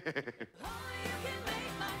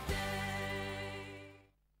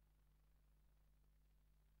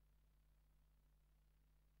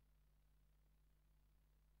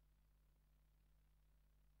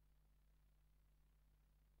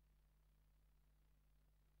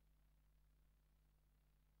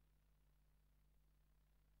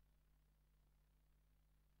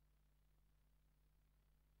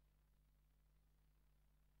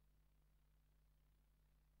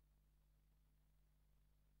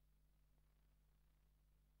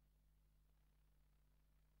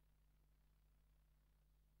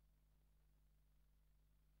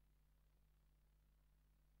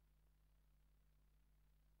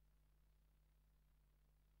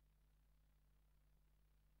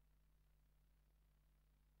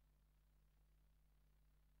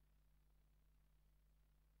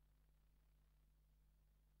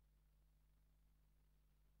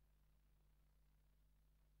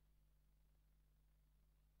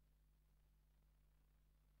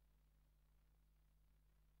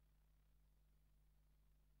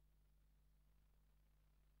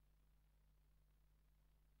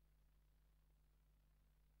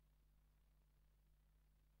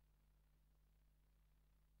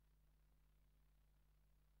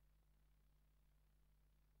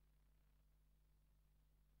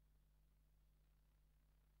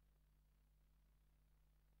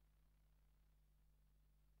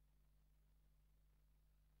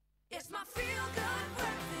 It's my feel-good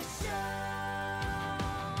breakfast show.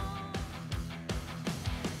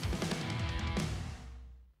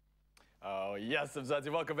 Oh, yes,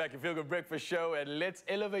 Mzansi, welcome back to Feel Good Breakfast Show, and let's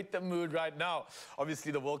elevate the mood right now.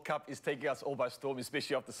 Obviously, the World Cup is taking us all by storm,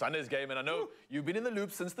 especially after Sunday's game, and I know you've been in the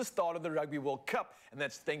loop since the start of the Rugby World Cup, and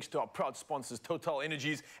that's thanks to our proud sponsors, Total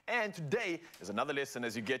Energies. And today is another lesson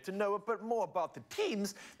as you get to know a bit more about the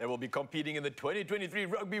teams that will be competing in the 2023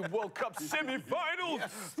 Rugby World Cup semi-finals.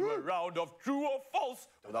 Through a round of true or false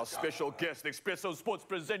with our special guest, Expresso sports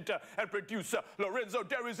presenter and producer, Lorenzo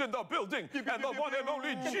Darius in the building, and the one and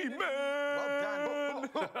only G-Man. Well done.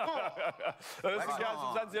 one. This is guys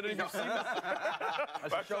from Zanzibar, you've seen this.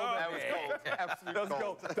 That was cold. Absolutely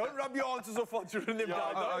cold. Don't rub your answers off once you're in them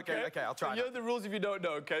down. Okay, I'll try. So here are the rules if you don't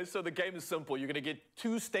know, okay? So the game is simple. You're going to get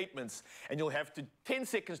 2 statements, and you'll have 10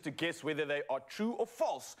 seconds to guess whether they are true or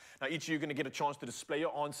false. Now, each of you are going to get a chance to display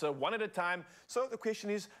your answer one at a time. So the question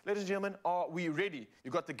is, ladies and gentlemen, are we ready?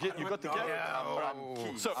 You got the gift? You got the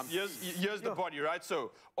gift? So here's the body, right?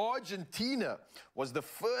 So Argentina was the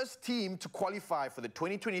first team to qualify for the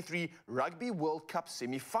 2023 Rugby World Cup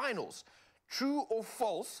semi-finals. True or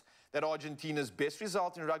false that Argentina's best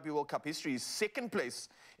result in Rugby World Cup history is 2nd place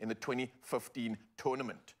in the 2015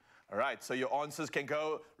 tournament? All right, so your answers can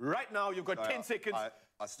go right now. You've got 10 seconds.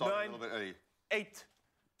 I started 9, a little bit early. 8,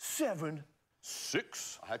 7,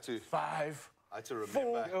 6, I had to 5, I had to remember.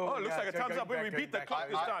 4. Oh, it looks like a thumbs up when we beat the clock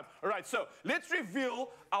this time. All right, so let's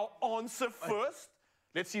reveal our answer first.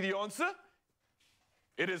 Let's see the answer.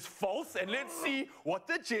 It is false, and let's see what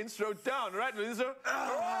the gents wrote down. Right, Lorenzo?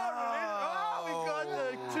 We got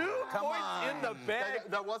the 2 points in the bag.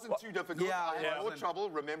 That wasn't too difficult. I had more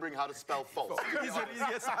trouble remembering how to spell false.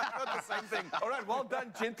 Yes, I got the same thing. All right, well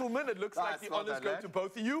done, gentlemen. It looks like the honours go to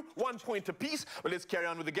both of you. 1 point apiece, but let's carry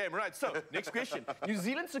on with the game. Right, so next question. New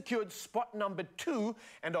Zealand secured spot number 2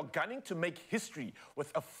 and are gunning to make history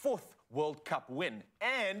with a 4th World Cup win.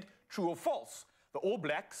 And true or false? The All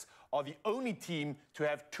Blacks are the only team to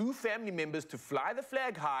have 2 family members to fly the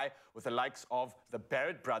flag high with the likes of the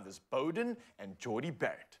Barrett brothers, Bowden and Geordie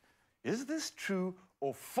Barrett. Is this true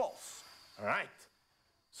or false? All right.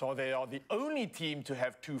 So they are the only team to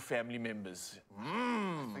have 2 family members.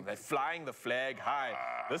 They're flying the flag high.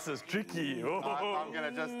 This is tricky. I'm going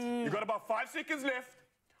to just... You got about 5 seconds left.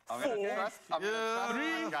 I'm going to trust my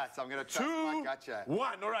gut. I'm going to trust my gut.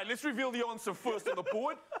 1. All right, let's reveal the answer first on the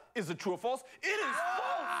board. Is it true or false? It is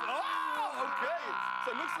false. Oh, okay.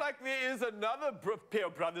 So it looks like there is another pair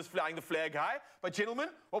of brothers flying the flag high. But gentlemen,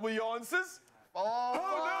 what were your answers?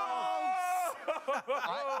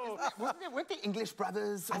 Weren't they English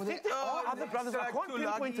brothers? I think they are other brothers. I can't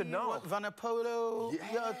pinpoint it now. Vanapolo,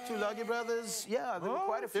 Tulagi brothers. Yeah, there were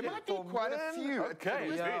quite a few. There might be quite a few.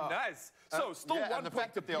 Okay, very nice. So still 1 and the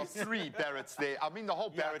fact that there are 3 Barretts there. I mean, the whole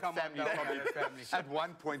Barrett family probably at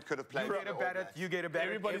one point could have played. You get a Barrett, you get a Barrett.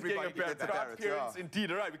 Everybody's getting a Barrett. Parents, indeed.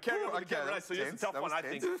 All right, we carry on with the game. Right, so here's a tough one, I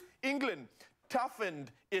think. England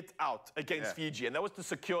toughened it out against Fiji, and that was to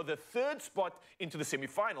secure the 3rd spot into the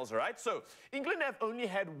semi-finals, all right? So England have only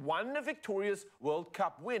had 1 victorious World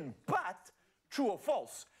Cup win, but true or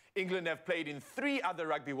false? England have played in 3 other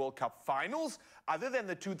Rugby World Cup finals, other than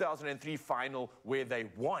the 2003 final where they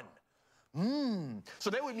won. So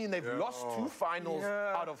that would mean they've lost 2 finals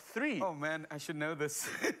out of 3. Oh man, I should know this.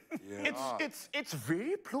 It's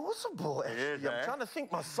very plausible, actually. I'm trying to think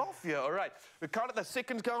myself here. All right, we counted the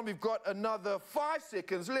seconds down. We've got another 5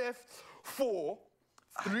 seconds left. 4,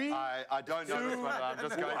 3. I don't know this one. I'm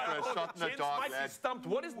just going for a shot in the dark. Might be stumped.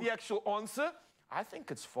 What is the actual answer? I think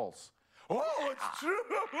it's false. Oh, it's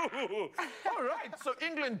true! All right, so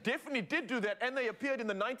England definitely did do that, and they appeared in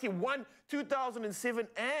the 91, 2007,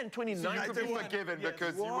 and 2009. So you're forgiven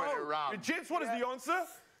because you weren't around. Gents, what is the answer?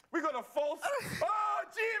 We got a false. Oh,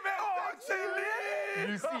 G-Man!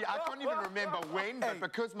 You see, I can't even remember when, but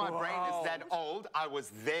because my brain is that old, I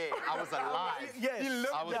was there. I was alive. Yes.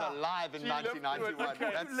 I was alive in 1991.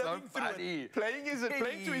 That's so funny. Playing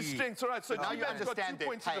to his strengths. All right, so now you G-Man's got 2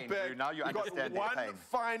 points in the bag. Now you understand their pain. One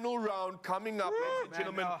final round coming up, ladies and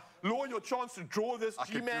gentlemen. Law, your chance to draw this.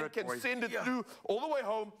 G-Man can send it through all the way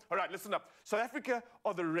home. All right, listen up. South Africa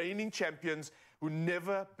are the reigning champions who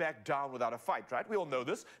never back down without a fight, right? We all know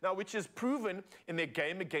this. Now, which is proven in their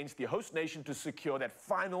game against the host nation to secure that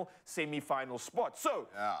final semi-final spot. So,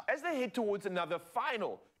 as they head towards another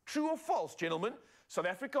final, true or false, gentlemen, South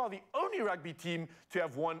Africa are the only rugby team to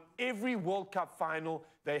have won every World Cup final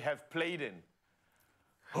they have played in.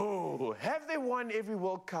 Oh, have they won every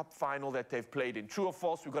World Cup final that they've played in? True or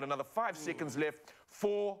false? We've got another 5 seconds left.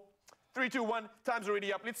 4, 3, 2, 1. Time's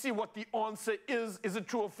already up. Let's see what the answer is. Is it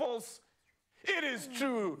true or false? It is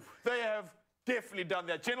true. They have definitely done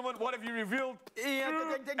that. Gentlemen, what have you revealed? True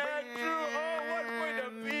and true. Oh, 1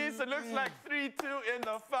 point apiece. It looks like 3-2 in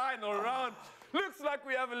the final round. Looks like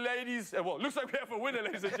we have a looks like we have a winner,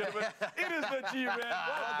 ladies and gentlemen. It is the G-Man.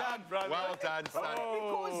 Well done, brother. Well done, son.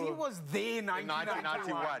 Because he was there in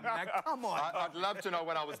 1991. Now, come on. I'd love to know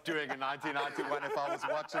what I was doing in 1991 if I was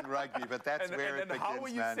watching rugby, but that's where it begins, how were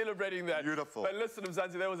you celebrating that? Beautiful. But listen,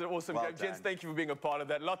 Mzansi, that was an awesome game. Gents, thank you for being a part of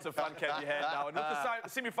that. Lots of fun can be had now. And with the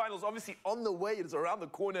semi-finals obviously on the way, it is around the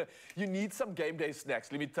corner. You need some game day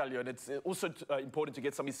snacks, let me tell you. And it's also important to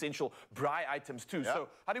get some essential braai items too. So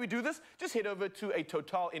how do we do this? Just head over delivered to a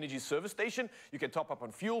Total Energy service station. You can top up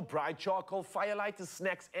on fuel, bright charcoal, firelighters,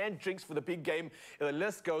 snacks, and drinks for the big game. The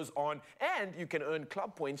list goes on. And you can earn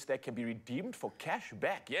club points that can be redeemed for cash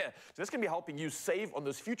back. Yeah, so this can be helping you save on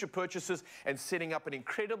those future purchases and setting up an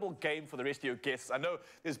incredible game for the rest of your guests. I know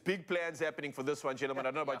there's big plans happening for this one, gentlemen. I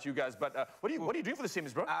don't know about you guys, but what are you doing for the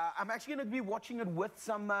semis, bro? I'm actually going to be watching it with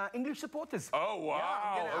some English supporters. Oh,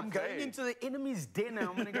 wow. Yeah, I'm going into the enemy's den now.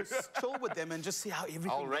 I'm going to go chill with them and just see how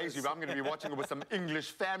everything I'll raise you, but I'm going to be watching it with some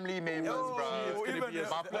English family members, bro.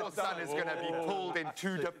 My poor son is going to be pulled in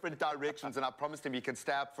 2 different directions, and I promised him he can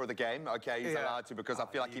stay up for the game. Okay, he's allowed to, because I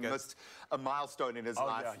feel like he missed a milestone in his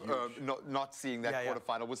life. Not seeing that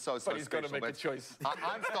quarterfinal was so But he's special. got to make a choice.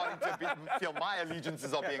 I'm starting to feel my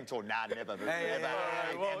allegiances are being torn. Nah, never.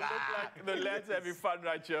 Well, look like the lads are having fun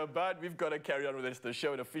right here, but we've got to carry on with this. The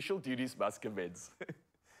show and official duties must commence.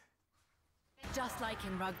 Just like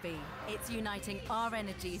in rugby, it's uniting our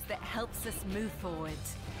energies that helps us move forward.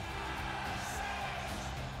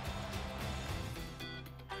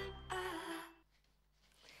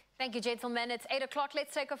 Thank you, gentlemen. It's 8 o'clock.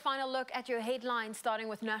 Let's take a final look at your headlines, starting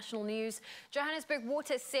with national news. Johannesburg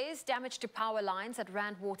Water says damage to power lines at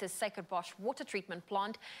Rand Water's Sacred Bosch water treatment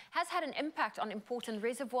plant has had an impact on important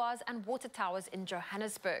reservoirs and water towers in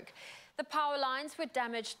Johannesburg. The power lines were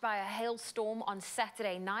damaged by a hailstorm on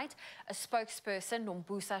Saturday night. A spokesperson,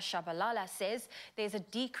 Nombusa Shabalala, says there's a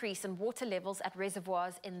decrease in water levels at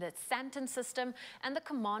reservoirs in the Santon system and the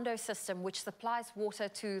Commando system, which supplies water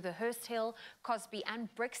to the Hurst Hill, Cosby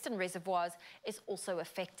and Brixton reservoirs, is also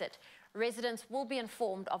affected. Residents will be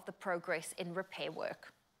informed of the progress in repair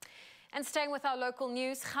work. And staying with our local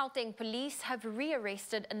news, Gauteng police have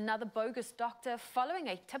rearrested another bogus doctor following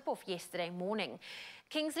a tip-off yesterday morning.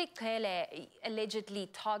 Kingsley Cele allegedly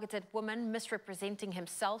targeted women misrepresenting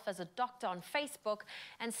himself as a doctor on Facebook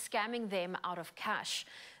and scamming them out of cash.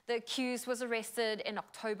 The accused was arrested in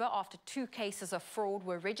October after 2 cases of fraud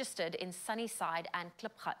were registered in Sunnyside and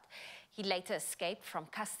Klipgat. He later escaped from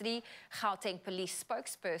custody. Gauteng police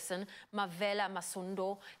spokesperson Mavela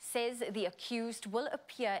Masundo says the accused will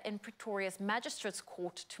appear in Pretoria's Magistrates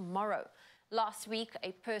Court tomorrow. Last week,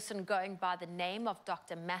 a person going by the name of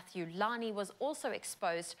Dr. Matthew Lani was also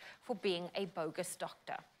exposed for being a bogus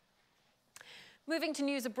doctor. Moving to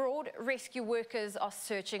news abroad, rescue workers are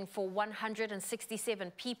searching for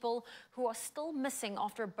 167 people who are still missing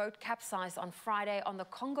after a boat capsized on Friday on the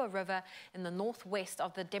Congo River in the northwest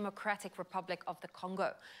of the Democratic Republic of the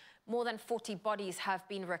Congo. More than 40 bodies have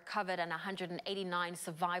been recovered and 189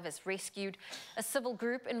 survivors rescued. A civil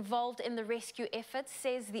group involved in the rescue effort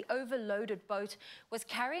says the overloaded boat was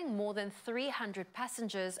carrying more than 300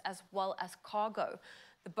 passengers as well as cargo.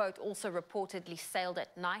 The boat also reportedly sailed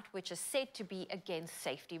at night, which is said to be against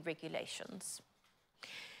safety regulations.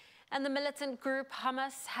 And the militant group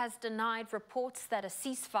Hamas has denied reports that a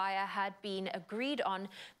ceasefire had been agreed on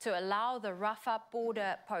to allow the Rafah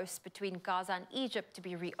border post between Gaza and Egypt to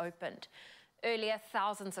be reopened. Earlier,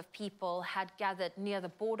 thousands of people had gathered near the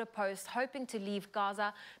border post hoping to leave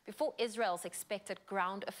Gaza before Israel's expected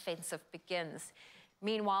ground offensive begins.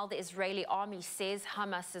 Meanwhile, the Israeli army says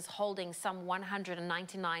Hamas is holding some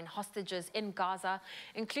 199 hostages in Gaza,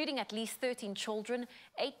 including at least 13 children,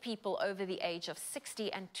 8 people over the age of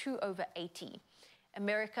 60 and 2 over 80.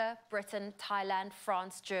 America, Britain, Thailand,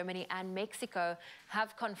 France, Germany and Mexico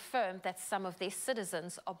have confirmed that some of their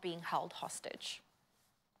citizens are being held hostage.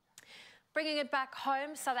 Bringing it back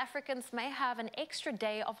home, South Africans may have an extra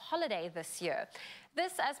day of holiday this year.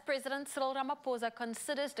 This as President Cyril Ramaphosa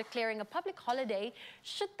considers declaring a public holiday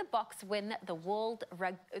should the Boks win the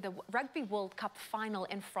Rugby World Cup final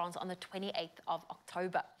in France on the 28th of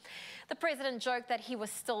October. The president joked that he was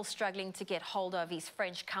still struggling to get hold of his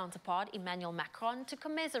French counterpart, Emmanuel Macron, to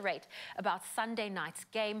commiserate about Sunday night's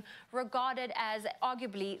game, regarded as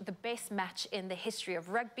arguably the best match in the history of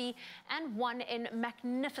rugby and won in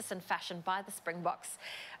magnificent fashion by the Springboks.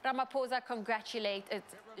 Ramaphosa congratulated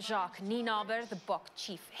Jacques Nienaber, the Bok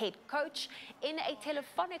chief head coach, in a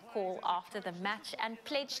telephonic call after the match and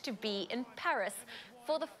pledged to be in Paris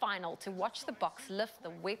for the final to watch the Boks lift the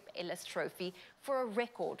Webb Ellis Trophy for a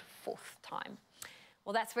record 4th time.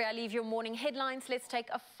 Well, that's where I leave your morning headlines. Let's take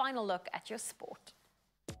a final look at your sport.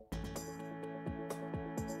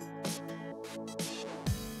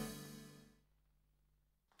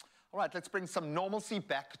 All right, let's bring some normalcy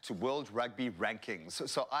back to World Rugby rankings.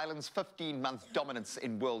 So Ireland's 15-month dominance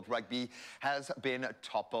in World Rugby has been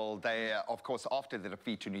toppled. They, of course, after the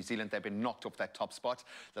defeat to New Zealand, they've been knocked off that top spot.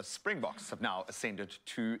 The Springboks have now ascended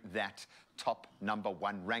to that top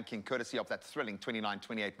 #1 ranking, courtesy of that thrilling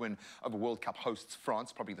 29-28 win over World Cup hosts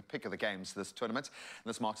France, probably the pick of the games this tournament. And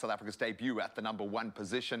this marks South Africa's debut at the #1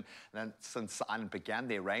 position. And since Ireland began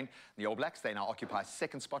their reign, the All Blacks, they now occupy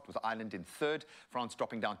second spot with Ireland in third, France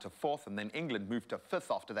dropping down to fourth, and then England moved to fifth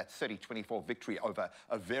after that 30-24 victory over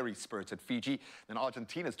a very spirited Fiji. Then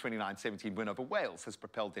Argentina's 29-17 win over Wales has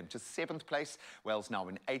propelled them to seventh place. Wales now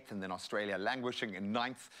in eighth, and then Australia languishing in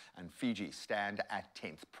ninth, and Fiji stand at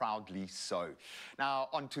 10th, proudly so. Now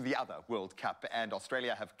on to the other World Cup, and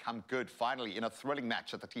Australia have come good finally in a thrilling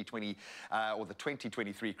match at the T20 or the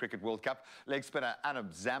 2023 Cricket World Cup. Leg spinner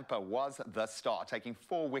Anand Zampa was the star, taking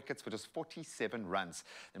 4 wickets for just 47 runs.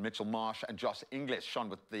 And Mitchell Marsh and Josh Inglis shone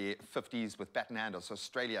with the 50s with bat in hand as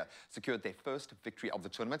Australia secured their first victory of the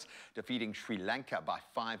tournament, defeating Sri Lanka by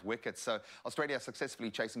 5 wickets. So Australia successfully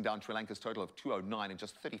chasing down Sri Lanka's total of 209 in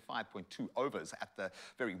just 35.2 overs at the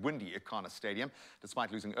very windy Ekana Stadium.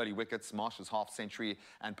 Despite losing early wickets, Marsh's half-century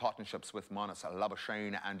and partnerships with Marnus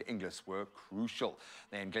Labuschagne and Inglis were crucial.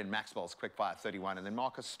 Then Glenn Maxwell's quick-fire 31, and then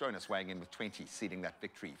Marcus Stoinis weighing in with 20, sealing that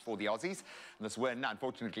victory for the Aussies. And this win,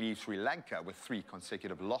 unfortunately, leaves Sri Lanka with 3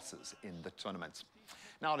 consecutive losses in the tournament.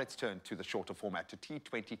 Now let's turn to the shorter format, to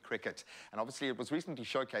T20 cricket. And obviously it was recently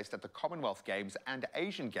showcased at the Commonwealth Games and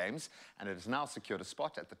Asian Games, and it has now secured a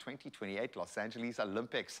spot at the 2028 Los Angeles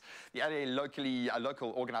Olympics. The LA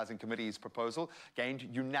local organizing committee's proposal gained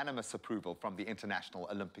unanimous approval from the International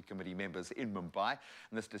Olympic Committee members in Mumbai.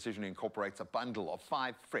 And this decision incorporates a bundle of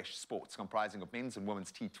 5 fresh sports comprising of men's and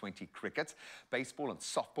women's T20 cricket, baseball and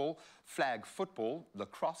softball, flag football,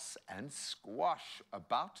 lacrosse and squash.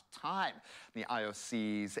 About time. The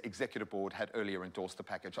IOC's executive board had earlier endorsed the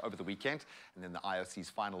package over the weekend, and then the IOC's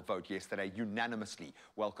final vote yesterday unanimously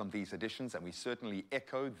welcomed these additions, and we certainly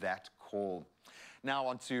echo that call. Now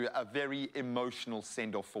on to a very emotional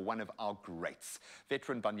send-off for one of our greats.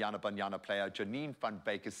 Veteran Banyana player Janine van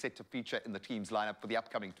Beek is set to feature in the team's lineup for the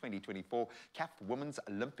upcoming 2024 CAF Women's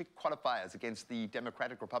Olympic qualifiers against the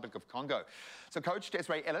Democratic Republic of Congo. So coach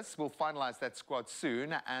Desiree Ellis will finalize that squad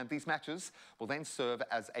soon, and these matches will then serve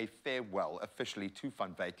as a farewell officially to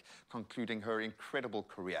van Beek, concluding her incredible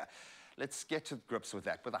career. Let's get to grips with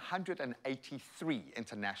that. With 183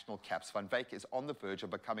 international caps, Van Beek is on the verge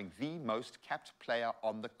of becoming the most capped player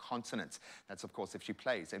on the continent. That's, of course, if she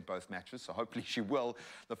plays in both matches, so hopefully she will.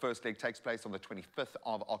 The first leg takes place on the 25th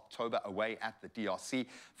of October away at the DRC,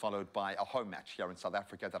 followed by a home match here in South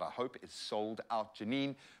Africa that I hope is sold out.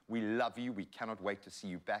 Janine, we love you. We cannot wait to see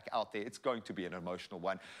you back out there. It's going to be an emotional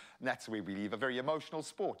one. And that's where we leave a very emotional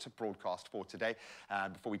sport broadcast for today.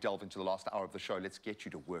 Before we delve into the last hour of the show, let's get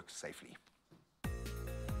you to work safely.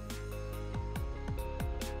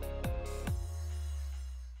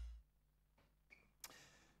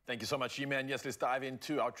 Thank you so much, G-Man. Yes, let's dive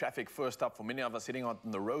into our traffic first up. For many of us heading out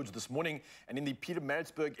on the roads this morning, and in the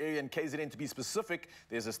Pietermaritzburg area in KZN to be specific,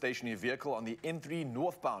 there's a stationary vehicle on the N3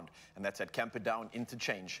 northbound, and that's at Camperdown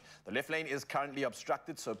Interchange. The left lane is currently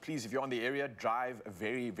obstructed, so please, if you're on the area, drive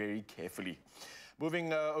very, very carefully.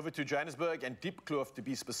 Moving over to Johannesburg and Diepkloof to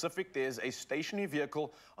be specific, there's a stationary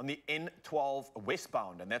vehicle on the N12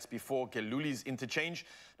 westbound, and that's before Geluli's interchange.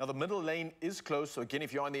 Now, the middle lane is closed, so again,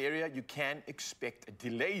 if you're in the area, you can expect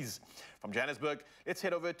delays. From Johannesburg, let's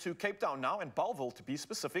head over to Cape Town now, and Bellville to be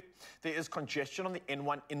specific. There is congestion on the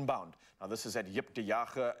N1 inbound. Now, this is at Jip de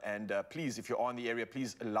Jager, and please, if you are in the area,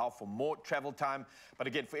 please allow for more travel time. But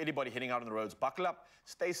again, for anybody heading out on the roads, buckle up,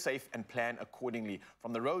 stay safe, and plan accordingly.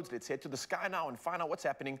 From the roads, let's head to the sky now and find out what's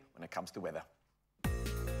happening when it comes to weather.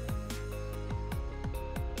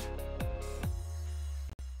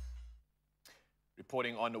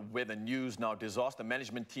 Reporting on weather news now, disaster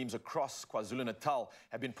management teams across KwaZulu-Natal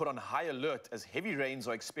have been put on high alert as heavy rains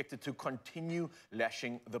are expected to continue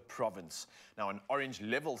lashing the province. Now, an orange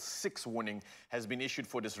level 6 warning has been issued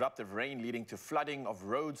for disruptive rain leading to flooding of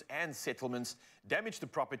roads and settlements, damage to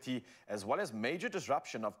property, as well as major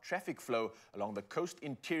disruption of traffic flow along the coast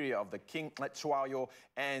interior of the King Letshwayo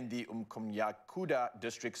and the Umkomyakuda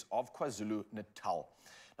districts of KwaZulu-Natal.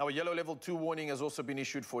 Now, a yellow level 2 warning has also been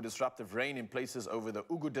issued for disruptive rain in places over the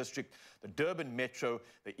Ugu district, the Durban metro,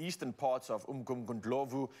 the eastern parts of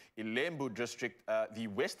Umgungundlovu, Ilembu district, the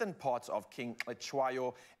western parts of King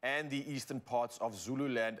Letshwayo, and the eastern parts of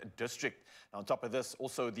Zululand district. Now, on top of this,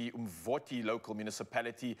 also the Umvoti local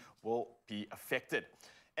municipality will be affected.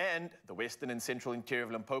 And the western and central interior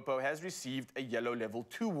of Limpopo has received a yellow level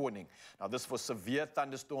 2 warning. Now, this for severe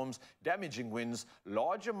thunderstorms, damaging winds,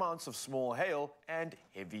 large amounts of small hail, and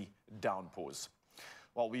heavy downpours.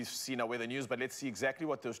 Well, we've seen our weather news, but let's see exactly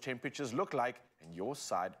what those temperatures look like in your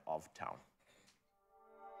side of town.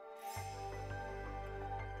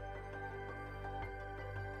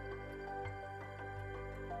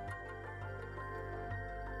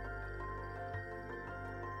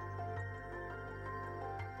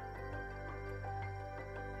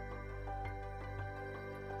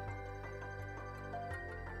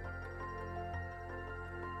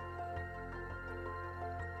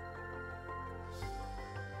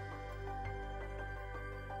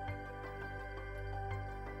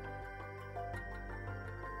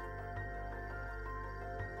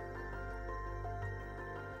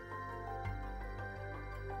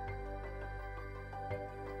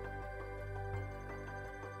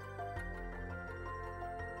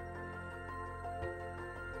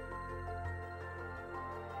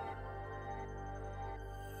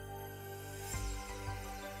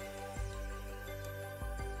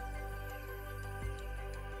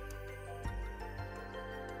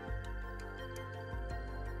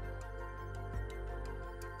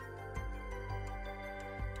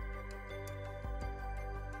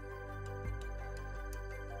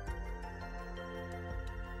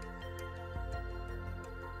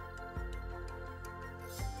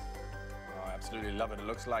 Absolutely love it. It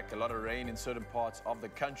looks like a lot of rain in certain parts of the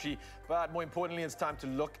country, but more importantly, it's time to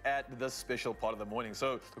look at this special part of the morning.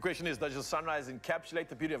 So the question is, does your sunrise encapsulate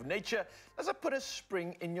the beauty of nature? Does it put a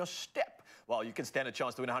spring in your step? Well, you can stand a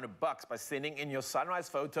chance to win $100 by sending in your sunrise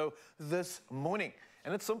photo this morning.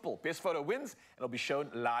 And it's simple. Best photo wins, and it'll be shown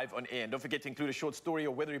live on air. And don't forget to include a short story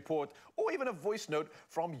or weather report, or even a voice note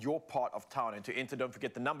from your part of town. And to enter, don't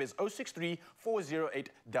forget the number is 063 408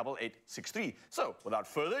 8863. So, without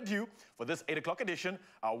further ado, for this 8 o'clock edition,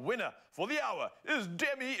 our winner for the hour is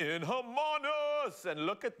Demi in Hermanus. And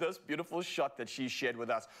look at this beautiful shot that she shared with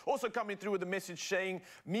us. Also coming through with a message saying,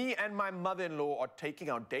 me and my mother-in-law are taking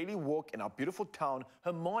our daily walk in our beautiful town,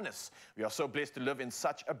 Hermanus. We are so blessed to live in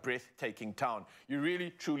such a breathtaking town. You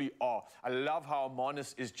really, truly are. I love how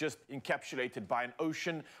Hermanus is just encapsulated by an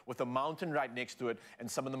ocean with a mountain right next to it and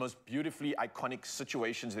some of the most beautifully iconic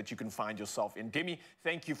situations that you can find yourself in. Demi,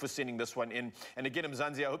 thank you for sending this one in. And again,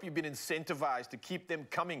 Mzansi, I hope you've been incentivized to keep them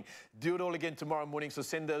coming. Do it all again tomorrow morning, so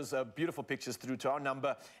send those beautiful pictures through to our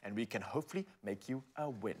number and we can hopefully make you a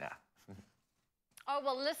winner. Oh,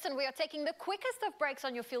 well, listen, we are taking the quickest of breaks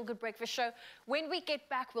on your Feel Good Breakfast show. When we get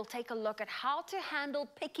back, we'll take a look at how to handle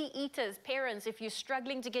picky eaters. Parents, if you're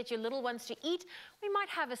struggling to get your little ones to eat, we might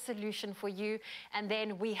have a solution for you. And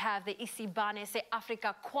then we have the Isibane Se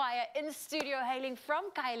Africa Choir in studio hailing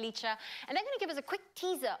from Khayelitsha. And they're going to give us a quick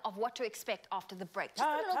teaser of what to expect after the break. Just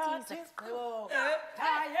a little teaser.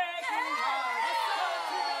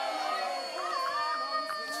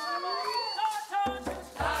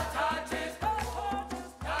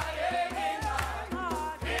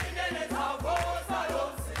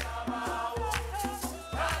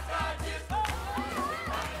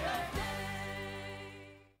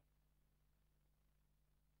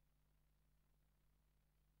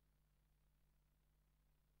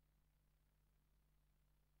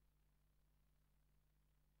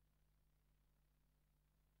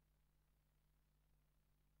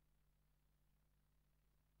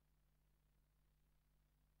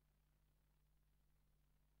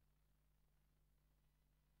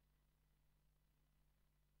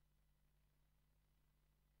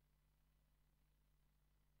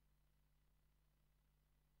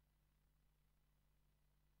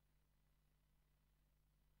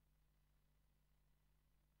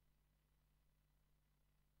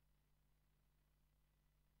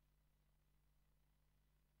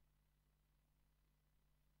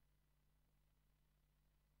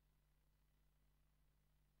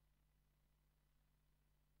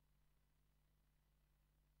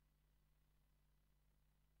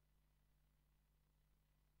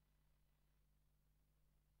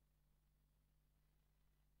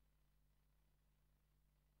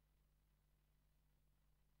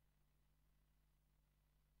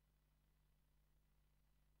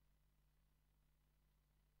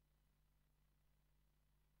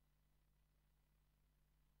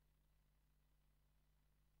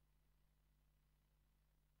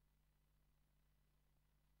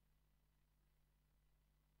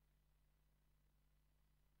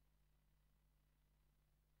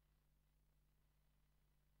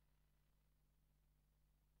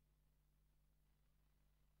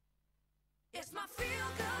 It's my Feel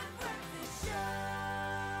Good Breakfast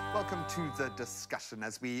Show. Welcome to the discussion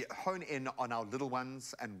as we hone in on our little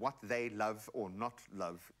ones and what they love or not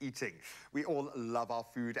love eating. We all love our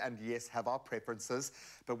food and, yes, have our preferences.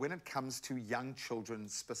 But when it comes to young children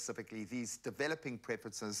specifically, these developing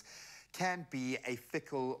preferences can be a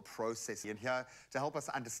fickle process. And here to help us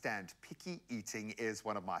understand picky eating is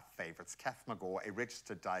one of my favorites, Kath McGaw, a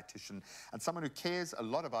registered dietitian and someone who cares a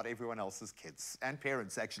lot about everyone else's kids and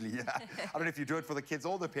parents, actually. I don't know if you do it for the kids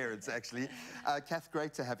or the parents, actually. Kath,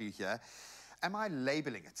 great to have you here. Am I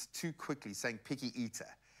labeling it too quickly, saying picky eater?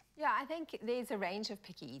 Yeah, I think there's a range of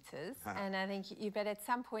picky eaters, and I think but at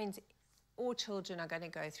some point, all children are going to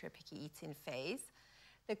go through a picky eating phase.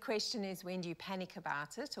 The question is, when do you panic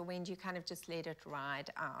about it, or when do you kind of just let it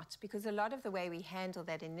ride out? Because a lot of the way we handle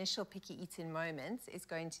that initial picky eating moment is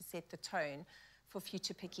going to set the tone for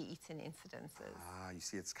future picky eating incidences. Ah, you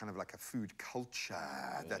see, it's kind of like a food culture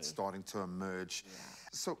that's starting to emerge. Yeah.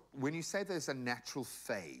 So when you say there's a natural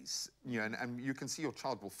phase, you know, and you can see your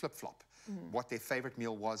child will flip-flop. What their favorite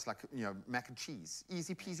meal was, like, you know, mac and cheese.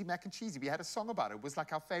 Easy peasy mac and cheese. We had a song about it. It was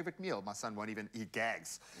like our favorite meal. My son won't even, he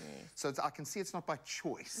gags. So I can see it's not by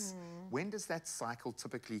choice. When does that cycle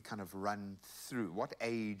typically kind of run through? What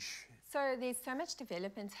age? So there's so much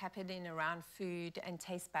development happening around food and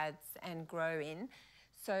taste buds and growing.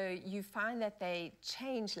 So you find that they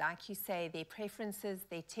change, like you say, their preferences,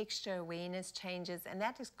 their texture awareness changes, and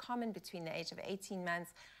that is common between the age of 18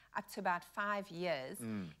 months up to about 5 years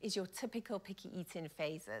is your typical picky eating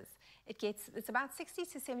phases. It's about 60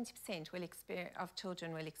 to 70% of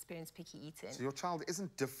children will experience picky eating. So your child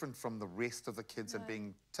isn't different from the rest of the kids and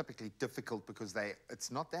being typically difficult because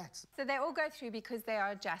it's not that. So they all go through because they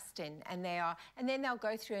are adjusting and then they'll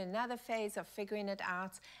go through another phase of figuring it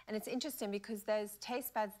out. And it's interesting because those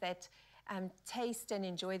taste buds that taste and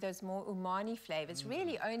enjoy those more umami flavors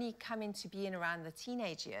really only come into being around the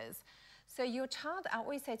teenage years. So your child, I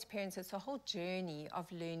always say to parents, it's a whole journey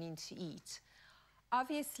of learning to eat.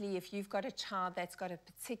 Obviously, if you've got a child that's got a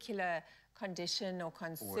particular condition or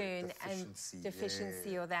concern and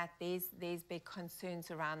deficiency or that, there's big concerns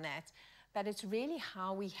around that. But it's really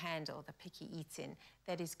how we handle the picky eating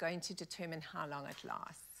that is going to determine how long it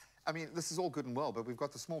lasts. I mean, this is all good and well, but we've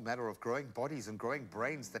got the small matter of growing bodies and growing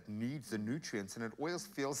brains that need the nutrients, and it always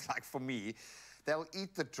feels like, for me, they'll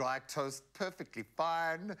eat the dry toast perfectly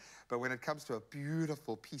fine, but when it comes to a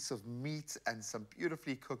beautiful piece of meat and some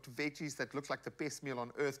beautifully cooked veggies that look like the best meal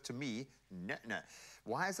on earth to me, no.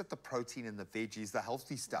 Why is it the protein in the veggies, the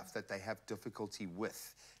healthy stuff, that they have difficulty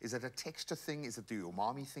with? Is it a texture thing? Is it the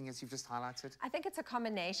umami thing, as you've just highlighted? I think it's a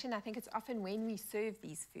combination. I think it's often when we serve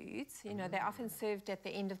these foods, you know, they're often served at the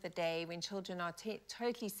end of the day when children are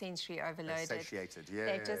totally sensory overloaded. Satiated, yeah.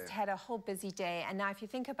 They've just had a whole busy day. And now if you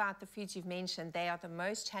think about the foods you've mentioned, they are the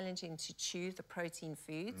most challenging to chew, the protein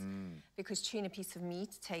foods, because chewing a piece of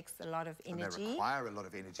meat takes a lot of energy. And they require a lot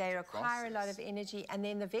of energy. They require a lot of energy. And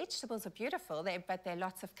then the vegetables are beautiful, but they're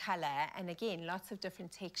lots of colour and, again, lots of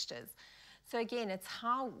different textures. So again, it's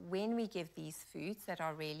when we give these foods that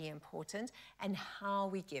are really important and how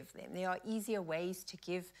we give them. There are easier ways to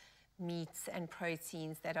give meats and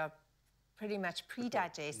proteins that are pretty much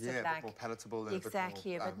pre-digested. Yeah, a bit more palatable. And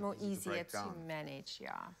exactly, a bit more easier to manage,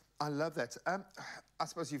 yeah. I love that. I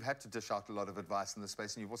suppose you've had to dish out a lot of advice in this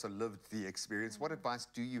space, and you've also lived the experience. What advice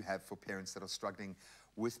do you have for parents that are struggling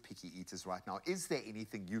with picky eaters right now? Is there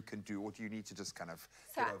anything you can do, or do you need to just kind of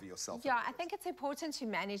get over yourself? Yeah, I think it's important to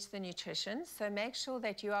manage the nutrition. So make sure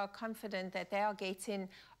that you are confident that they are getting,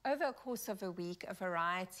 over a course of a week, a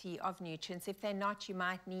variety of nutrients. If they're not, you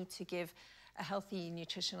might need to give a healthy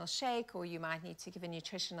nutritional shake, or you might need to give a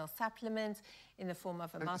nutritional supplement in the form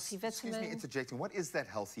of a multivitamin. Excuse me interjecting, what is that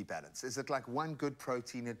healthy balance? Is it like one good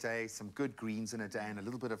protein a day, some good greens in a day, and a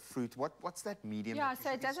little bit of fruit? What's that medium? Yeah,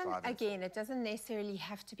 so it doesn't necessarily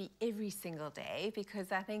have to be every single day,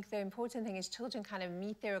 because I think the important thing is children kind of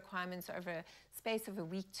meet their requirements over a space of a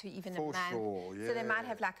week to even a month. Sure, yeah. So they might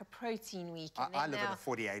have like a protein week. And I live in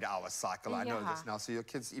a 48-hour cycle, I know this now, so your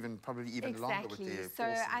kids probably even longer with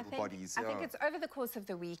their little bodies. I think it's over the course of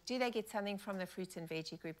the week. Do they get something from the fruit and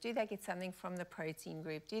veggie group? Do they get something from the protein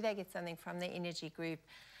group? Do they get something from the energy group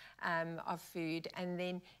of food? And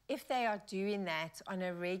then if they are doing that on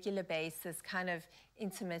a regular basis, kind of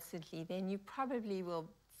intermittently, then you probably will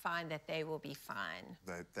find that they will be fine.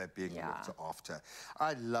 They're being looked after.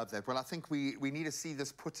 I love that. Well, I think we need to see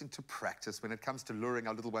this put into practice when it comes to luring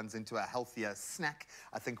our little ones into a healthier snack.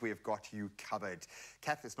 I think we have got you covered.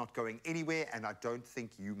 Kath is not going anywhere, and I don't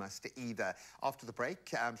think you must either. After the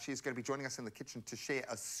break, she's going to be joining us in the kitchen to share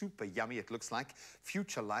a super yummy, it looks like,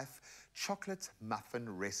 Future Life chocolate muffin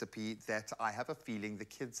recipe that I have a feeling the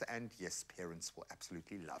kids and, yes, parents will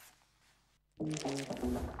absolutely love.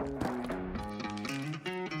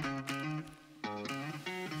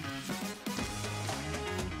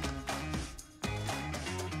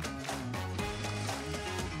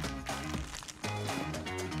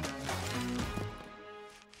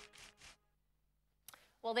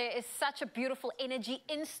 Well, there is such a beautiful energy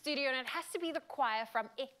in studio, and it has to be the choir from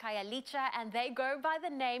Ekayalicha, and they go by the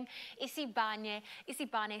name Isibane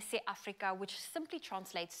Se Africa, which simply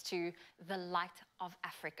translates to the light of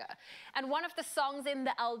Africa. And one of the songs in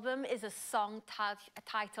the album is a song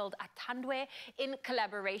titled Atandwe, in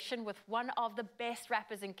collaboration with one of the best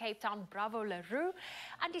rappers in Cape Town, Bravo Leroux.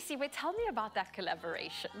 And Isiwe, tell me about that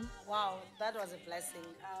collaboration. Wow, that was a blessing.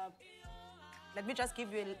 Let me just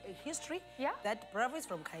give you a history. Yeah. That Bravo is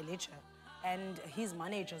from Khayelitsha, and his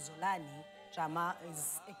manager, Zolani Jama,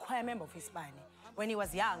 is a choir member of Hispani. When he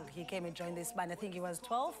was young, he came and joined the Hispani. I think he was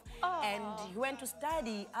 12. And he went to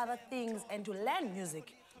study other things and to learn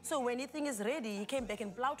music. So when anything is ready, he came back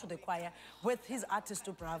and plowed to the choir with his artist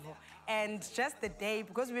to Bravo. And just the day,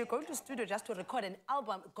 because we were going to studio just to record an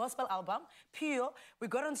album, a gospel album, pure, we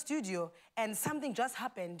got on studio and something just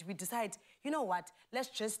happened. We decided, you know what, let's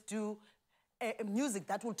just do music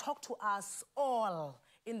that will talk to us all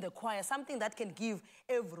in the choir, something that can give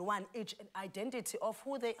everyone each an identity of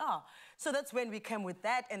who they are. So that's when we came with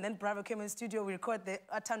that, and then Bravo came in studio, we recorded the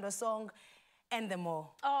Atandwa song, and the more.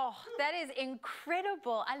 Oh, that is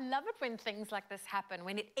incredible. I love it when things like this happen,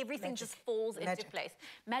 when everything just falls into place.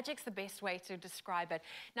 Magic's the best way to describe it.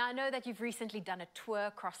 Now, I know that you've recently done a tour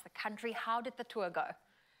across the country. How did the tour go?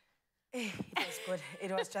 It was good.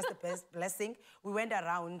 It was just the best blessing. We went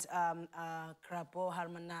around Krabo,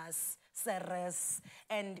 Harmanas, Ceres,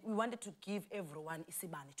 and we wanted to give everyone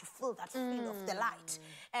Isibani to feel that feel of the light.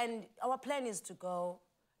 And our plan is to go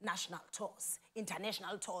national tours,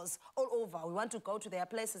 international tours, all over. We want to go to their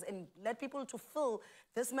places and let people to feel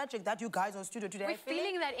this magic that you guys on studio today We're are feeling.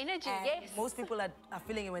 feeling that energy, And yes. most people are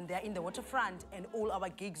feeling it when they're in the waterfront, and all our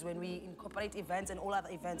gigs, when we incorporate events and all other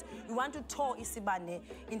events. We want to tour Isibane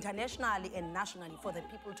internationally and nationally for the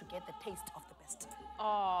people to get the taste of the best.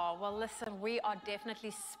 Oh, well, listen, we are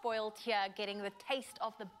definitely spoiled here, getting the taste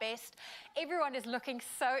of the best. Everyone is looking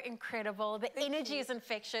so incredible. The energy is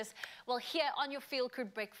infectious. Well, here on your Feel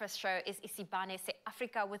Good Breakfast show is Isibane Se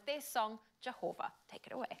Africa with their song, Jehovah. Take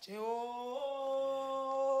it away. Jehovah,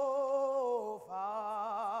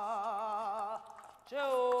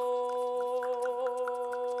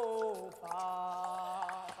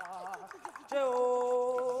 Jehovah,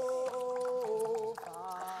 Jehovah,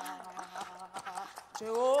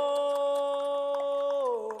 Jehovah,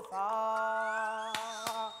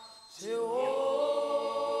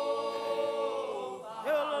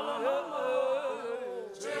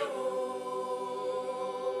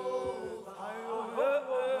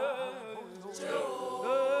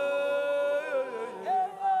 Jehovah.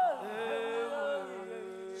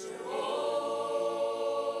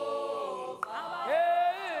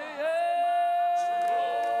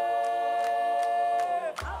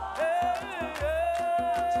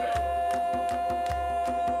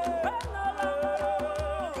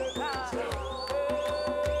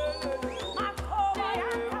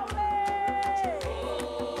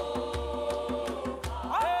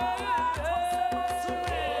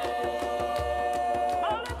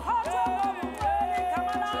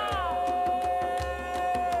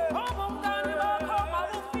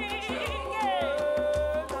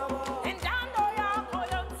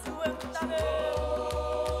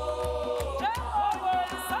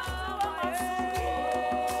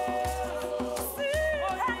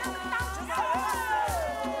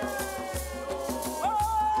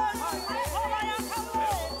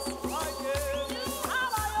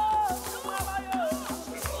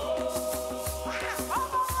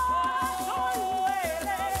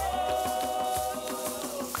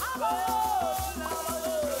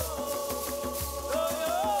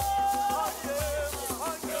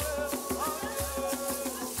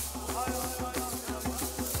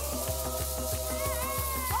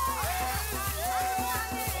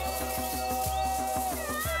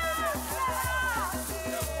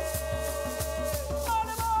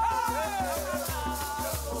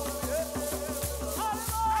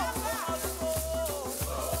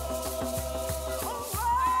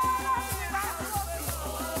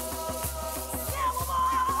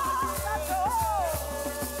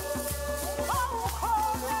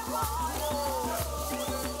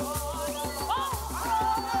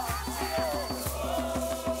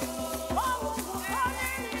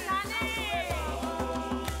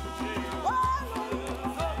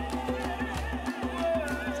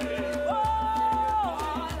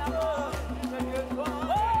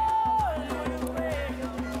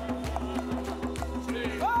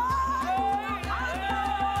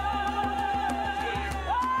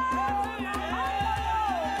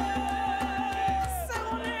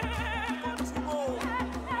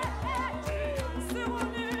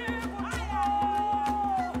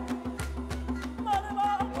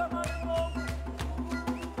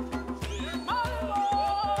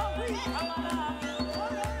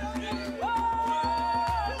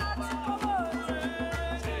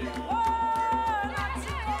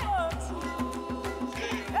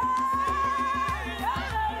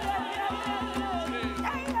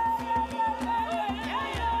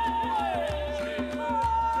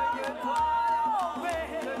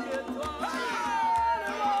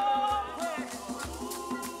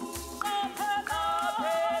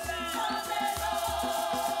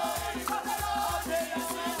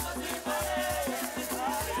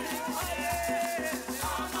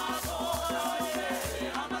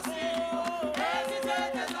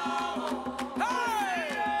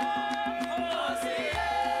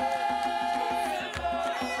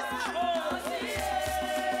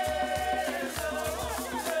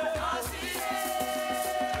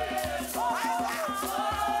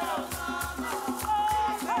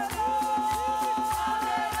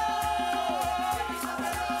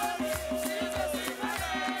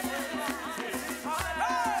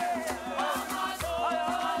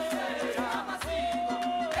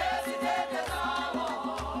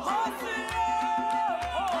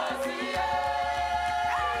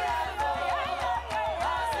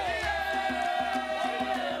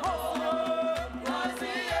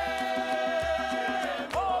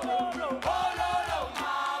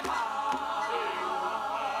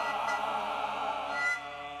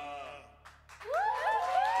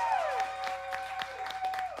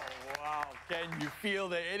 You feel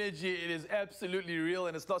the energy. It is absolutely real,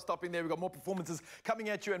 and it's not stopping there. We've got more performances coming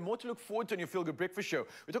at you and more to look forward to on your Feel Good Breakfast show.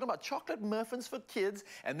 We're talking about chocolate muffins for kids,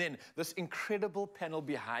 and then this incredible panel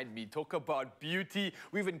behind me talk about beauty.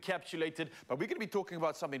 We've encapsulated, but we're going to be talking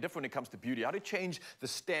about something different when it comes to beauty, how to change the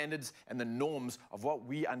standards and the norms of what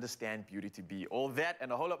we understand beauty to be. All that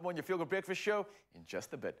and a whole lot more on your Feel Good Breakfast show in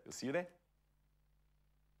just a bit. We'll see you there.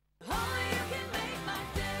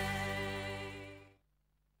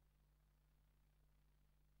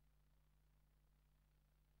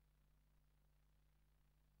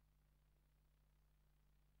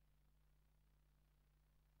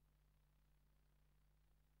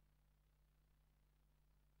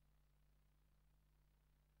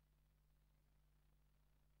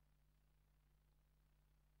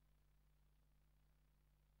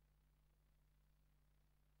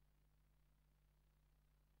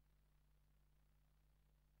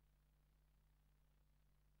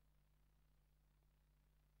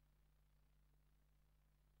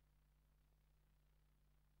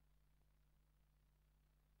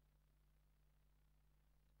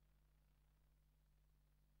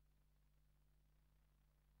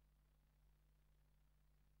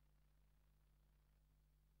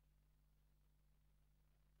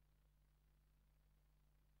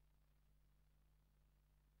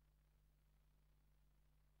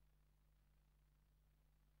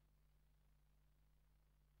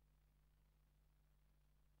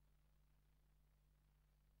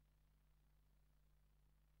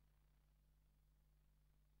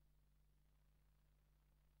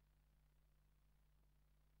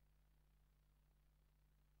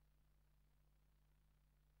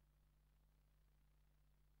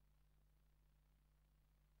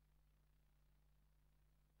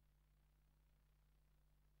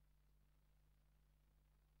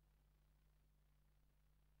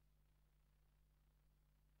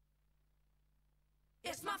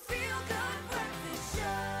 It's my Feel Good Breakfast Show.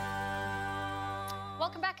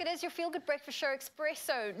 Welcome back. It is your Feel Good Breakfast Show,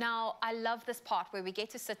 Expresso. Now, I love this part where we get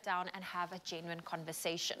to sit down and have a genuine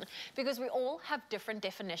conversation because we all have different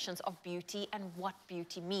definitions of beauty and what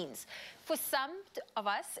beauty means. For some of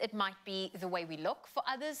us, it might be the way we look. For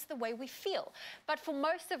others, the way we feel. But for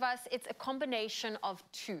most of us, it's a combination of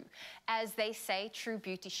two. As they say, true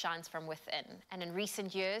beauty shines from within. And in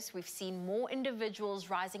recent years, we've seen more individuals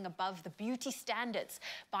rising above the beauty standards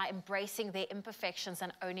by embracing their imperfections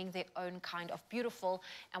and owning their own kind of beautiful.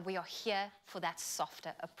 And we are here for that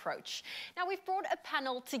softer approach. Now, we've brought a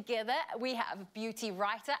panel together. We have beauty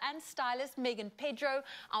writer and stylist Megan Pedro,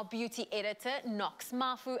 our beauty editor Knox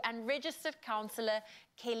Mafu, and registered counsellor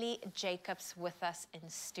Kelly Jacobs with us in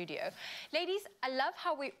studio. Ladies, I love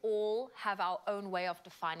how we all have our own way of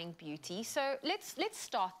defining beauty. So let's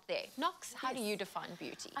start there. Knox, how do you define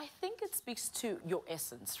beauty? I think it speaks to your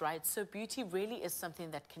essence, right? So beauty really is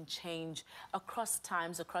something that can change across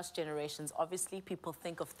times, across generations. Obviously, people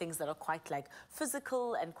think of things that are quite like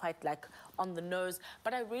physical and quite like on the nose,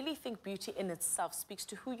 but I really think beauty in itself speaks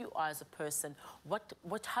to who you are as a person,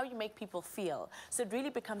 how you make people feel. So it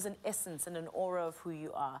really becomes an essence and an aura of who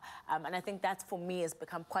you are. And I think that, for me, has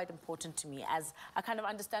become quite important to me as I kind of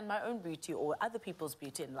understand my own beauty or other people's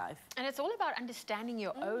beauty in life. And it's all about understanding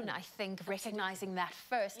your own, I think, recognizing that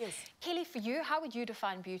first. Yes. Kelly, for you, how would you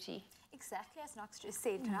define beauty? Exactly as Knox just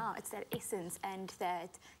said now, it's that essence and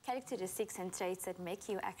that characteristics and traits that make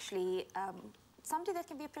you actually somebody that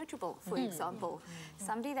can be approachable, for example.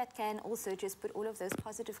 Somebody that can also just put all of those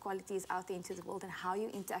positive qualities out there into the world and how you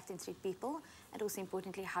interact and treat people, and also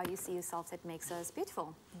importantly, how you see yourself that makes us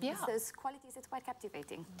beautiful. Yeah. It's those qualities that's quite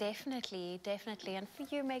captivating. Definitely, definitely. And for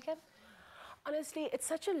you, Megan? Honestly, it's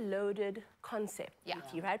such a loaded concept,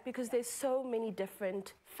 beauty, right? Because there's so many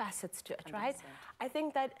different facets to it, right? I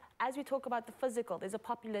think that as we talk about the physical, there's a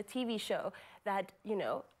popular TV show that, you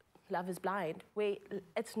know, Love is Blind, where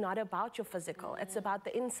it's not about your physical, it's about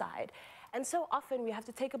the inside. And so often we have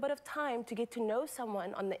to take a bit of time to get to know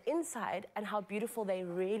someone on the inside and how beautiful they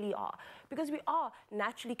really are. Because we are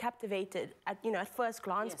naturally captivated at first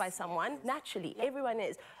glance by someone, naturally, everyone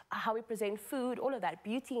is. How we present food, all of that,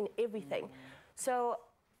 beauty in everything. So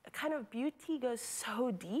kind of beauty goes so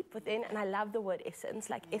deep within, and I love the word essence.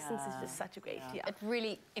 Like essence is just such a great, It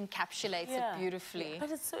really encapsulates it beautifully.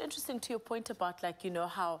 But it's so interesting to your point about, like, you know,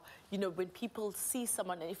 how, you know, when people see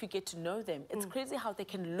someone and if you get to know them, it's crazy how they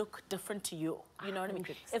can look different to you. You know what I mean?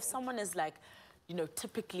 If someone is like, you know,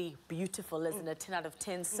 typically beautiful, isn't it? 10 out of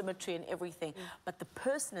 10, symmetry and everything. But the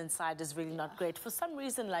person inside is really not great. For some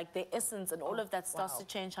reason, like, their essence and all of that starts to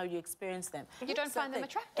change how you experience them. You don't find them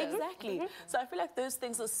attractive. Exactly. So I feel like those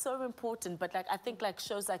things are so important. But, like, I think, like,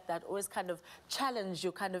 shows like that always kind of challenge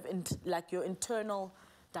your kind of, your internal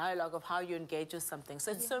dialogue of how you engage with something.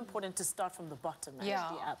 So it's so important to start from the bottom,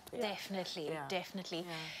 actually, up. Definitely, Yeah. definitely.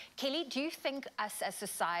 Kelly, do you think us as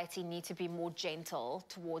society need to be more gentle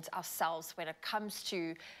towards ourselves when it comes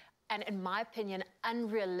to, and in my opinion,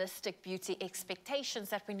 unrealistic beauty expectations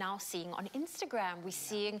that we're now seeing on Instagram? We're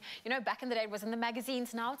seeing, you know, back in the day it was in the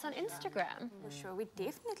magazines, now it's on Instagram. For sure, we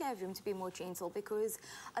definitely have room to be more gentle, because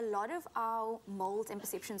a lot of our molds and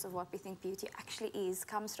perceptions of what we think beauty actually is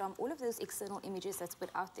comes from all of those external images that's put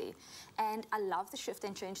out there. And I love the shift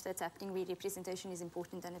and change that's happening where representation is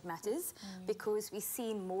important and it matters, because we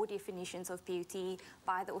see more definitions of beauty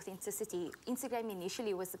by the authenticity. Instagram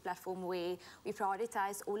initially was the platform where we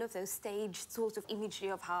prioritized all of those staged sort of imagery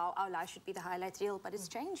of how our life should be the highlight reel, but it's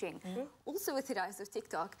changing. Also with the rise of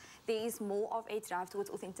TikTok, there is more of a drive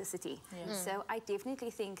towards authenticity. So I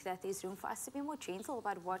definitely think that there's room for us to be more gentle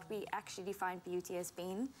about what we actually define beauty as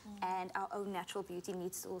being, and our own natural beauty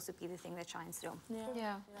needs to also be the thing that shines through.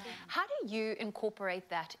 How do you incorporate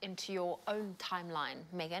that into your own timeline,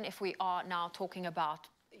 Megan, if we are now talking about,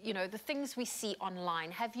 you know, the things we see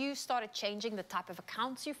online? Have you started changing the type of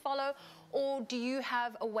accounts you follow, or do you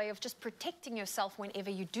have a way of just protecting yourself whenever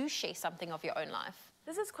you do share something of your own life?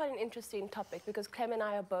 This is quite an interesting topic, because Clem and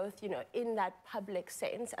I are both, you know, in that public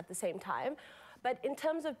sense at the same time. But in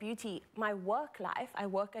terms of beauty, my work life, I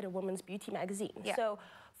work at a women's beauty magazine. So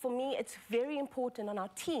for me, it's very important on our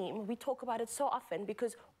team. We talk about it so often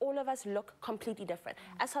because all of us look completely different.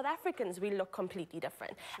 As South Africans, we look completely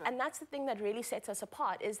different. And that's the thing that really sets us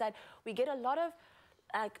apart, is that we get a lot of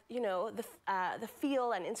you know, the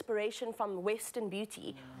feel and inspiration from Western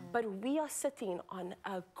beauty, but we are sitting on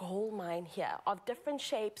a gold mine here of different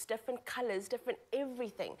shapes, different colors, different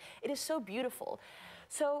everything. It is so beautiful.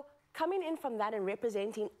 So coming in from that and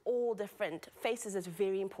representing all different faces is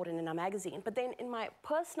very important in our magazine. But then in my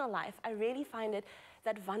personal life, I really find it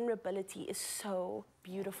that vulnerability is so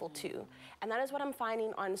beautiful too. And that is what I'm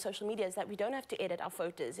finding on social media, is that we don't have to edit our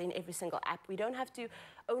photos in every single app. We don't have to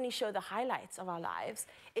only show the highlights of our lives.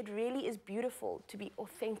 It really is beautiful to be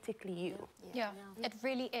authentically you. It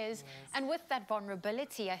really is. And with that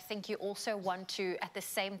vulnerability, I think you also want to, at the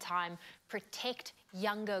same time, protect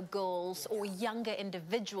younger girls or younger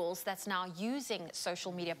individuals that's now using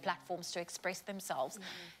social media platforms to express themselves.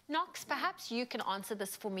 Knox, perhaps you can answer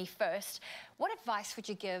this for me first. What advice would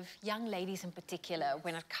you give young ladies in particular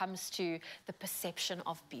when it comes to the perception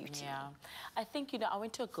of beauty? I think, you know, I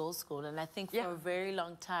went to a girls' school, and I think for a very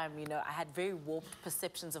long time, you know, I had very warped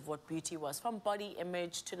perceptions of what beauty was, from body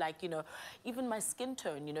image to, like, you know, even my skin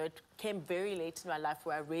tone. You know, it came very late in my life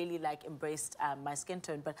where I really, like, embraced my skin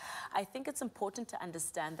tone. But I think it's important to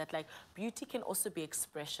understand that, like, beauty can also be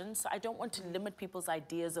expression. So I don't want to limit people's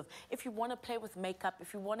ideas of, if you want to play with makeup,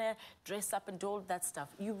 if you want to dress up and do all of that stuff,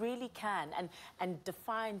 you really can, and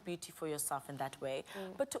define beauty for yourself in that way.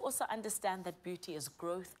 But to also understand that beauty is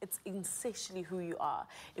growth. It's essentially who you are.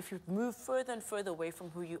 If you move further and further away from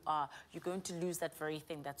who you are, you're going to lose that very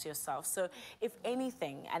thing that's yourself. So if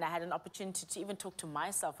anything, and I had an opportunity to even talk to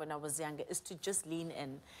myself when I was younger, is to just lean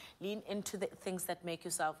into the things that make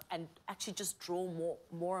yourself, and actually just draw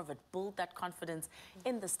more of it. Build that confidence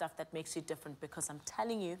in the stuff that makes you different, because I'm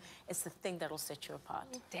telling you, it's the thing that will set you apart.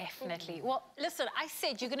 Definitely. Well, listen, I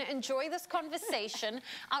said you're going to enjoy this conversation.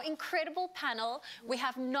 Our incredible panel. We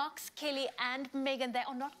have Knox, Kelly, and Megan. They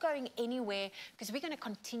are not going anywhere, because we're going to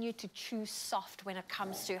continue to choose soft when it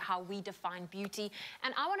comes to how we define beauty.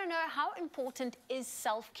 And I want to know, how important is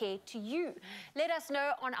self-care to you? Let us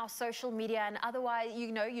know on our social media, and otherwise,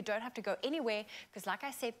 you know, you don't have to go anywhere, because like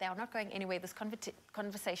I said, they are not going anywhere. This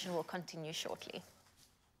conversation will continue shortly.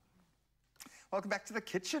 Welcome back to the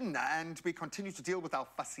kitchen, and we continue to deal with our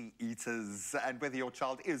fussy eaters. And whether your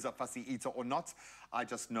child is a fussy eater or not, I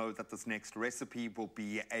just know that this next recipe will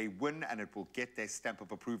be a win, and it will get their stamp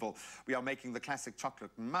of approval. We are making the classic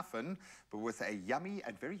chocolate muffin, but with a yummy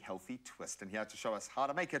and very healthy twist. And here to show us how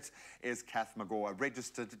to make it is Kath Magor, a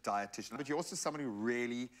registered dietitian. But you're also someone who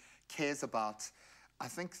really cares about, I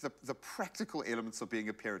think, the practical elements of being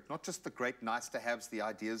a parent, not just the great nice-to-haves, the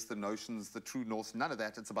ideas, the notions, the true north, none of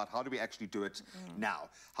that. It's about, how do we actually do it now?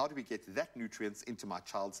 How do we get that nutrients into my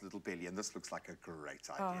child's little belly? And this looks like a great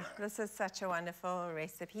idea. This is such a wonderful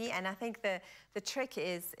recipe. And I think the trick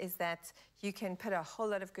is that you can put a whole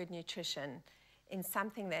lot of good nutrition in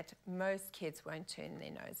something that most kids won't turn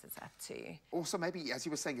their noses up to. Also, maybe, as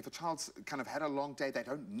you were saying, if a child's kind of had a long day, they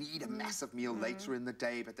don't need a massive meal later in the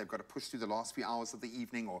day, but they've got to push through the last few hours of the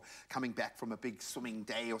evening, or coming back from a big swimming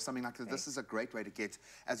day or something like that. This is a great way to get,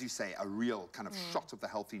 as you say, a real kind of shot of the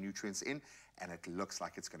healthy nutrients in, and it looks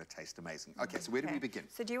like it's going to taste amazing. Okay, so where do we begin?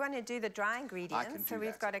 So do you want to do the dry ingredients? I can do so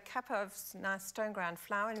we've got a cup of nice stone ground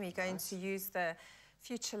flour, and we're going to use the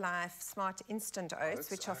Future Life Smart Instant Oats,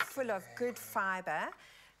 which are full of good fibre.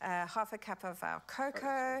 Half a cup of our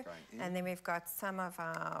cocoa, and then we've got some of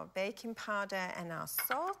our baking powder and our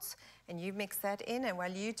salt, and you mix that in. And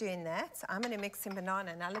while you're doing that, I'm going to mix in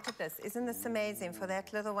banana. Now look at this. Isn't this amazing for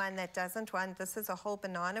that little one that doesn't want? This is a whole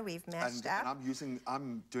banana we've mashed up. And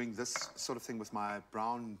I'm doing this sort of thing with my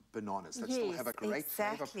brown bananas that still have a great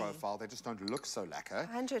flavour profile. They just don't look so lacquer.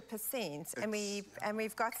 100%. And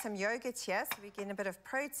we've got some yogurt here, so we're getting a bit of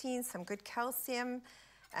protein, some good calcium.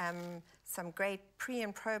 Some great pre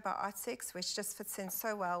and probiotics, which just fits in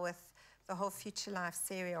so well with the whole Future Life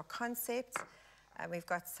cereal concept. We've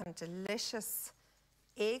got some delicious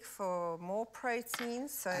egg for more protein.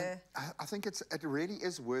 So I think it really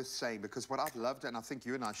is worth saying, because what I've loved, and I think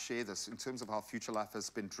you and I share this in terms of how Future Life has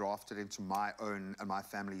been drafted into my own and my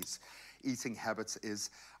family's eating habits, is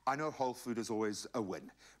I know whole food is always a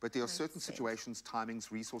win, but there are certain situations,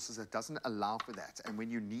 timings, resources that doesn't allow for that. And when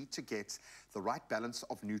you need to get the right balance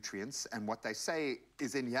of nutrients, and what they say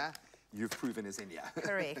is in here, you've proven is in here.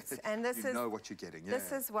 Correct. And this you know what you're getting.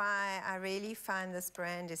 This is why I really find this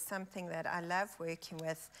brand is something that I love working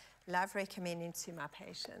with, love recommending to my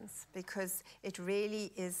patients, because it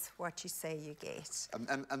really is what you say you get.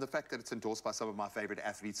 And the fact that it's endorsed by some of my favorite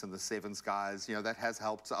athletes in the sevens, guys, you know, that has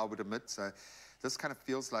helped, I would admit. So this kind of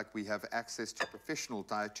feels like we have access to professional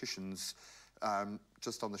dietitians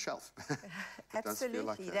just on the shelf.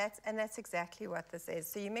 Absolutely, like that's exactly what this is.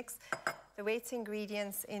 So you mix the wet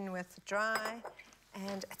ingredients in with the dry,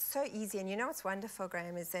 and it's so easy. And you know what's wonderful,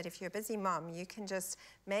 Graham, is that if you're a busy mom, you can just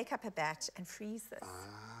make up a batch and freeze this.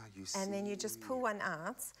 You see. And then you just pull one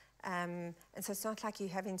out. And so it's not like you're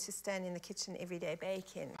having to stand in the kitchen every day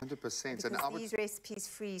baking. 100%. Because these recipes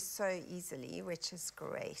freeze so easily, which is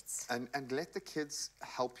great. And let the kids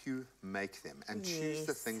help you make them and choose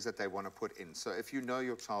the things that they want to put in. So if you know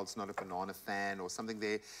your child's not a banana fan or something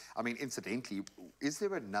there, I mean, incidentally, is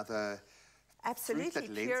there another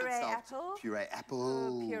Absolutely, puree apple. Puree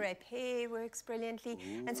apple. Puree pear works brilliantly.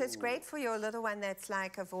 And so it's great for your little one that's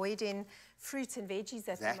like avoiding fruit and veggies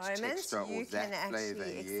at the moment. Texture you or that flavour,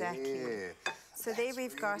 exactly. So there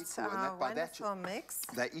we've got our wonderful mix.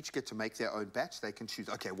 They each get to make their own batch. They can choose,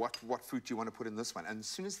 okay, what fruit do you want to put in this one? And as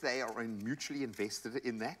soon as they are mutually invested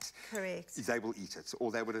in that, correct, they will eat it, or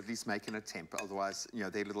they would at least make an attempt. Otherwise, you know,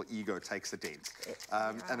 their little ego takes a dent.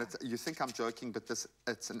 And you think I'm joking, but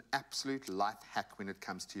it's an absolute life hack when it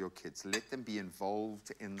comes to your kids. Let them be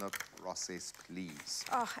involved in the process, please.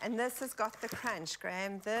 Oh, and this has got the crunch,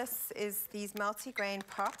 Graham. This is these multi-grain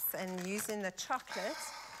pops, and using the chocolate.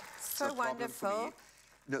 So wonderful.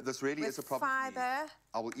 No, this really is a problem for me.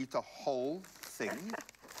 I will eat a whole thing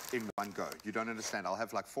in one go. You don't understand. I'll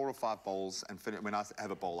have like 4 or 5 bowls, and when I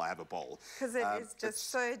have a bowl, I have a bowl. Because it is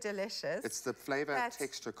just so delicious. It's the flavour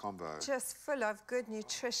texture combo. Just full of good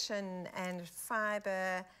nutrition and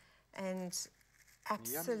fibre, and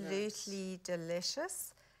absolutely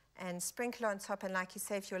delicious. And sprinkle on top, and like you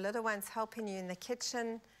say, if your little one's helping you in the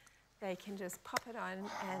kitchen, they can just pop it on,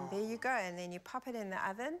 and there you go. And then you pop it in the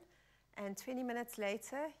oven, and 20 minutes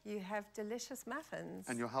later, you have delicious muffins.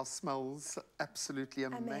 And your house smells absolutely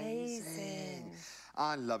amazing.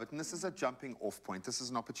 I love it. And this is a jumping off point. This is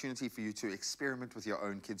an opportunity for you to experiment with your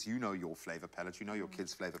own kids. You know your flavour palette. You know your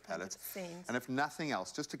kids' flavour palette. 100%. And if nothing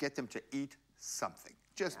else, just to get them to eat something.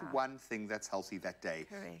 Just one thing that's healthy that day.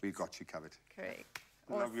 Correct. We got you covered. Correct.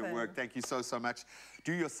 Love your work. Thank you so much.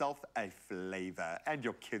 Do yourself a flavour, and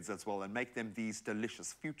your kids as well, and make them these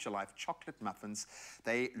delicious Future Life chocolate muffins.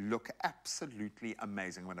 They look absolutely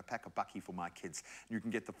amazing. I'm going to pack a bucky for my kids. You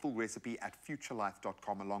can get the full recipe at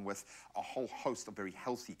futurelife.com, along with a whole host of very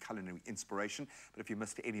healthy culinary inspiration. But if you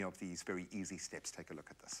missed any of these very easy steps, take a look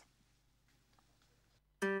at this.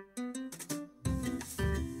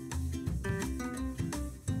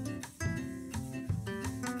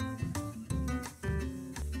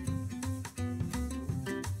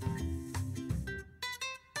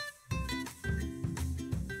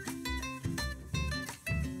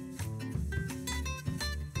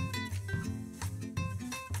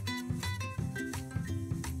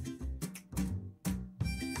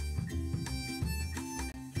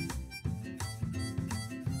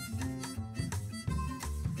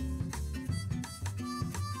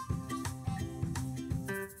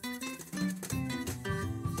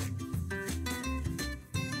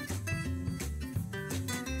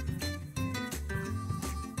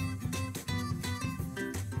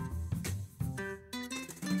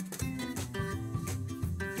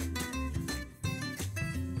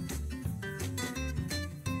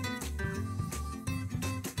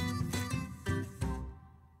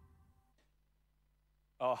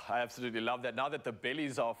 Oh, I absolutely love that. Now that the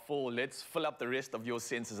bellies are full, let's fill up the rest of your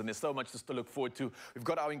senses. And there's so much to still look forward to. We've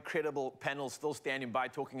got our incredible panel still standing by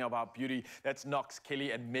talking about beauty. That's Knox,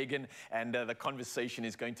 Kelly, and Megan. And the conversation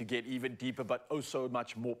is going to get even deeper, but oh so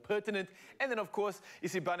much more pertinent. And then, of course,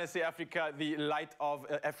 Isibane Se Africa, the light of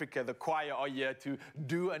Africa, the choir are here to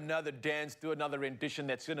do another dance, do another rendition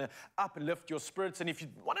that's going to uplift your spirits. And if you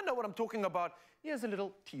want to know what I'm talking about, here's a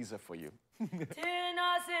little teaser for you.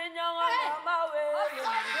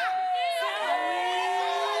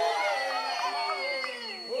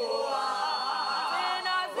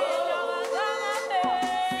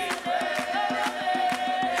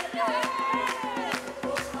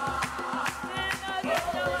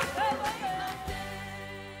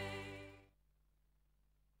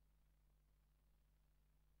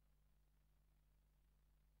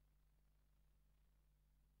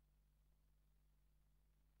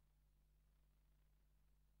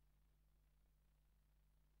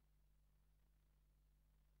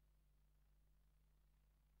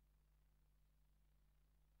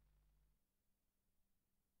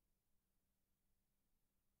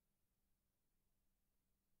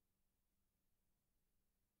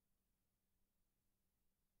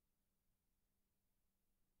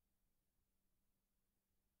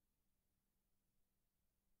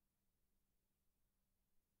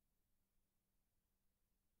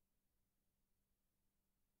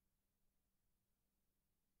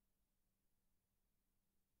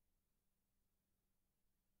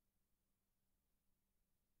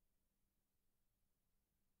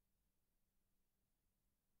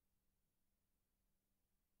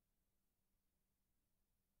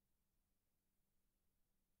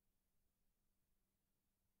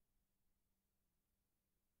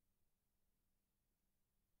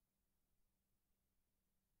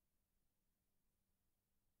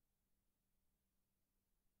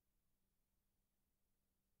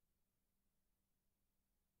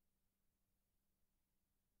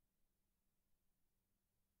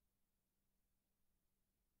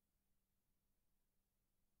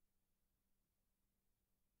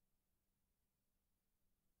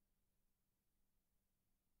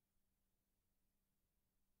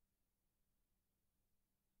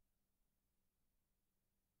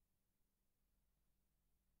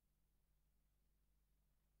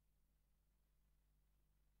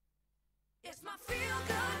 It's my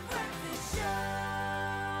feel-good breakfast show.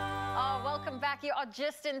 Oh, welcome back. You are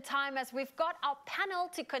just in time as we've got our panel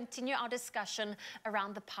to continue our discussion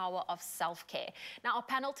around the power of self-care. Now, our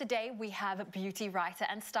panel today, we have beauty writer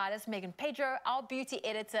and stylist Megan Pedro, our beauty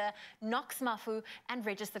editor Knox Mafu, and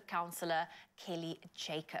registered counsellor Kelly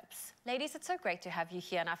Jacobs. Ladies, it's so great to have you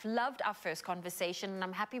here, and I've loved our first conversation, and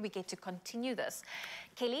I'm happy we get to continue this.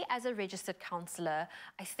 Kelly, as a registered counsellor,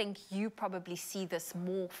 I think you probably see this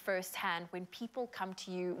more firsthand when people come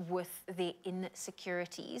to you with their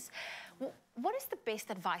insecurities. What is the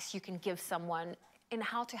best advice you can give someone in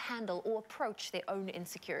how to handle or approach their own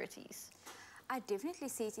insecurities? I definitely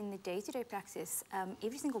see it in the day-to-day practice.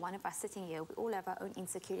 Every single one of us sitting here, we all have our own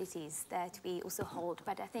insecurities that we also hold.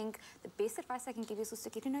 But I think the best advice I can give is also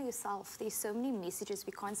get to know yourself. There's so many messages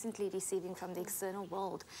we're constantly receiving from the external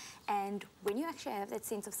world. And when you actually have that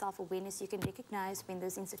sense of self-awareness, you can recognize when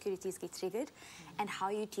those insecurities get triggered. And how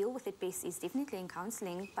you deal with it best is definitely in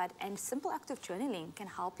counseling. But a simple act of journaling can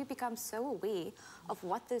help you become so aware of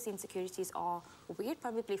what those insecurities are, where it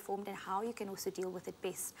probably formed, and how you can also deal with it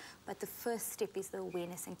best. But the first step is the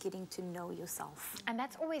awareness and getting to know yourself. And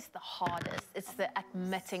that's always the hardest. It's the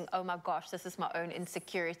admitting, oh my gosh, this is my own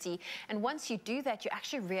insecurity. And once you do that, you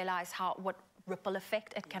actually realize what ripple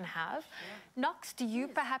effect it can have. Knox, do you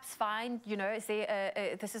perhaps find, you know, is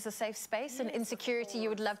there this is a safe space, an insecurity you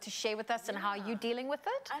would love to share with us and how you're dealing with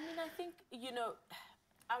it? I mean, I think, you know,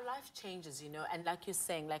 our life changes, you know, and like you're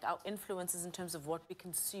saying, like our influences in terms of what we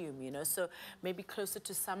consume, you know, so maybe closer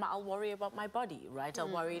to summer, I'll worry about my body, right? I'll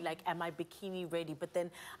worry, like, am I bikini ready? But then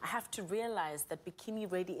I have to realize that bikini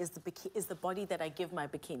ready is the body that I give my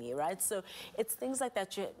bikini, right? So it's things like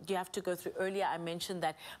that you have to go through. Earlier, I mentioned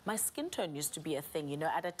that my skin tone used to be a thing, you know,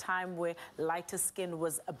 at a time where lighter skin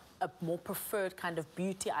was a more preferred kind of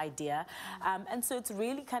beauty idea. And so it's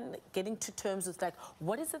really kind of getting to terms with, like,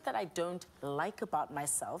 what is it that I don't like about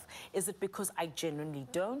myself? Is it because I genuinely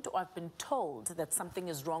don't, or I've been told that something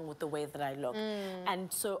is wrong with the way that I look?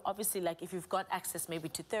 And so obviously, like, if you've got access maybe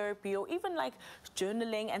to therapy or even like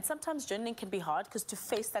journaling, and sometimes journaling can be hard because to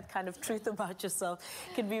face that kind of truth about yourself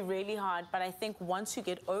can be really hard. But I think once you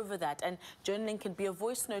get over that, and journaling can be a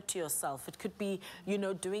voice note to yourself, it could be, you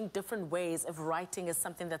know, doing different ways of writing is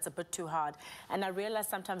something that's a bit too hard. And I realize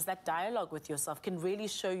sometimes that dialogue with yourself can really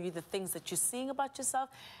show you the things that you're seeing about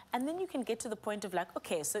yourself And then you can get to the point of like,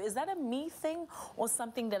 okay, so is that a me thing or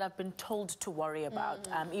something that I've been told to worry about,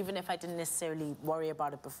 even if I didn't necessarily worry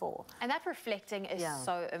about it before? And that reflecting is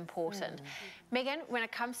so important. Megan, when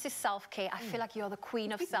it comes to self-care, I feel like you're the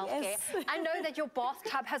queen of self-care. Yes. I know that your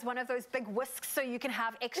bathtub has one of those big whisks so you can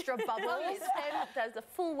have extra bubbles. Does the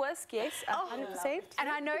full whisk, yes, 100%. And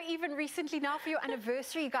I know even recently now for your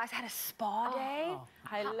anniversary, you guys had a spa day.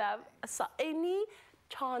 I love any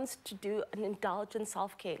chance to do an indulgent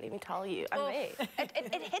self-care, let me tell you. I'm there.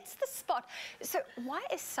 It hits the spot. So why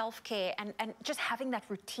is self-care and just having that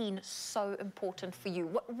routine so important for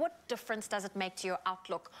you? What difference does it make to your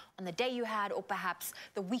outlook on the day you had or perhaps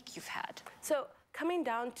the week you've had? So coming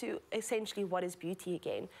down to essentially what is beauty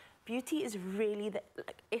again, beauty is really the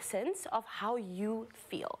essence of how you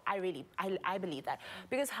feel. I believe that.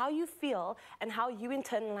 Because how you feel and how you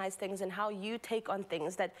internalize things and how you take on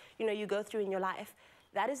things that, you know, you go through in your life,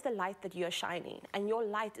 that is the light that you're shining. And your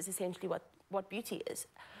light is essentially what beauty is.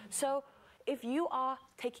 So if you are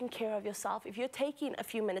taking care of yourself, if you're taking a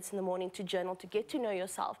few minutes in the morning to journal, to get to know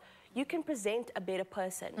yourself, you can present a better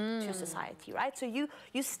person to society, right? So you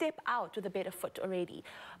step out with a better foot already.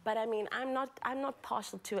 But I mean, I'm not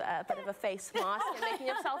partial to a bit of a face mask and making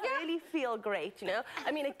yourself really feel great, you know?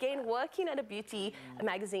 I mean, again, working at a beauty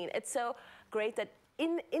magazine, it's so great that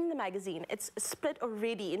in the magazine, it's split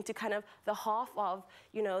already into kind of the half of,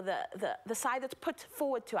 you know, the side that's put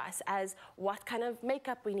forward to us as what kind of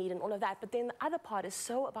makeup we need and all of that. But then the other part is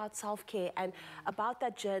so about self-care and about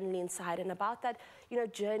that journaling side and about that, you know,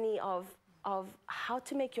 journey of how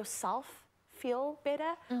to make yourself feel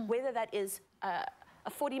better, whether that is a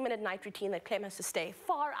 40-minute night routine that Clem has to stay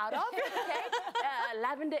far out of, okay?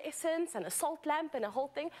 Lavender essence and a salt lamp and a whole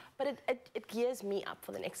thing, but it gears me up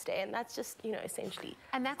for the next day, and that's just, you know, essentially.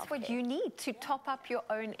 And that's what you need to top up your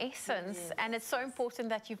own essence, and it's so important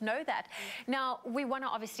that you know that. Now, we want to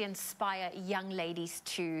obviously inspire young ladies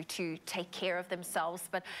to take care of themselves,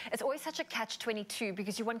 but it's always such a catch-22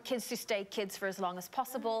 because you want kids to stay kids for as long as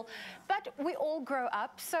possible, but we all grow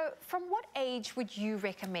up. So from what age would you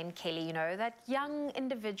recommend, Kelly, you know, that young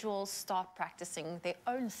individuals start practicing their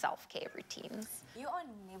own self-care routines? You are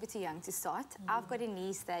never too young to start. I've got a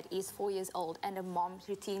niece that is 4 years old, and a mom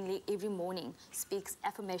routinely every morning speaks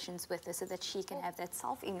affirmations with her so that she can have that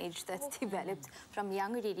self-image that's developed from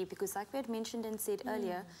young already, because like we had mentioned and said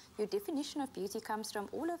earlier, your definition of beauty comes from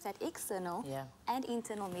all of that external and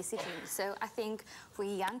internal messaging. So I think for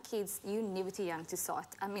young kids, you're never too young to start.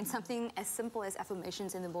 I mean, something as simple as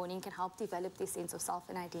affirmations in the morning can help develop their sense of self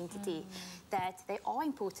and identity, that they are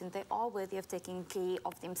important, they are worthy of taking care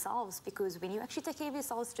of themselves, because when you actually take care of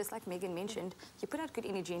yourselves, just like Megan mentioned, you put out good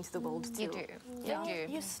energy into the world too. You do. Yeah.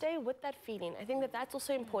 You stay with that feeling. I think that that's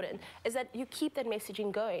also important, is that you keep that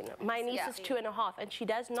messaging going. My niece is 2.5, and she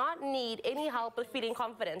does not need any help with feeling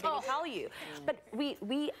confident, let me tell you. But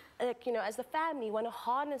we like, you know, as the family, want to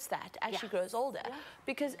harness that as she grows older,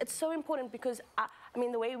 because it's so important. Because I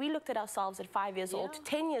mean, the way we looked at ourselves at 5 years old, to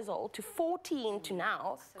 10 years old, to 14, to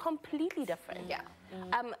now, completely different.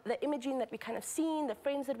 The imaging that we kind of seen, the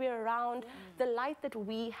friends that we're around, the light that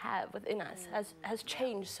we have within us has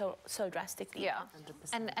changed so drastically. Yeah,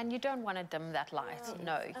 and you don't want to dim that light.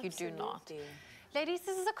 No, you do not. Ladies,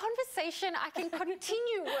 this is a conversation I can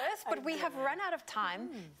continue with, but we have run out of time.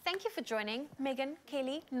 Thank you for joining, Megan,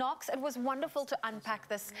 Kelly, Knox. It was wonderful to unpack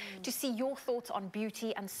this, to see your thoughts on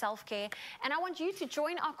beauty and self-care. And I want you to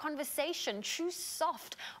join our conversation. Choose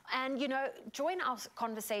soft and, you know, join our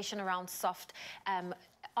conversation around soft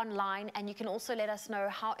online, and you can also let us know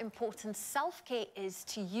how important self-care is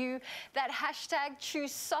to you. That hashtag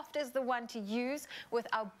Choose Soft is the one to use with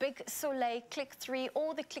our Big Soleil Click 3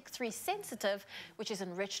 or the Click 3 Sensitive, which is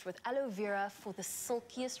enriched with aloe vera for the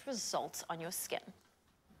silkiest results on your skin.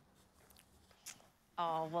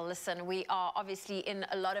 Oh, well, listen, we are obviously in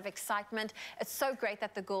a lot of excitement. It's so great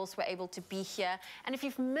that the girls were able to be here. And if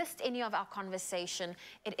you've missed any of our conversation,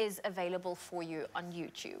 it is available for you on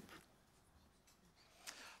YouTube.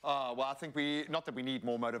 Well, I think not that we need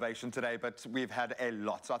more motivation today, but we've had a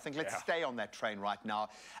lot. So I think let's stay on that train right now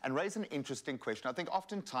and raise an interesting question. I think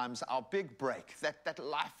oftentimes our big break, that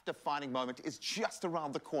life-defining moment, is just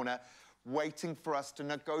around the corner, waiting for us to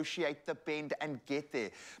negotiate the bend and get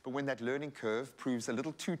there. But when that learning curve proves a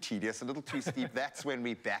little too tedious, a little too steep, that's when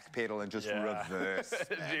we backpedal and just reverse.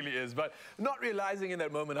 It really is. But not realizing in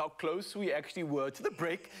that moment how close we actually were to the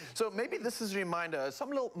break. So maybe this is a reminder, some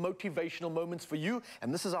little motivational moments for you.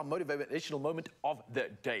 And this is our motivational moment of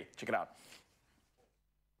the day. Check it out.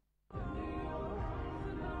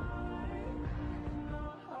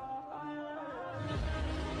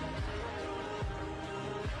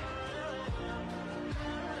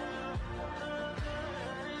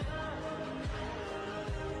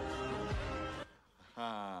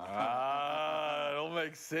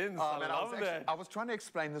 makes sense. Oh, I man, love that. I was trying to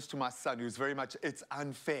explain this to my son, who's very much, it's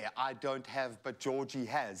unfair. I don't have, but Georgie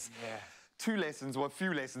has. Yeah. 2 lessons, or a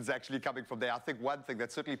few lessons actually coming from there. I think one thing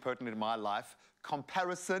that's certainly pertinent in my life,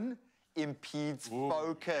 comparison impedes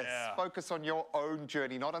focus. yeah. Focus on your own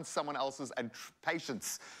journey, not on someone else's, and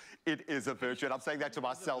patience. It is a virtue, and I'm saying that to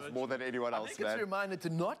myself more than anyone else, I think it's a man. reminder to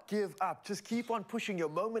not give up. Just keep on pushing. Your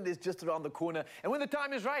moment is just around the corner. And when the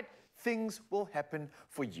time is right, things will happen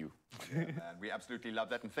for you. Yeah, man, we absolutely love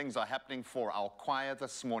that, and things are happening for our choir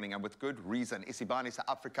this morning, and with good reason. Isibani South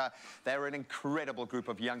Africa, they're an incredible group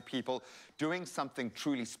of young people doing something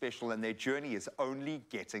truly special, and their journey is only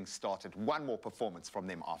getting started. One more performance from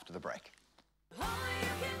them after the break.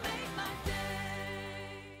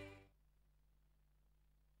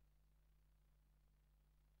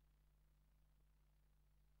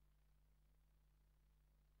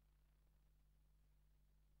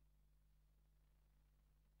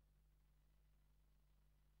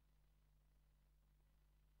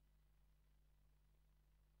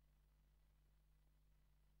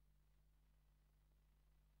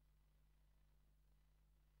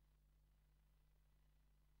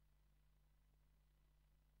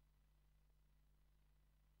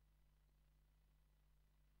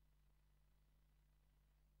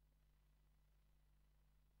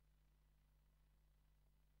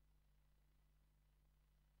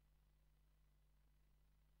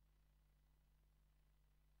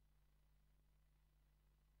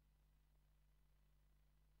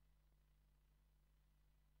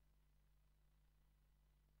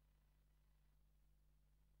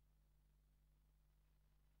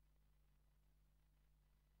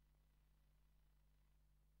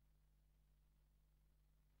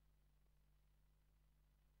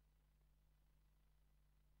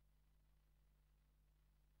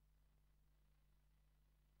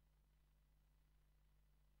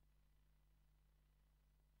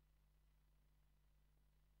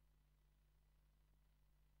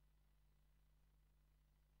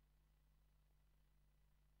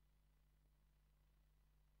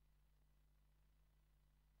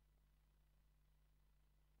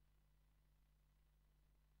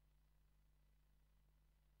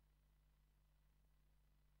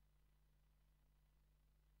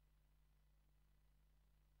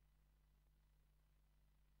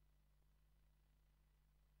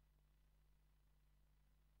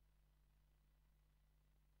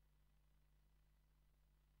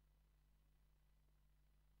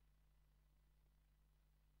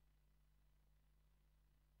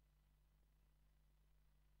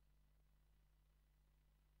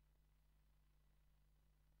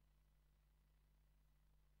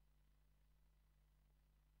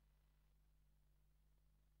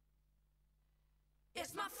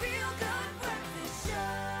 It's my feel-good breakfast show.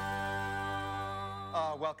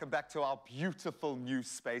 Welcome back to our beautiful new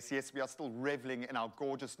space. Yes, we are still reveling in our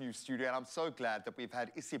gorgeous new studio, and I'm so glad that we've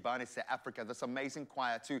had Isibani South Africa, this amazing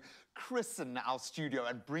choir, to christen our studio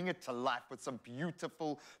and bring it to life with some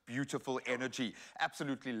beautiful, beautiful energy.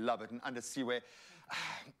 Absolutely love it. And under Siwe,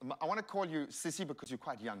 I want to call you Sissy because you're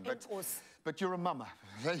quite young, but you're a mama.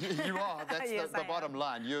 You are. That's Yes, the I bottom am.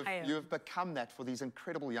 line. I am. You've become that for these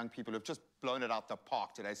incredible young people who've just blown it out the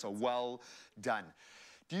park today, so well done.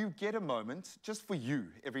 Do you get a moment, just for you,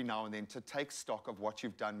 every now and then, to take stock of what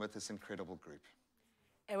you've done with this incredible group?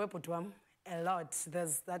 Ewe bhuti wam, a lot.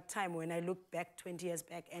 There's that time when I look back 20 years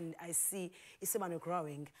back and I see Isibani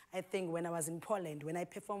growing. I think when I was in Poland, when I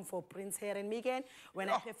performed for Prince Harry and Meghan, when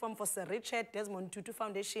I performed for Sir Richard, Desmond Tutu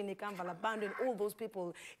Foundation, Ikamva Labando, and all those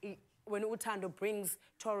people. When Utando brings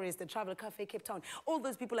tourists, the Travel Cafe Cape Town, all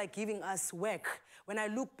those people are giving us work. When I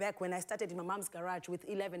look back, when I started in my mom's garage with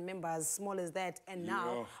 11 members, small as that, and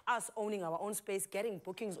now us owning our own space, getting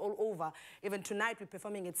bookings all over. Even tonight, we're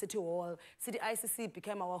performing at City Hall. City ICC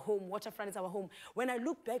became our home. Waterfront is our home. When I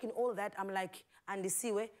look back in all that, I'm like,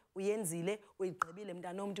 Andisiwe, uyenzile, uyigqibile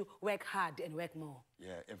mntanomntu, work hard and work more.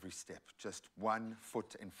 Yeah, every step, just one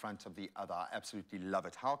foot in front of the other. I absolutely love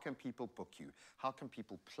it. How can people book you? How can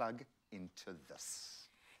people plug into this?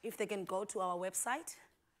 If they can go to our website,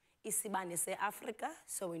 Isibani Se Africa.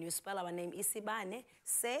 So when you spell our name, Isibani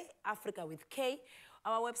Se Africa with K,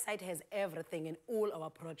 our website has everything and all our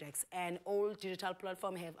projects, and all digital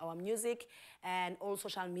platforms have our music, and all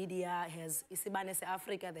social media has Isibani Se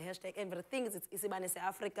Africa, the hashtag, everything is Isibani Se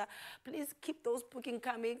Africa. Please keep those bookings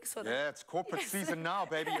coming. So that It's corporate season now,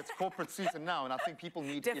 baby. It's corporate season now, and I think people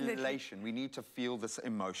need elation. We need to feel this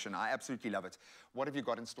emotion. I absolutely love it. What have you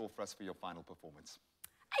got in store for us for your final performance?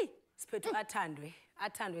 Hey, Siphethu Athandwe.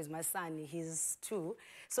 Athandwe is my son, he's 2.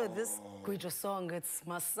 So this Guido song, it's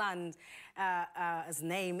my son's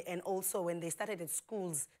name. And also when they started at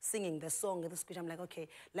schools singing the song, this Guido, I'm like, okay,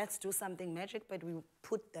 let's do something magic, but we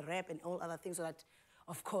put the rap and all other things so that,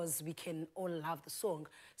 of course, we can all love the song.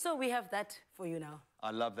 So we have that for you now. I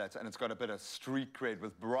love that, and it's got a bit of street cred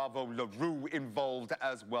with Bravo LaRue involved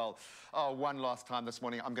as well. Oh, one last time this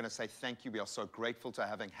morning, I'm going to say thank you. We are so grateful to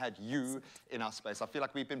having had you in our space. I feel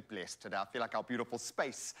like we've been blessed today. I feel like our beautiful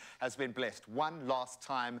space has been blessed. One last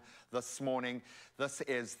time this morning, this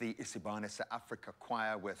is the Isibane South Africa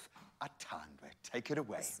Choir with Athandwe. Take it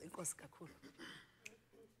away.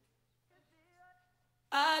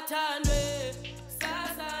 Athandwe,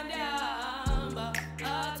 sasa ndihamba,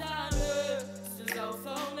 Athandwe,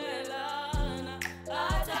 sizawufonelana,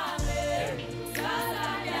 Athandwe, sasa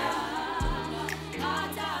ndihamba,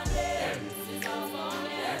 Athandwe,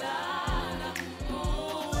 sizawufonelana,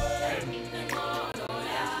 uwe, nenqondo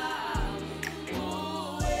yami,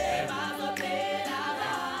 uwe, bazophela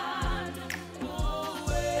abantu,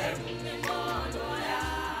 uwe, nenqondo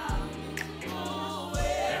yami,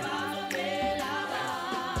 uwe, bazophela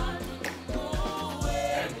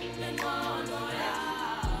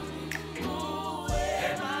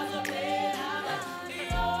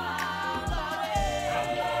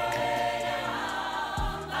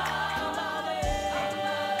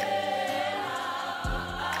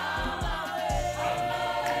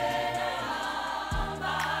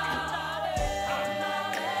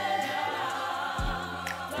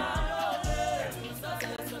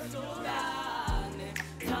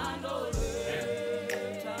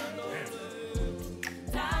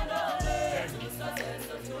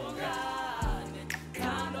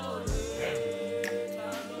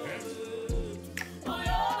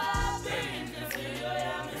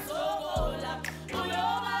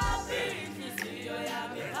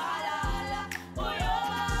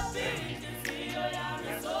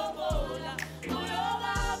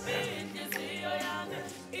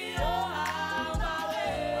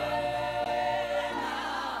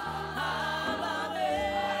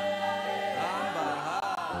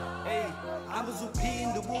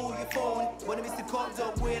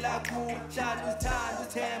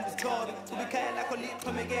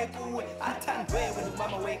Athandwe wena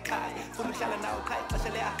umama wekhaya funa ukuhlala nawe ekhaya ixesha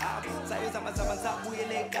liyahamba sayozamazama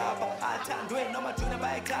ngisabuyele eKapa Athandwe noma juna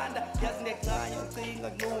bayayikhanda yazi ngencanye ucinga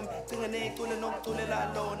kunumi cinga neculo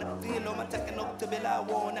nokuculela lona cinge noma thake nokugcibela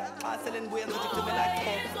wona xa sele ndibuya ngizothi gcibela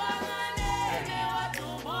khona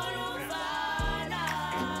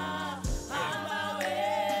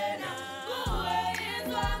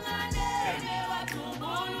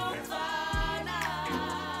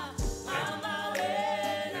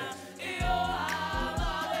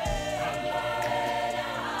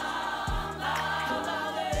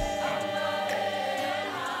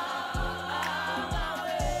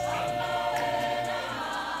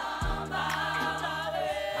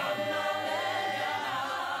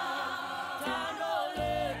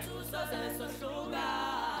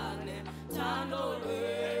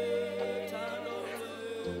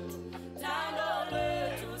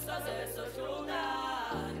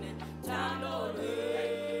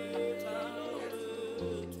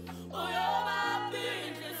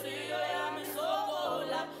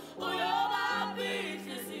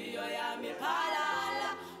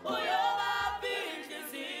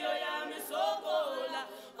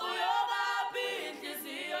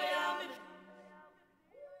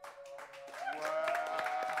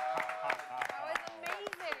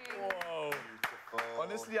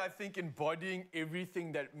Honestly, I think embodying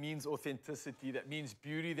everything that means authenticity, that means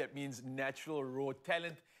beauty, that means natural, raw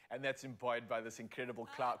talent, and that's embodied by this incredible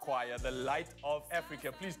choir, the Light of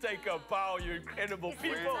Africa. Please take a bow, you incredible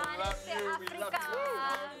people. We love you. We love you.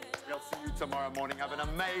 We'll see you tomorrow morning. Have an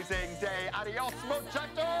amazing day. Adios,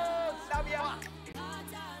 muchachos. Love ya.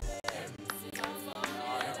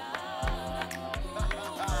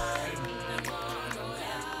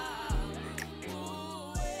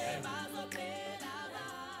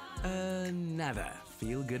 Another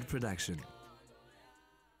feel-good production.